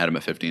 Okay. Yeah, I had him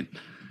at 15.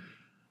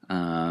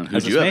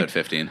 Who'd you have at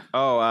 15?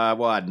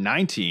 At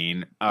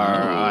 19,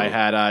 I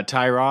had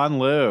Tyronn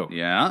Lue.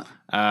 Yeah.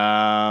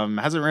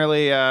 Hasn't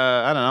really,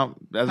 I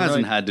don't know.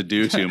 Hasn't had to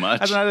do too much.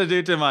 Hasn't had to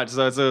do too much.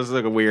 So it's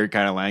like a weird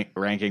kind of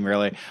ranking,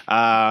 really.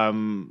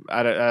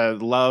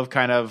 Love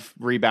kind of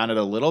rebounded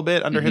a little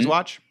bit under his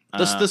watch.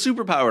 The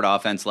superpowered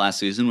offense last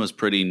season was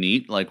pretty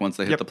neat, like once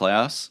they hit the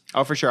playoffs.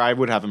 Oh, for sure. I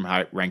would have him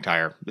ranked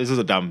higher. This is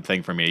a dumb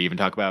thing for me to even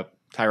talk about.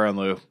 Tyronn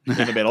Lue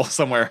in the middle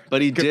somewhere.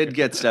 But he did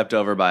get stepped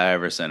over by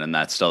Iverson, and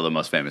that's still the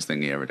most famous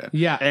thing he ever did.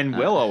 Yeah. And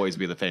will always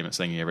be the famous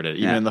thing he ever did,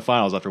 even in the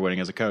finals after winning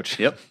as a coach.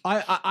 Yep.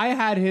 I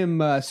had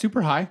him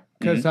super high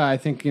because I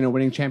think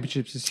winning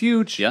championships is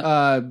huge.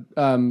 Yeah.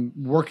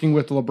 Working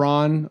with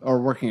LeBron or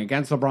working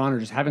against LeBron or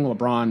just having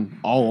LeBron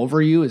all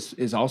over you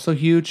is also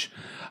huge.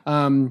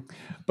 But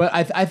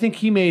I think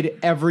he made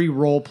every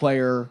role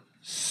player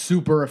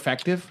super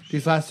effective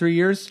these last 3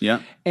 years. Yeah.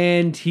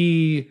 And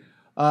he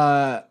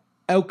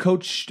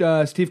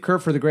outcoached Steve Kerr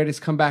for the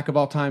greatest comeback of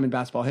all time in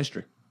basketball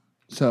history.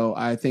 So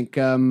I think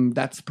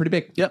that's pretty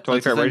big. Yep.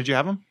 Totally fair. Where did you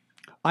have him?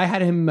 I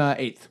had him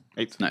 8th.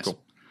 8th. Nice. Cool.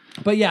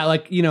 But yeah,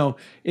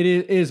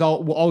 it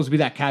will always be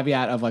that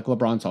caveat of like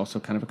LeBron's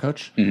also kind of a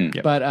coach. Mm-hmm.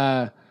 Yep. But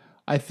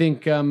I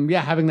think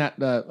having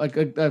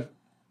that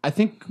I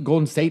think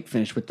Golden State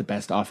finished with the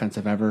best offense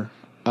ever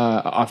in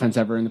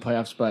the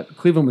playoffs, but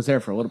Cleveland was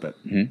there for a little bit.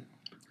 Mm-hmm.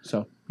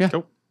 So yeah.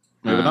 Cool.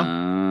 Moving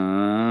on.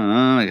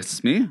 I guess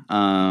it's me.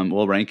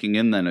 Well, ranking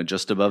in then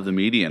just above the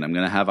median, I'm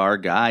going to have our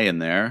guy in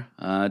there,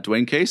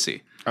 Dwayne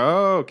Casey.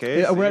 Oh, okay.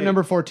 Yeah, we're at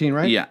number 14,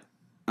 right? Yeah.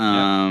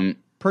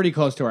 Pretty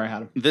close to where I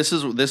had him. This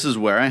is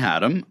where I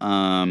had him.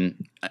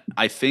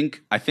 I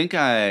think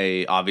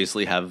I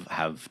obviously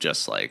have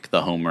just like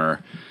the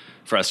Homer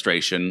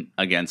frustration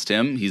against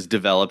him. He's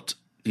developed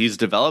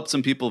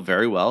some people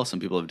very well. Some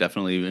people have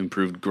definitely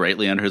improved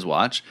greatly under his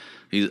watch.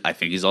 I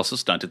think he's also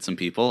stunted some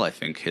people. I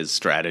think his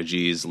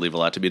strategies leave a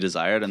lot to be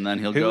desired, and then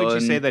he'll go. Who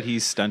would you say that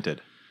he's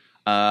stunted?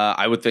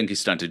 I would think he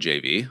stunted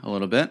JV a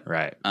little bit.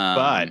 Right.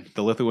 But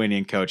the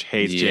Lithuanian coach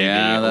hates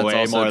JV way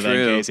also more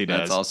true. than Casey does.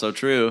 That's also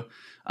true.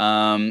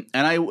 And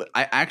I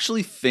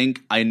actually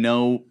think I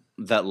know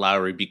that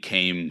Lowry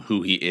became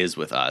who he is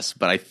with us,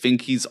 but I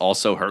think he's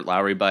also hurt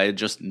Lowry by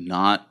just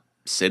not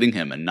sitting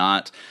him and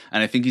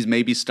I think he's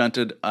maybe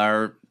stunted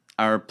our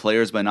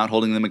players by not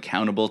holding them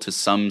accountable to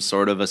some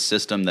sort of a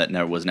system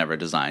that was never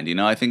designed.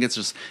 I think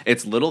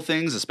it's little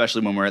things,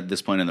 especially when we're at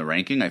this point in the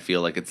ranking. I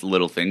feel like it's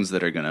little things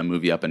that are going to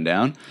move you up and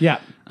down. Yeah.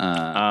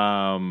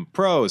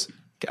 Pros.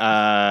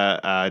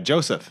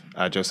 Joseph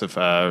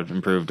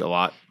improved a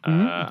lot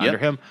under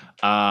him.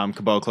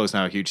 Cabot Close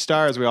now a huge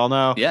star, as we all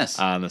know. Yes.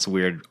 That's a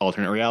weird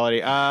alternate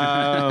reality.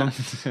 I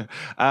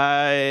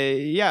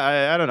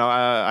don't know.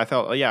 I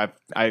felt, I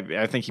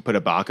think he put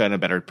Ibaka in a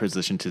better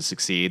position to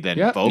succeed than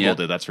Vogel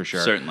did. That's for sure.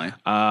 Certainly.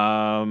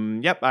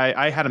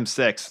 I had him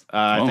 6th.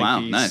 I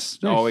think he's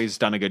nice. always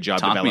done a good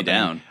job Talk me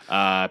developing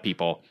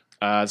people.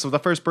 So the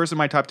first person in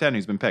my top 10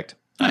 who's been picked.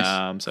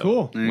 Nice.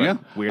 Cool. Yeah.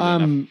 Weirdly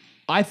enough.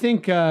 I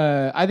think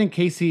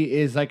Casey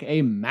is like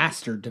a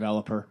master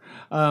developer,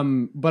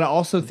 but I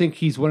also think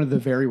he's one of the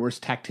very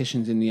worst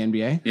tacticians in the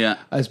NBA. Yeah,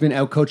 has been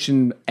outcoached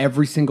in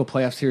every single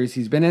playoff series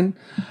he's been in,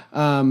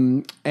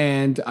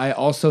 and I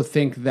also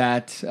think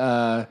that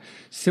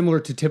similar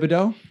to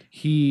Thibodeau,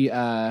 he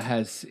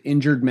has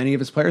injured many of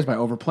his players by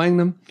overplaying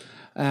them.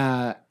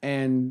 I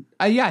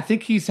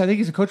think he's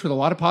a coach with a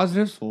lot of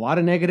positives, a lot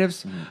of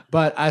negatives,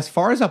 but as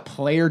far as a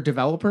player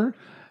developer.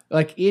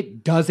 Like,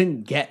 it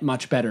doesn't get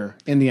much better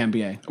in the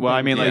NBA. Well,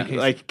 I mean,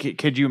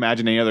 could you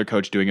imagine any other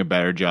coach doing a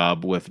better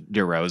job with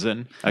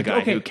DeRozan, a guy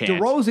who can't?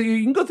 DeRozan,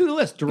 you can go through the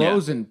list.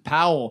 DeRozan,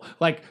 Powell,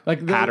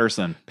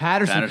 Patterson.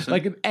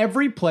 Like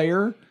every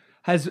player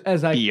has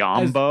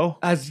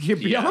Biyombo.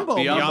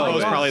 Biyombo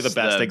is probably the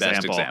best example.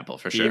 Best example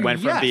for sure. He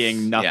went from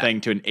being nothing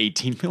to an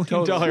 $18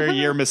 million a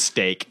year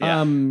mistake.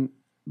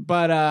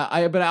 But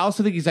I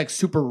also think he's like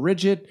super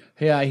rigid.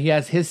 He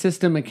has his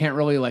system and can't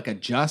really like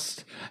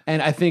adjust.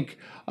 And I think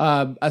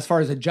as far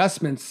as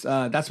adjustments,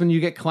 that's when you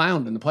get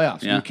clowned in the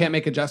playoffs. Yeah. You can't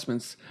make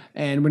adjustments.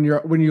 And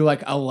when you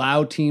like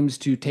allow teams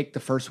to take the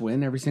first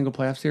win every single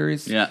playoff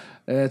series,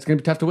 it's going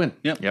to be tough to win.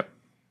 Yep.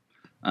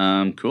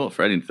 Cool.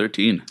 Freddie,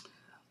 13.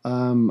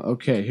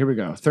 Okay, here we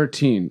go.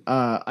 13.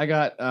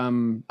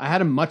 I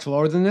had him much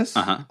lower than this.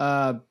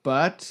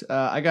 But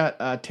I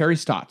got Terry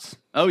Stotts.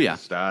 Oh yeah,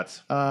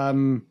 Stats.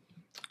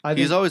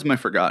 he's always my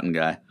forgotten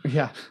guy.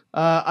 Yeah.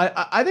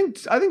 I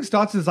think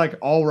Stotts is like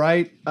all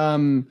right.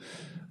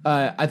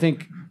 I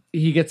think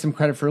he gets some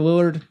credit for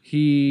Lillard.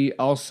 He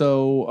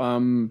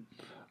also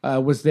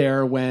was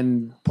there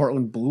when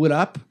Portland blew it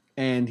up,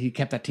 and he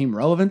kept that team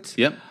relevant.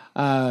 Yep.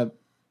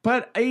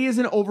 But he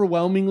isn't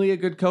overwhelmingly a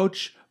good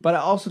coach. But I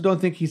also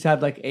don't think he's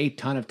had like a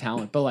ton of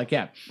talent. But like,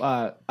 I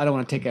don't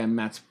want to take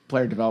Matt's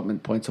player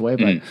development points away.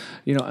 But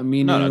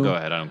Aminu. No, go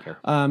ahead. I don't care.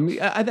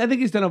 I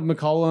think he's done a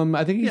McCollum.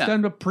 I think he's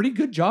done a pretty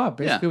good job,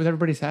 basically, with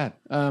everybody's had.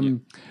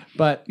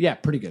 But yeah,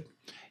 pretty good.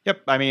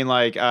 Yep. I mean,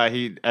 like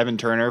Evan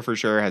Turner for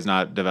sure has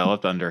not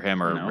developed under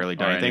him or really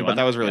done anything. But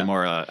that was really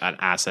more an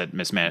asset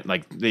mismatch.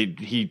 Like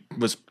he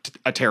was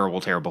a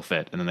terrible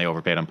fit, and then they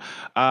overpaid him.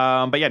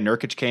 But yeah,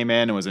 Nurkic came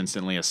in and was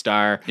instantly a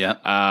star. Yeah. Both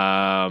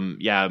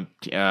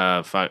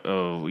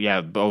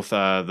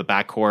the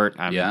backcourt.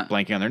 I'm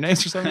blanking on their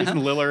names for some reason.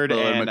 Lillard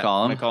and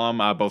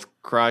McCollum both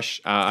crush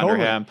under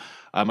him.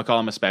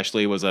 McCollum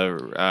especially was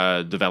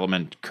a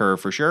development curve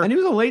for sure. And he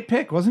was a late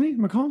pick, wasn't he,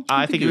 McCollum?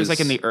 I think he was like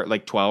in the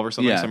 12 or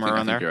something, somewhere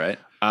around there. You're right.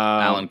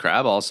 Alan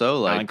Crabb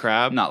also. Alan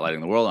Crabb. Not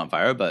lighting the world on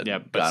fire, but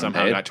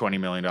somehow got $20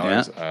 million.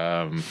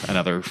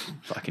 Another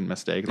fucking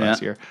mistake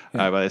last year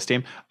by this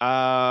team.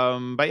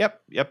 But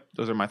yep,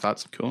 those are my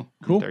thoughts. Cool.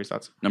 Terry's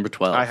thoughts. Number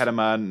 12. I had him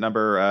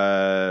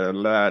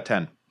number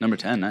 10. Number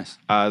 10, nice.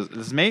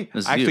 This is me.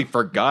 I actually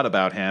forgot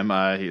about him.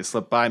 He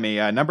slipped by me.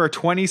 Number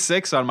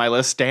 26 on my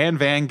list, Stan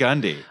Van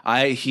Gundy.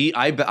 I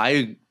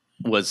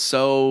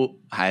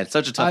had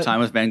such a tough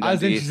time with Van Gundy. I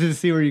was interested to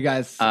see where you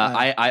guys.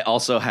 I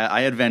also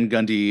had Van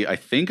Gundy. I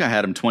think I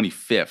had him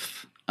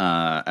 25th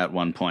at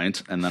one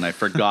point, and then I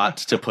forgot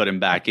to put him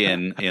back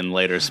in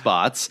later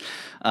spots.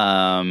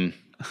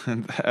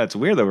 That's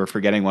weird that we're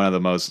forgetting one of the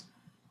most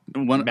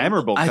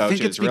memorable coaches. I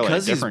think it's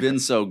because really he's been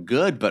so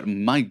good, but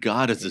my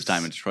God, has his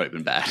time in Detroit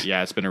been bad?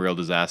 Yeah, it's been a real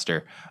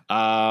disaster.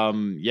 I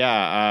mean,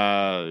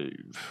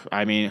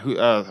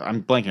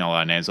 I'm blanking on a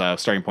lot of names.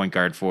 Starting point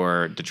guard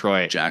for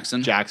Detroit,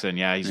 Jackson.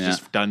 Yeah, he's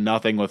just done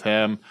nothing with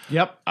him.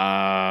 Yep.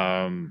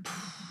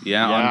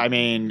 I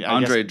mean,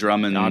 Andre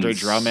Drummond.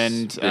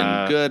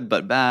 Been good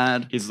but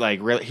bad. He's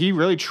like he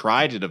really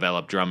tried to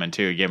develop Drummond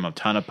too. He gave him a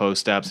ton of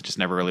post ups. It just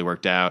never really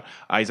worked out.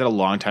 He's had a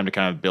long time to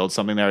kind of build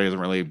something there. He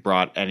hasn't really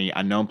brought any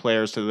unknown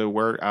players to the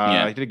work.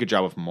 He did a good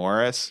job with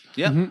Morris.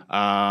 Yeah.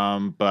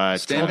 But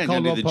Stan Van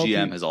Gundy, the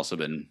GM, has also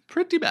been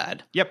pretty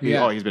bad. Yep.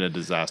 Yeah. He's been a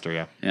disaster.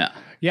 Yeah. Yeah.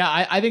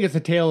 Yeah, I think it's a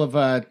tale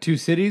of two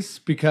cities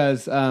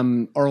because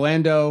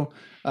Orlando,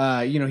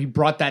 he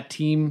brought that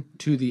team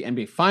to the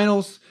NBA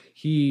Finals.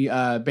 He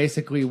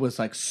basically was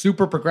like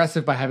super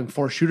progressive by having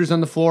 4 shooters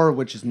on the floor,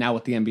 which is now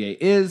what the NBA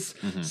is.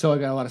 Mm-hmm. So I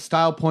got a lot of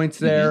style points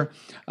there.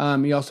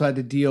 Mm-hmm. He also had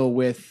to deal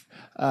with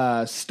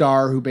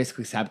Star, who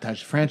basically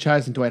sabotaged the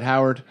franchise, and Dwight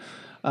Howard.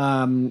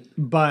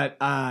 But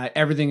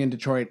everything in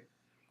Detroit,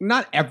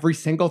 not every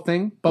single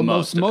thing, but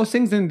most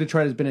things in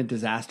Detroit has been a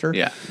disaster.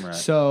 Yeah. Right.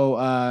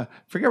 So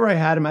forget where I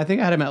had him. I think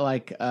I had him at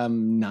like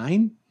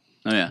 9.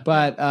 Oh yeah.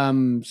 But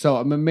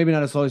so maybe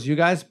not as low as you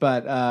guys,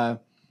 but.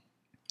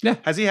 Yeah.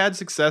 Has he had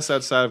success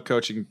outside of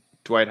coaching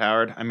Dwight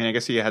Howard? I mean, I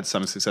guess he had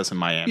some success in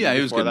Miami. Yeah,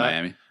 he was good in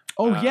Miami.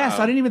 Oh, yes.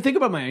 I didn't even think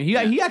about Miami.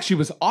 He actually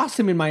was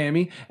awesome in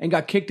Miami and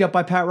got kicked out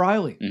by Pat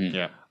Riley. Mm-hmm.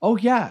 Yeah. Oh,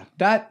 yeah.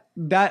 That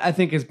I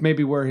think is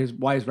maybe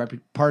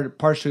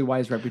partially why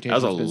his reputation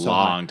was a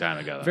long time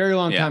ago. Very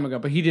long time ago,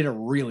 but he did a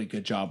really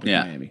good job with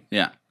Miami.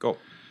 Yeah. Cool.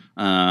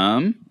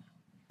 11,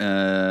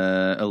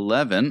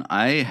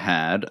 I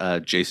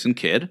had Jason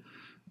Kidd.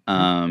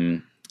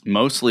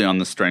 Mostly on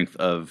the strength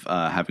of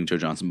having Joe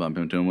Johnson bump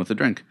into him with a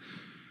drink.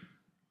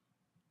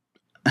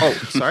 Oh,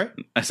 sorry?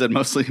 I said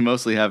mostly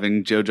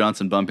having Joe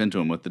Johnson bump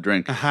into him with the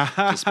drink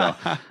to spell.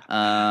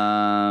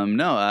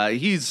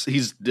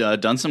 He's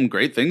done some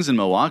great things in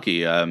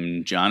Milwaukee.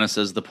 Giannis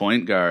as the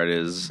point guard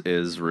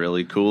is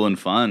really cool and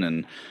fun,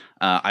 and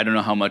I don't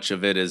know how much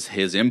of it is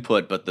his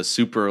input, but the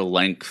super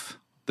length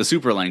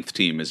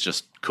team is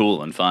just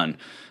cool and fun.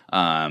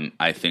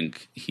 I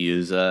think he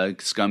is a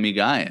scummy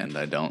guy, and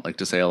I don't like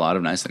to say a lot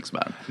of nice things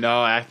about him.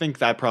 No, I think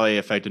that probably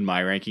affected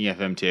my ranking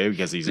of him too,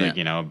 because he's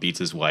beats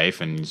his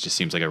wife and just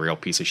seems like a real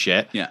piece of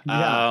shit. Yeah.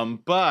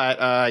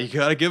 But you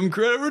gotta give him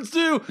credit where it's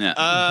due. Yeah.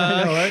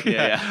 I know, right?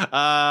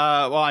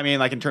 Yeah. Well, I mean,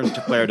 like in terms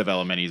of player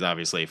development, he's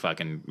obviously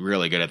fucking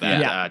really good at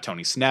that. Yeah.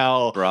 Tony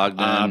Snell,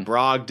 Brogdon,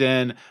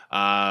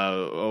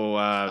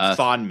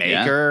 Thon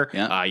Maker,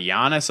 Yeah.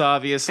 Giannis,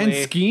 obviously, and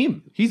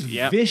scheme. He's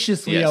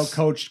viciously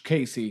outcoached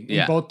Casey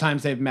in both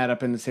times they've met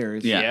up in the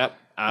series. Yeah. Yep.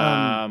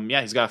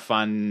 Yeah, he's got a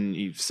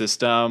fun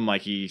system.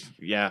 Like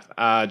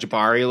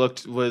Jabari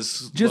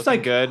was just looking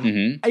like good.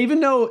 Mm-hmm. Even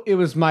though it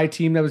was my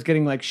team that was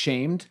getting like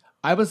shamed,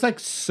 I was like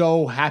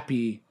so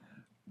happy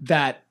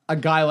that a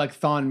guy like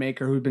Thon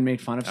Maker, who'd been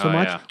made fun of so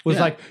much, was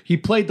like, he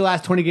played the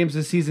last 20 games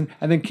of the season,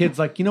 and then kids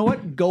like, you know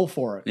what, go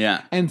for it.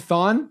 Yeah. And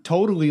Thon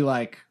totally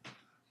like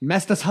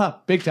messed us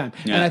up big time.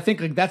 Yeah. And I think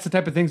like that's the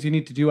type of things you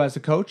need to do as a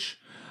coach.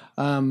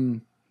 Yeah.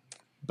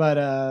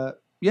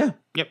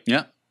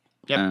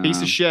 Yeah,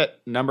 piece of shit.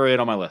 Number 8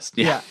 on my list.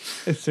 Yeah.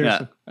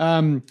 Seriously.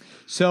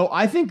 So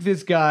I think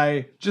this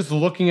guy, just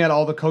looking at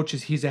all the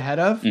coaches he's ahead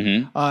of,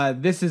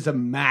 this is a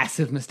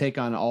massive mistake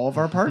on all of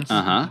our parts.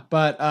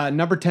 But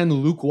number 10,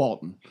 Luke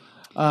Walton.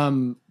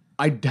 I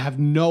have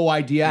no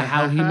idea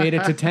how he made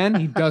it to 10.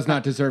 He does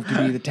not deserve to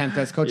be the 10th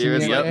best coach He in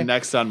was the NBA.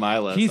 next on my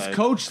list. He's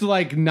coached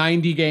like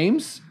 90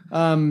 games.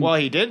 Well,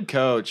 he did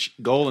coach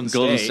Golden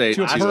State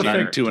to a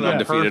perfect- to an yeah.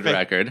 undefeated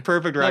record.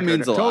 Perfect That record.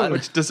 means a lot.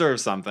 Which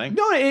deserves something.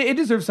 No, it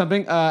deserves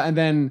something. And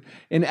then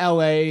in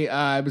LA,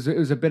 it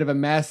was a bit of a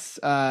mess.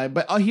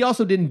 But he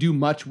also didn't do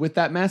much with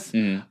that mess.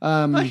 He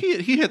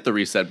hit the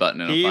reset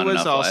button in a He fun was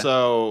enough way.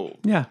 also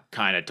Yeah.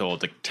 kind of told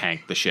to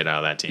tank the shit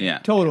out of that team. Yeah.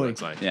 Totally.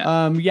 Looks like.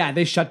 Yeah.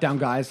 They shut down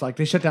guys. Like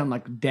they shut down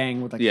like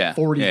Dang with like Yeah.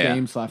 40 Yeah.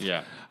 games left.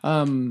 Yeah.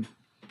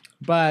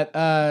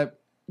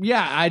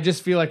 I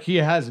just feel like he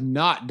has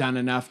not done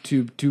enough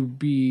to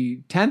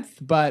be 10th.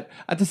 But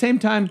at the same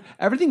time,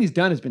 everything he's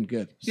done has been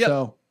good. Yep.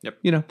 So, Yep.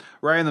 you know,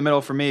 Right in the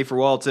middle for me, for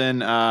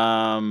Walton.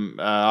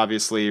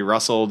 Obviously,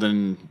 Russell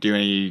didn't do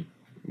any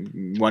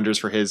wonders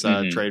for his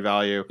trade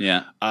value.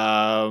 Yeah. He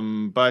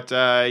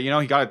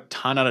got a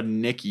ton out of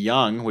Nick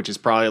Young, which is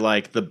probably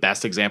like the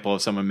best example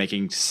of someone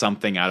making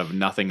something out of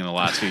nothing in the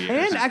last few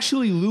years. and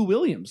actually Lou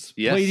Williams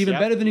Yes. played even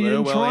Yep, better than he did Lou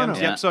in Williams. Toronto.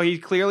 Yeah. Yep. So he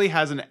clearly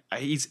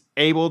he's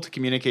able to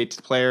communicate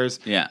to players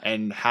Yeah.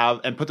 and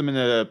put them in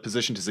a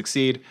position to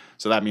succeed.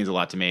 So that means a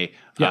lot to me.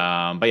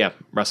 Yeah.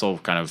 Russell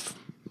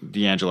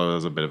D'Angelo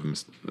is a bit of a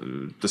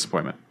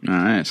disappointment. All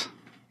right.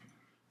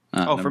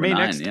 For Number me 9,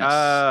 next,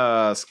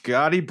 yes.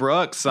 Scotty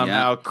Brooks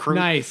somehow.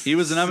 Nice. He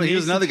was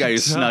another guy who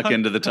snuck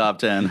into the top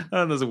 10.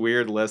 There's a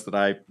weird list that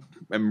I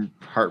am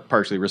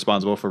partially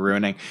responsible for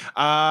ruining.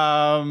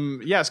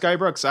 Scotty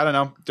Brooks. I don't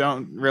know.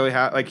 Don't really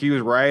have he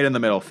was right in the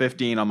middle,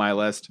 15 on my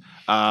list.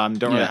 Don't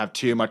really have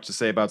too much to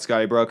say about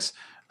Scotty Brooks.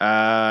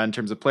 In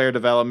terms of player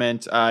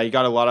development, he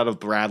got a lot out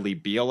of Bradley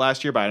Beal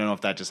last year, but I don't know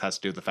if that just has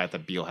to do with the fact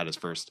that Beal had his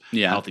first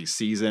healthy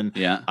season.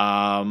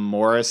 Yeah.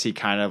 Morris, he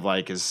kind of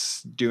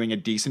is doing a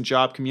decent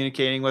job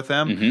communicating with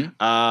him.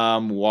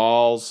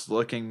 Walls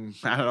looking,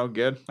 I don't know,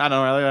 good. I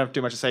don't really have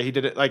too much to say. He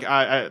did it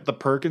the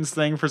Perkins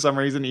thing for some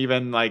reason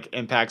even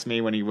impacts me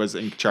when he was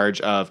in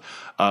charge of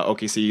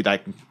OKC.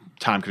 That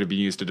time could have been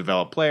used to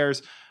develop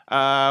players.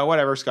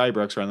 Whatever. Scotty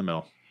Brooks right in the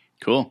middle.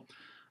 Cool.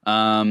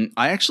 I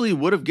actually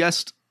would have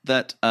guessed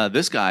that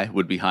this guy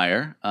would be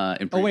higher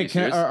in previous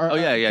years. can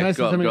I say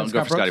Go something about for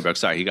Scott Scotty Brooks? Brooks.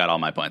 Sorry, he got all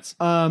my points.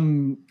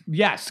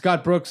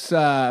 Scott Brooks'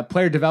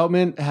 player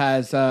development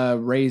has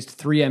raised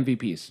 3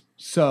 MVPs.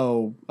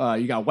 So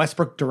you got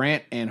Westbrook,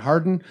 Durant, and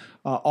Harden,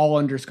 all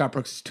under Scott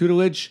Brooks'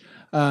 tutelage.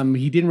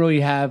 He didn't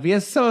really have. He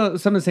has some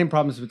of the same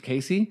problems with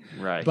Casey.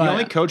 Right. But, he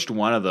only coached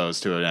one of those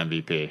to an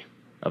MVP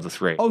of the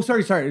 3. Oh,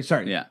 sorry.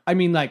 Yeah. I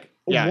mean,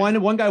 Yeah.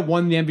 one guy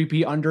won the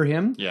MVP under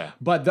him. Yeah.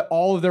 But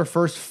all of their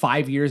first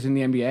 5 years in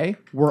the NBA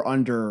were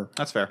under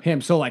That's fair.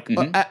 him. So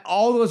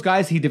all those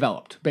guys he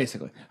developed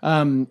basically.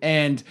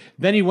 And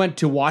then he went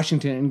to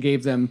Washington and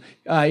gave them.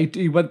 He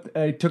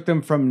took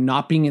them from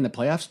not being in the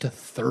playoffs to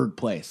 3rd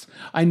place.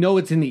 I know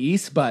it's in the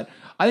East, but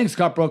I think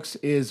Scott Brooks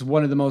is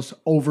one of the most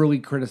overly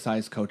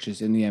criticized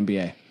coaches in the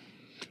NBA.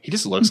 He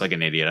just looks like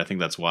an idiot. I think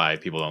that's why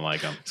people don't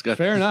like him.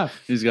 Fair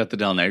enough. He's got the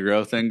Del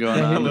Negro thing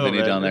going on. The Vinny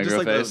Del Just Negro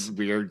face. those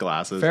weird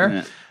glasses.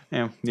 Fair.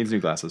 Yeah, needs new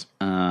glasses.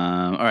 All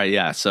right,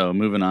 yeah. So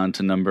moving on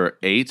to number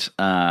 8.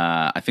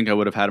 I think I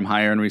would have had him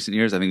higher in recent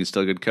years. I think he's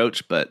still a good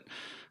coach, but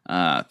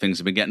things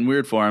have been getting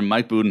weird for him.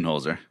 Mike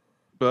Budenholzer.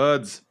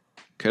 Buds.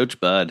 Coach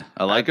Bud.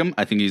 I like him.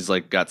 I think he's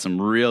got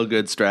some real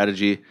good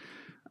strategy.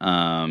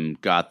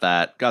 Got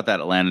that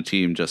Atlanta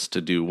team just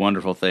to do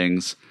wonderful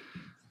things.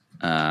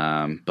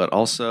 But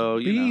also,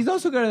 He's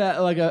also got that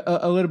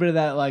a little bit of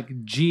that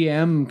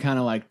GM kind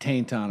of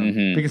taint on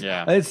him because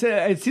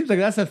it seems like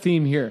that's a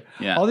theme here.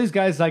 Yeah. All these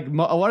guys a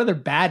lot of their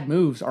bad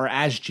moves are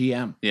as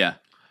GM. Yeah.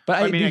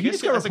 But I mean, I he guess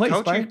just got as a replaced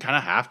coach, by you kind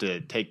of have to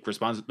take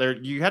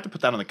responsibility. You have to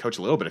put that on the coach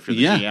a little bit if you're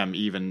the Yeah. GM,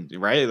 even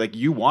right.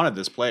 You wanted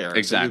this player,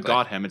 Exactly. So you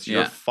got him. It's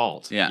your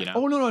fault. Yeah. You know?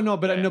 Oh no!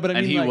 But I mean,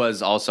 And he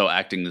was also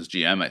acting as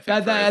GM, I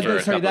think, for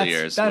a couple of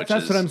years. That's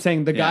what I'm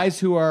saying. The guys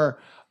who are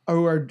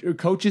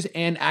coaches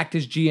and act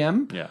as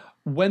GM. Yeah.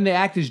 When they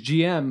act as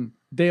GM,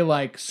 they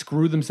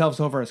screw themselves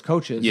over as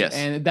coaches. Yes.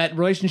 And that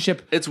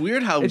relationship. It's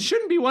weird how it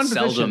shouldn't be one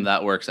seldom position.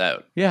 that works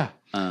out. Yeah.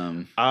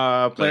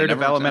 Player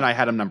development, I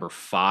had him number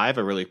 5.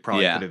 I really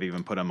probably could have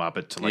even put him up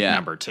to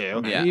number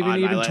 2. Yeah. Even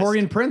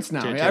Torian Prince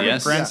now.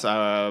 Torian Prince,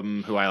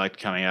 who I liked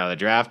coming out of the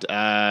draft.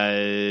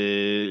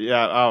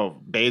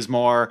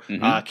 Bazemore,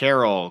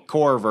 Carroll,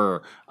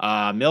 Corver,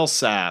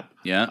 Millsap.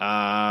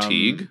 Yeah.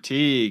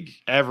 Teague.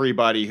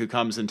 Everybody who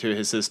comes into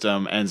his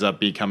system ends up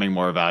becoming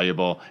more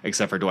valuable,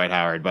 except for Dwight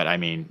Howard. But I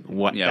mean,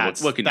 what can you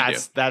do?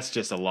 That's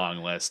just a long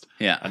list.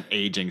 Yeah. An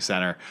aging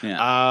center. Yeah.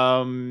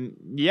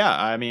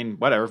 I mean,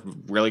 whatever.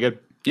 Really good.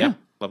 Yeah.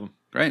 Love him.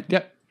 Great.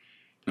 Yep.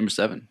 Number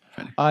 7.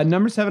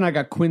 Number 7, I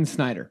got Quinn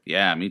Snyder.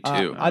 Yeah, me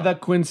too. I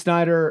thought Quinn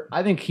Snyder,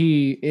 I think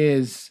he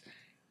is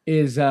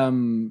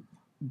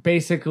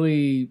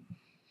basically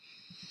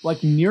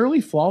like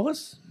nearly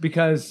flawless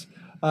because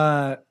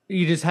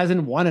he just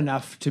hasn't won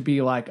enough to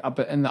be like up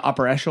in the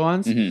upper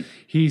echelons. Mm-hmm.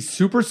 He's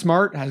super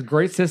smart, has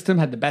great system,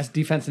 had the best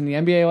defense in the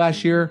NBA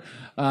last year.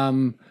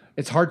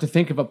 It's hard to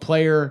think of a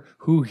player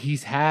who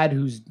he's had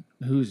who's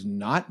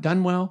not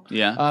done well.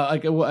 Yeah.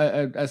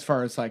 As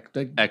far as like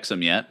the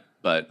Exum yet,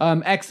 but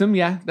Exum,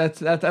 yeah,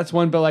 that's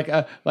one. But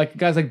like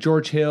guys like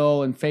George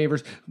Hill and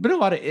Favors, been a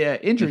lot of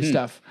injury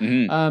stuff.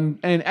 And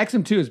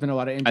Exum too has been a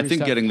lot of injury. I think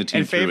stuff. getting the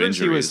team And through Favors,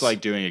 injuries. he was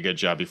like doing a good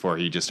job before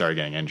he just started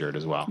getting injured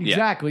as well.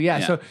 Exactly,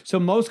 yeah. So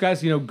most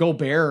guys,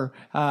 Gobert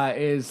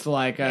is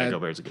like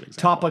Gobert's a good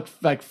example. top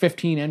like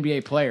 15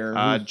 NBA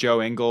player.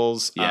 Joe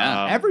Ingles,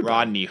 everybody.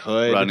 Rodney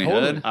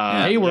Hood,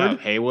 Hayward,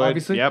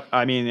 obviously. Yep.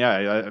 I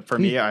mean, for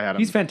me, I had him.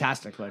 He's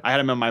fantastic. Like I had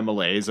him in my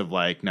malaise of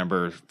like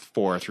number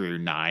 4 through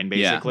 9,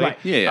 basically. Right.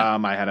 Yeah.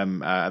 I had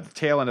him at the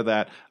tail end of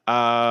that.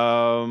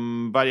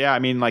 But yeah, I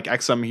mean, like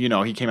Exum,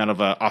 he came out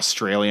of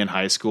Australian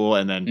high school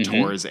and then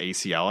tore his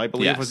ACL, I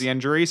believe, was the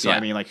injury. So I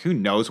mean, like, who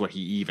knows what he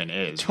even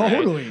is?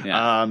 Totally. Right?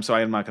 Yeah. So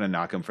I'm not going to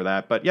knock him for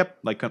that. But yep,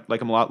 like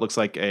him a lot. Looks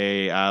like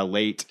a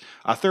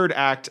third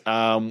act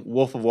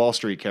Wolf of Wall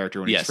Street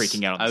character when he's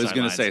freaking out. On the I was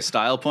going to say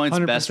style points,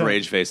 100%. best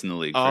rage face in the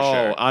league. For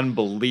sure.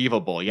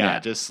 Unbelievable! Yeah,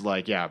 just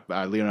like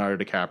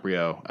Leonardo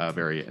DiCaprio,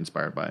 very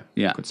inspired by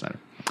Quinn Snyder.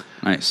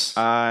 Nice.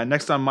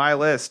 Next on my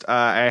list,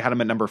 I had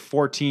him at number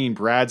 14,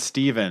 Brad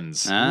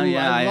Stevens.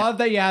 I love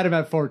that you had him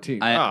at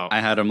 14. I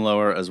had him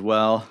lower as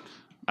well.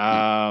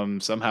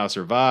 Somehow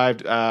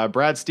survived.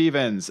 Brad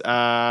Stevens,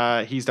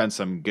 he's done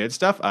some good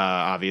stuff.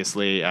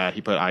 Obviously,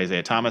 he put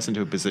Isaiah Thomas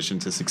into a position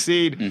to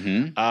succeed.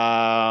 Developed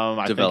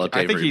I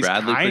think Avery he's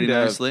Bradley kind pretty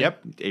of, nicely.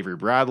 Yep, Avery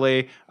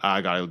Bradley.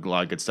 Got a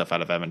lot of good stuff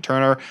out of Evan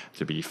Turner.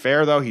 To be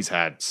fair, though, he's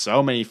had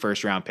so many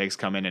first-round picks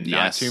come in, and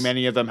not too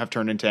many of them have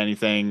turned into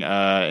anything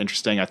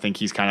interesting. I think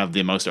he's kind of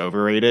the most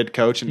overrated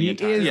coach in the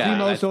entire league. He is the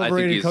most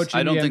overrated coach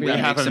in the NBA. I don't think that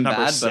we have makes him him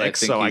number bad, 6, but I think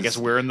so I guess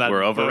we're in that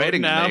we're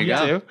overrating now. There you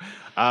go. Too.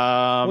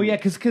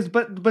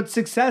 But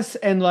success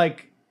and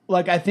like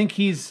I think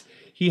he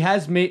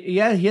has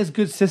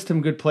good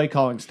system, good play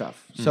calling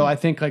stuff. So I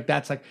think like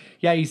that's like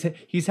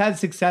he's had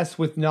success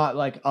with not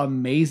like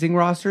amazing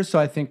rosters. So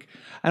I think,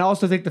 and I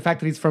also think the fact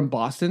that he's from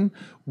Boston,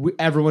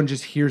 everyone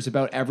just hears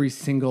about every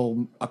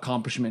single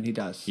accomplishment he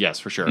does. Yes,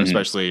 for sure,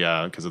 especially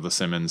because of the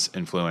Simmons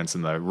influence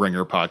and the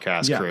Ringer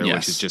podcast crew,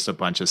 which is just a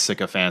bunch of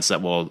sycophants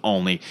that will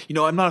only,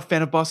 I'm not a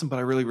fan of Boston, but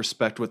I really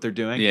respect what they're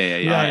doing.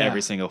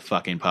 Every single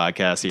fucking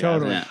podcast he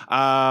Totally. has.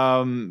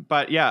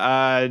 But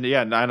I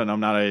don't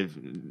know.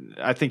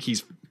 I think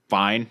he's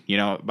fine,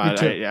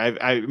 but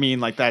I mean,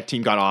 like that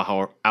team got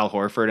Al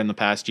Horford in the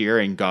past year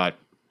and got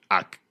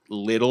a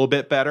little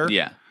bit better.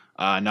 Yeah.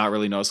 Not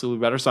really noticeably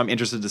better. So I'm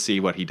interested to see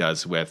what he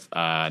does with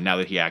now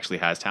that he actually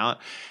has talent.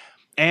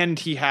 And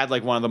he had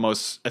like one of the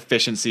most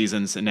efficient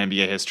seasons in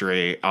NBA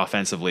history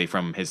offensively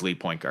from his lead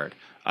point guard,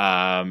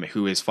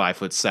 who is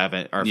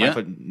 5'7" or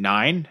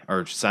 5'9"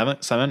 or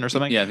 7 or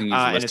something. Yeah, I think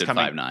he's listed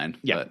 5'9".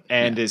 Yeah,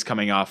 is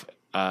coming off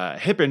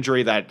hip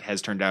injury that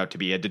has turned out to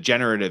be a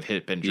degenerative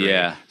hip injury.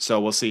 Yeah.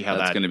 So we'll see how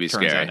That's that gonna be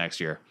turns scary. out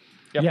next year.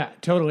 Yep. Yeah,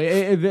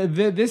 totally.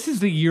 This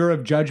is the year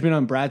of judgment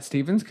on Brad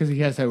Stevens because he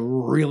has a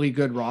really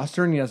good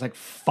roster and he has like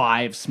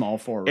 5 small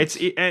forwards.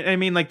 I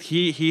mean, like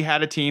he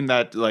had a team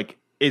that like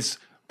is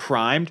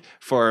primed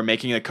for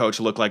making a coach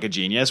look like a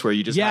genius, where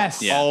you just have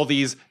all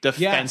these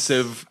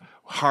defensive,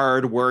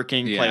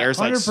 hard-working players 100%.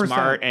 like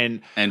smart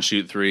and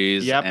shoot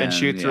threes. Yep, and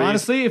shoot threes.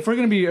 Honestly, if we're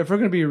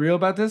gonna be real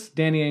about this,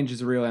 Danny Ainge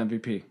is a real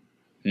MVP.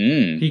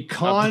 He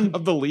conned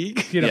of the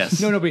league.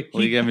 Yes. No, but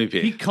League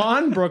MVP. He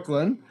conned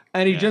Brooklyn.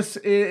 And he just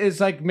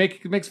is like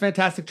makes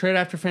fantastic trade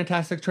after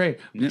fantastic trade.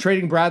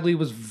 Trading Bradley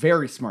was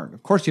very smart.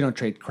 Of course, you don't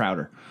trade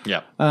Crowder.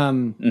 Yeah.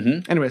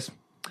 Anyways,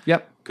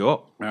 yep. Cool.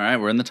 All right,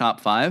 we're in the top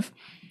 5.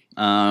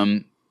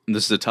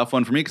 This is a tough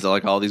one for me because I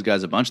like all these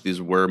guys a bunch. These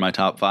were my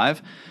top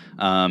 5.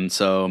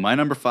 So my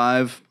number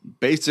 5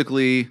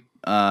 basically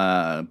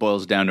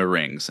boils down to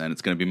rings, and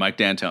it's going to be Mike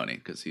D'Antoni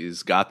because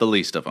he's got the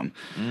least of them.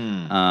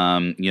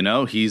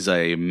 He's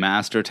a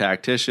master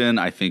tactician.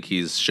 I think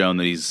he's shown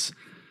that he's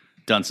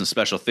done some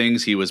special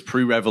things. He was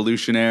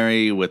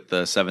pre-revolutionary with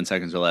the 7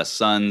 seconds or less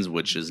Suns,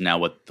 which is now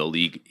what the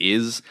league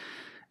is.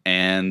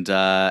 And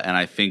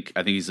I think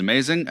he's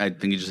amazing. I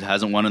think he just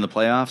hasn't won in the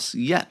playoffs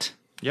yet.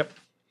 Yep.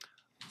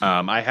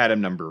 I had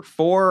him number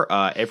 4.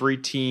 Every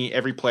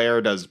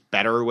player does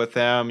better with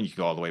him. You can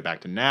go all the way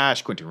back to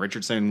Nash. Quentin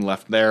Richardson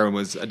left there and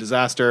was a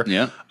disaster.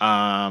 Yeah.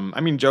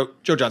 I mean, Joe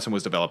Johnson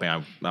was developing.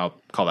 I'll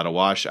call that a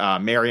wash.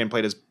 Marion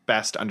played his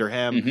best under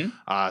him.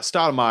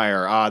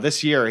 Stoudemire,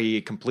 this year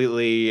he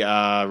completely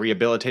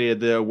rehabilitated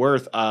the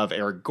worth of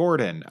Eric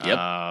Gordon. Yep.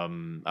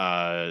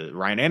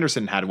 Ryan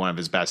Anderson had one of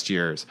his best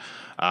years.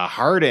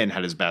 Harden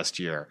had his best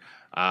year.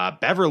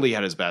 Beverly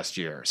had his best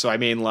year. So I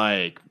mean,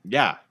 like,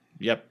 yeah,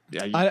 yep,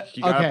 yeah,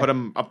 you gotta put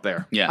him up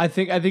there. Yeah. I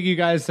think you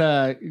guys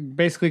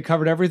basically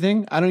covered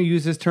everything. I don't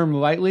use this term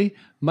lightly.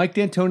 Mike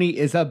D'Antoni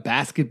is a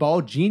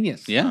basketball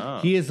genius.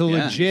 Yeah. He is a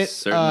legit.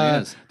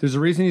 certainly is. There's a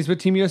reason he's with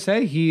Team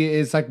USA. He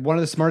is like one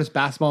of the smartest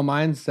basketball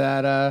minds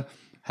that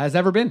has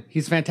ever been.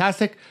 He's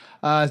fantastic.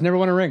 Has never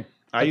won a ring.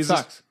 I use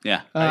sucks.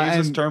 Yeah. I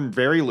use this term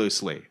very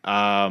loosely.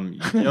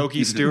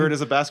 Yogi Stewart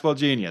is a basketball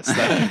genius. But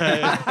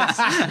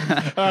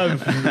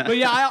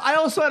yeah, I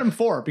also had him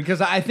 4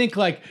 because I think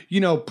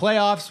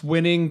playoffs,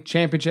 winning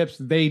championships,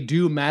 they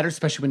do matter,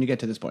 especially when you get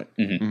to this point.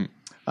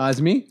 Mm-hmm. Is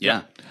it me?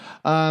 Yeah.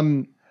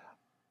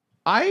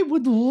 I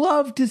would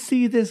love to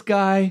see this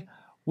guy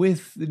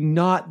with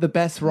not the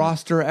best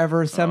roster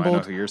ever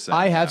assembled. who you're saying,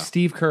 I have yeah.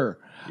 Steve Kerr.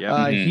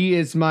 Yeah. He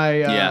is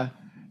my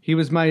he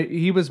was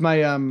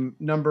my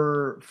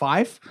number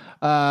 5.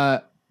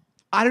 I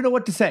don't know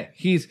what to say.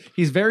 He's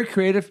very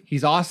creative.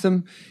 He's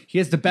awesome. He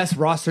has the best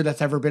roster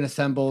that's ever been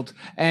assembled.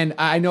 And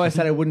I know I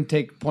said I wouldn't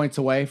take points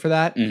away for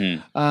that.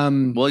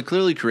 Well, he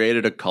clearly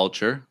created a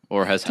culture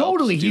or has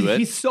Totally. helped do it.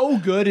 He's so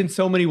good in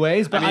so many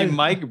ways. But I mean,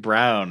 Mike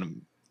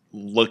Brown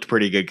looked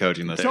pretty good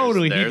coaching this year.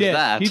 Totally, There's he did.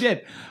 that. He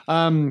did.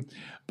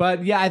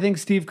 But yeah, I think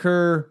Steve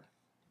Kerr,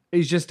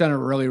 he's just done a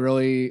really,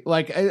 really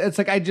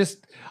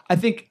I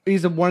think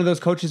he's one of those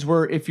coaches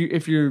where if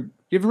you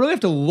really have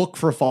to look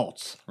for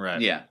faults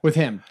Right. Yeah. with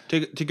him. To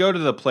go to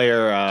the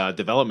player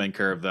development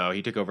curve, though,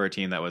 he took over a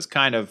team that was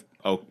kind of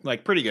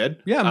pretty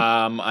good.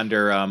 Yeah.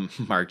 Under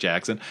Mark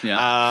Jackson.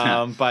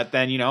 Yeah. But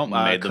then Made them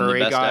the Curry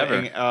best got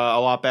ever. a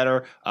lot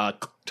better.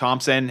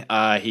 Thompson,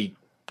 he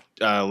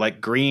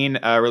Green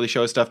really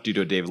showed stuff due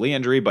to a David Lee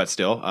injury, but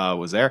still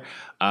was there.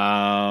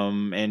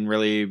 And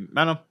really,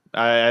 I don't know.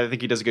 I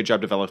think he does a good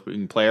job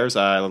developing players.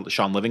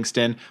 Sean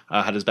Livingston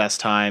had his best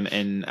time,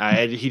 and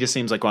he just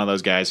seems like one of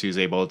those guys who's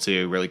able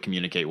to really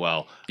communicate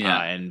well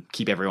and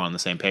keep everyone on the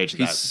same page.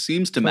 He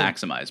seems to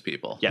maximize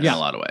people in a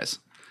lot of ways.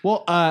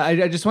 Well,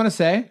 I just want to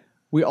say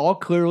we all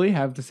clearly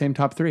have the same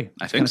top 3.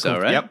 I think so,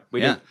 right? Yep,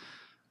 we do.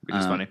 Which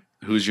is funny.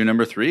 Who's your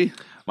number 3?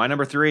 My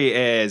number 3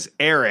 is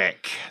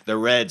Eric, the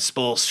Red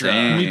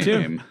Spoelstra. Me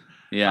too.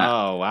 Yeah.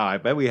 Oh wow! I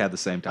bet we had the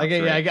same top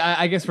 3.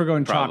 I guess we're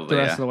going chalk Probably, the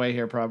rest yeah. of the way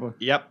here, probably.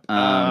 Yep.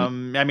 I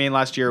mean,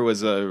 last year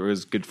was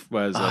good.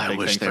 Was a I big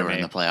wish thing they for were me.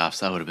 in the playoffs.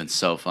 That would have been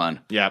so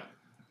fun. Yep.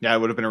 Yeah, it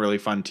would have been a really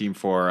fun team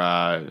for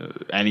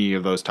any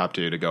of those top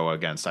 2 to go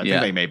against. I think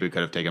they maybe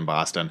could have taken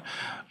Boston.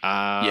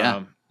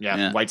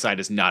 Yeah.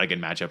 Whiteside is not a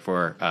good matchup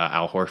for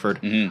Al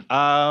Horford.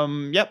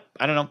 Yep.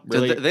 I don't know.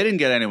 Really, So they didn't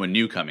get anyone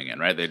new coming in,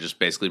 right? They just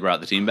basically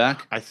brought the team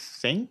back. I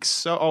think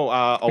so. Oh,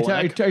 Are you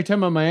Olynyk. talking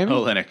about Miami?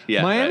 Olynyk,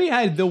 yeah, Miami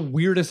right. had the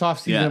weirdest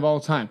offseason Yeah. of all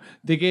time.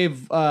 They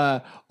gave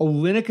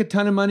Olynyk a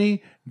ton of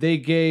money. They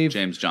gave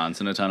James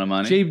Johnson a ton of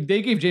money.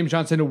 They gave James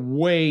Johnson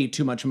way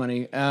too much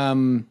money.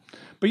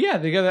 But yeah,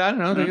 they got, I don't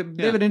know.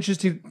 They have an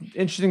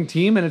interesting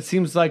team, and it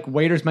seems like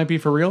Waiters might be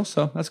for real.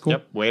 So that's cool.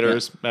 Yep.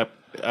 Waiters. Yep.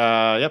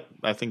 Yep.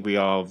 I think we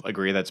all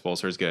agree that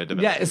Spoelstra is good.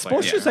 Yeah,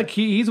 Spoelstra's like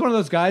he's one of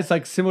those guys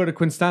like similar to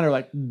Quinn Snyder,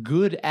 like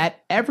good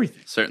at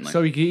everything. Certainly.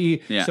 So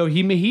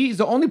he's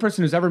the only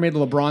person who's ever made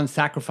LeBron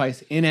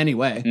sacrifice in any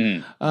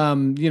way.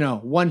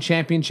 Won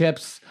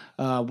championships,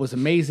 was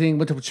amazing.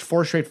 Went to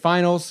 4 straight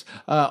finals.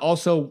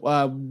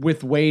 Also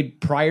with Wade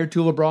prior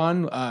to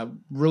LeBron,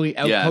 really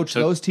outcoached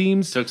those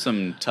teams. Took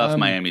some tough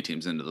Miami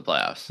teams into the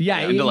playoffs. Yeah,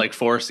 into like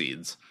 4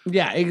 seeds.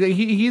 Yeah,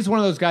 he's one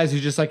of those guys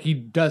who's just like he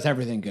does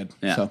everything good.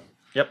 Yeah. So.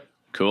 Yep.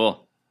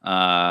 Cool.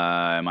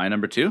 Am I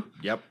number 2?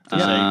 Yep.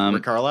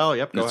 Rick Carlisle.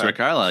 Yep. Go That's ahead. Rick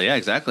Carlisle. Yeah,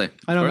 exactly.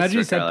 I know. Of course, Imagine he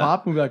Rick said Carlisle.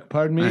 pop and be like,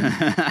 "Pardon me."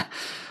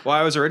 Well,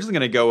 I was originally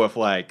going to go with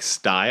like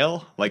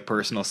style, like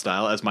personal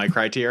style as my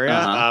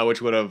criteria, which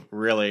would have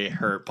really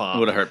hurt Pop.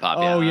 Would have hurt Pop.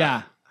 Oh yeah.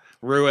 yeah.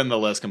 Ruined the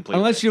list completely.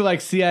 Unless you're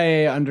like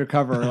CIA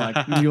undercover,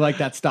 like you like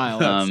that style.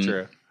 That's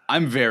true.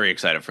 I'm very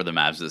excited for the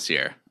Mavs this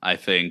year. I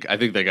think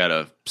they got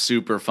a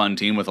super fun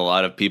team with a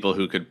lot of people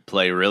who could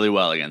play really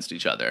well against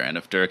each other. And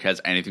if Dirk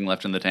has anything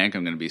left in the tank,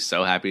 I'm going to be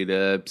so happy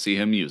to see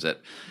him use it.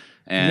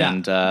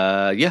 And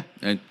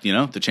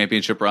the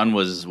championship run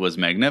was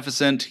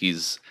magnificent.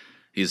 He's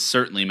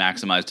certainly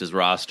maximized his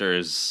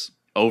rosters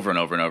over and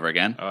over and over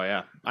again. Oh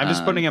yeah, I'm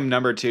just putting him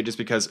number 2 just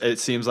because it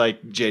seems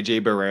like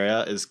JJ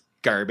Barea is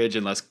garbage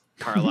unless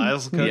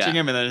Carlisle's coaching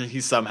him, and then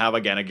he's somehow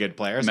again a good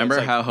player. So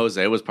Remember how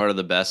Jose was part of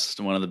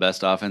one of the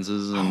best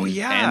offenses and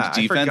defenses?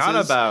 I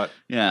forgot about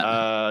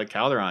Yeah.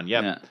 Calderon.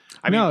 Yep. Yeah.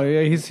 I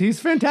mean, he's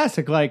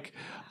fantastic. Like,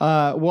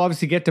 we'll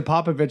obviously get to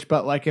Popovich,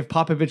 but like if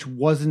Popovich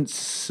wasn't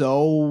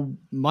so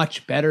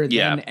much better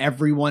than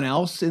everyone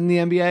else in the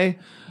NBA,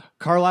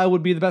 Carlisle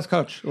would be the best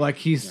coach. Like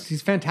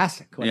he's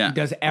fantastic. Like he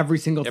does every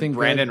single thing.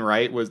 Brandon good.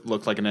 Wright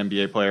looked like an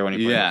NBA player when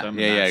he played with him.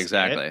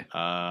 Exactly.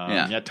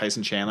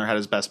 Tyson Chandler had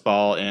his best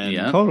ball in.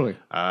 Yeah. Totally.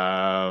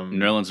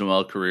 Nerlens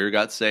Noel career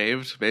got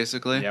saved,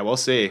 basically. Yeah, we'll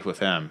see with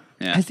him.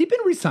 Yeah. Has he been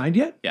re-signed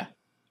yet? Yeah.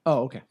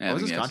 Oh, okay. Yeah,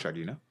 What was his contract?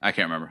 Do you know? I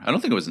can't remember. I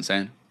don't think it was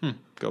insane.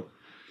 Go.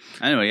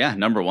 Anyway,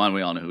 number one,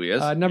 we all know who he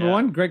is. Number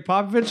one, Greg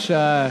Popovich.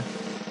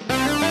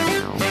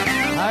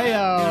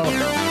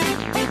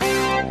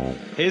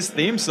 His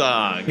theme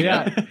song.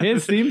 Yeah,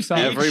 his theme song.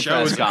 Every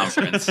shows press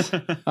conference. It's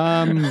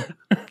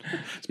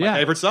my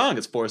favorite song.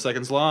 It's 4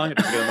 seconds long. It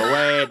doesn't get in the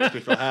way. It makes me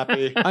feel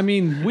happy. I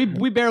mean,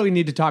 we barely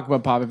need to talk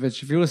about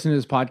Popovich. If you're listening to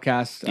this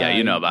podcast,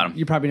 you know about him.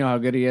 You probably know how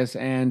good he is,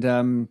 and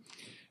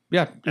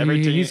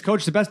Every team- he's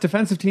coached the best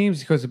defensive teams.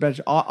 He's coached the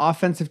best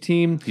offensive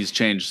team. He's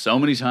changed so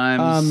many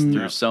times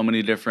through so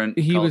many different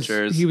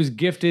cultures. He was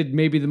gifted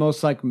maybe the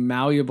most like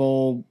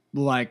malleable,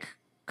 like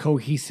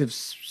cohesive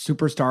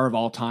superstar of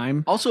all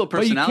time. Also a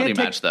But you can't personality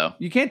take- match, though.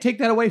 You can't take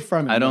that away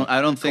from him.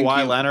 I don't think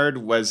Kawhi Leonard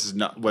was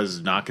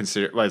not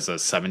considered was a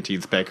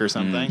 17th pick or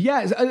something.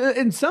 Yeah,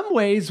 in some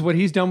ways, what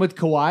he's done with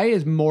Kawhi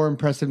is more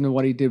impressive than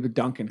what he did with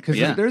Duncan. Because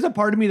there's a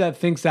part of me that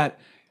thinks that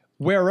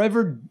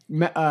wherever I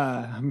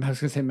was going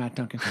to say Matt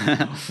Duncan,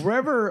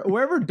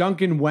 wherever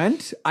Duncan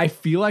went, I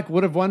feel like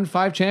would have won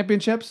 5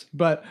 championships.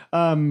 But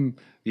I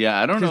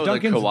don't know that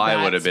Duncan's Kawhi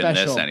that would have been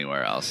special. this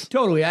anywhere else.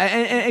 totally,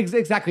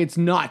 exactly. It's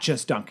not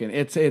just Duncan.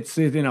 It's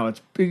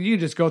you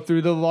just go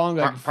through the long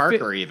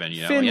Parker even,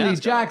 Finley, Yeah.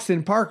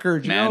 Jackson,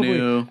 Parker,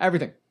 Manu. Ginobili,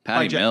 everything.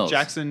 Patty Mills.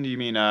 Jackson, do you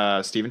mean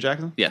Steven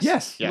Jackson? Yes.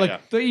 Yes, Yeah,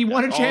 he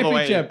won a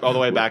championship all the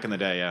way back in the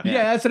day. Yeah.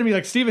 Yeah, that's what I mean.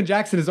 Like Steven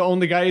Jackson is the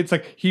only guy. It's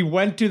like he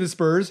went to the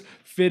Spurs,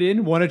 fit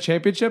in, won a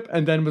championship,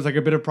 and then was like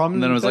a bit of problem.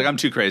 And then it was like, I'm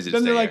too crazy to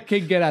Then stay they're like, here.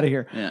 "Okay, get out of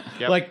here." Yeah.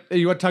 Yep. Like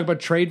you want to talk about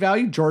trade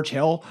value? George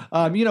Hill.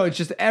 It's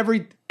just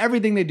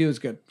everything they do is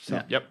good.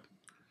 So Yep.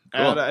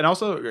 Cool. And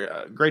also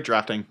great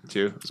drafting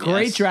too.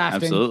 great Yes,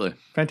 drafting, absolutely.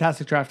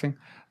 fantastic drafting.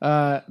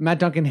 Matt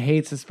Duncan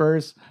hates the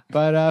Spurs,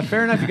 but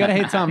fair enough. You got to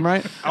hate some,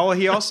 right? Oh,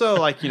 he also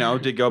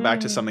did go back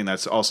to something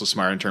that's also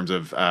smart in terms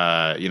of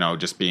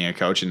just being a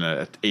coach in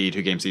a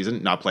 82 game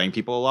season, not playing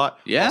people a lot.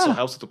 Yeah. Also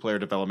helps with the player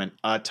development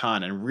a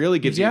ton and really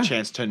gives you a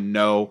chance to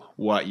know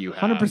what you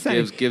have.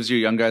 100%. Gives you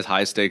young guys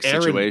high stakes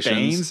Aaron situations.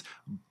 Baines,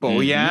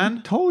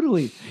 Bojan.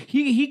 Totally.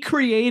 He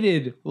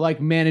created like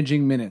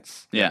managing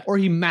minutes. Yeah. Or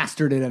he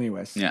mastered it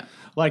anyways. Yeah.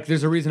 Like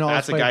there's a reason all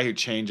That's those a guy players- who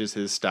changes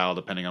his style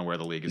depending on where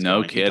the league is No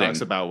going. kidding. He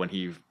talks about when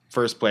he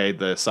first played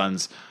the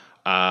Suns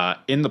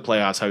in the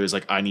playoffs, how he was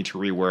like, I need to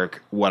rework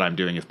what I'm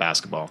doing with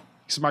basketball.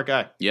 He's a smart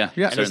guy. Yeah,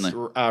 Yeah. And his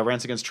certainly.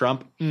 rants against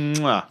Trump,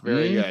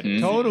 very good.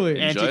 Totally.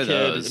 Enjoy Anti-kid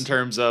those. in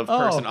terms of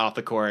person off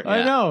the court.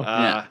 I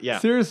know. Yeah.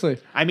 Seriously.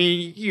 I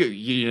mean,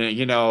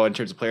 you know, in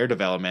terms of player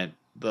development,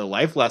 the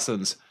life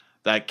lessons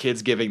that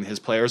kid's giving his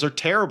players are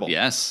terrible.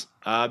 Yes.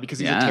 Because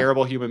he's Yeah. a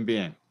terrible human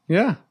being.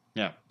 Yeah.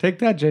 Yeah. Take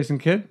that, Jason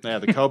Kidd. Yeah,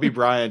 the Kobe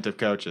Bryant of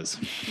coaches.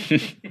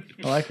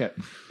 I like it.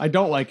 I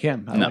don't like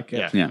him. I like it.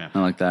 Yeah. Yeah, I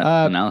like that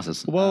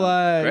analysis.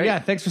 Well, Great. yeah,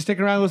 thanks for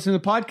sticking around and listening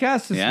to the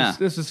podcast.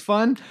 This was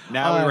fun.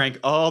 Now we rank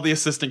all the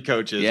assistant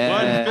coaches.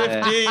 Yeah.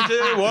 150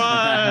 to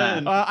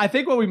 1. I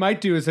think what we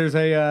might do is there's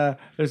a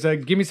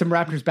Give Me Some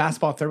Raptors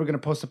basketball thread. We're going to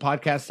post a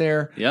podcast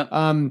there. Yep.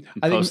 I think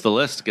Post the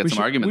list. Get we some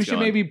should- arguments We should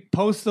going. maybe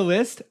post the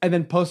list and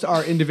then post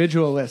our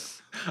individual lists.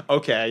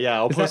 Okay, yeah,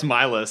 I'll post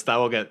my list. I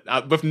will get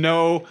with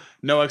no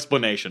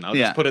explanation. I'll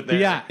Yeah. just put it there.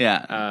 Yeah.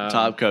 Yeah.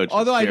 Top coach.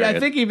 Although I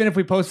think even if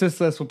we post this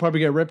list, we'll probably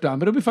get ripped on,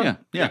 but it'll be fun.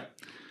 Yeah.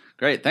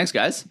 Great. Thanks,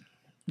 guys.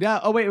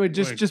 Yeah. Oh wait.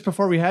 Just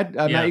before we head,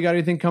 Matt, you got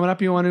anything coming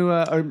up? You want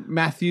to, or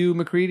Matthew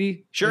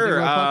McCready? Sure. Anything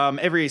you wanna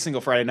plug? Every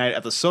single Friday night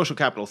at the Social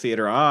Capital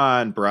Theater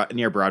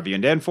near Broadview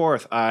and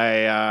Danforth,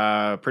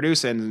 I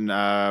produce and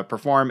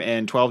perform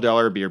in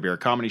 $12 Beer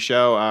Comedy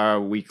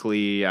Show,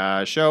 weekly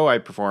show. I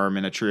perform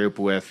in a troupe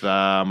with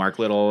Mark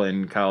Little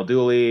and Kyle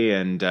Dooley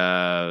and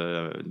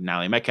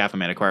Natalie Metcalf,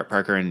 Amanda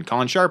Parker, and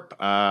Colin Sharp.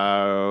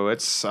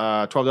 It's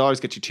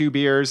 $12, get you 2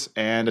 beers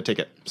and a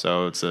ticket,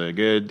 so it's a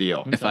good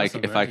deal. If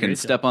I can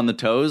step on the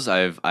toes,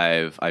 I've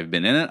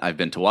been in it. I've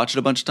been to watch it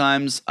a bunch of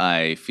times.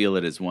 I feel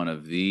it is one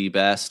of the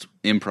best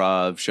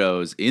improv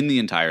shows in the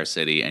entire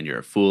city, and you're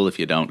a fool if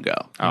you don't go.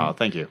 Oh,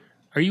 thank you.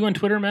 Are you on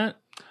Twitter, Matt?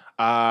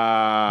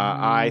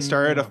 I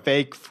started a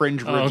fake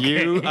Fringe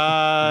review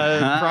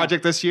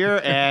project this year,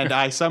 and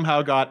I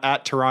somehow got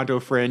at Toronto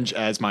Fringe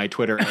as my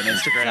Twitter and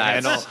Instagram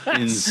handle. That's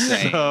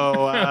insane.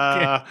 So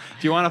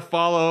if you want to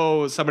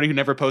follow somebody who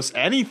never posts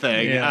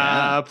anything,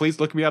 please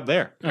look me up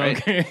there.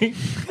 Okay.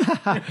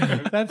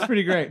 That's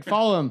pretty great.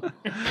 Follow him.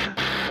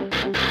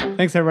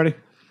 Thanks, everybody.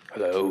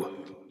 Hello.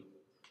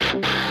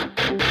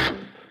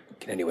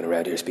 Can anyone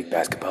around here speak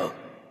basketball?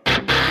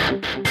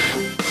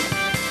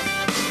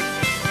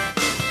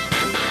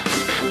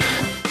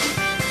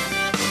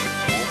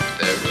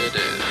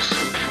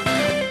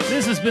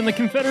 This has been the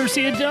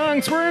Confederacy of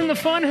Dunks. We're in the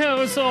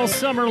Funhouse all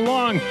summer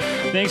long.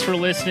 Thanks for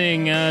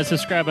listening.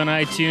 Subscribe on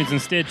iTunes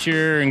and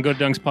Stitcher, and go to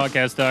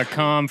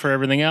dunkspodcast.com for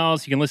everything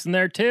else. You can listen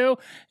there too.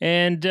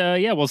 And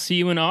we'll see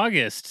you in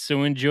August.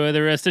 So enjoy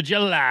the rest of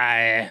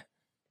July.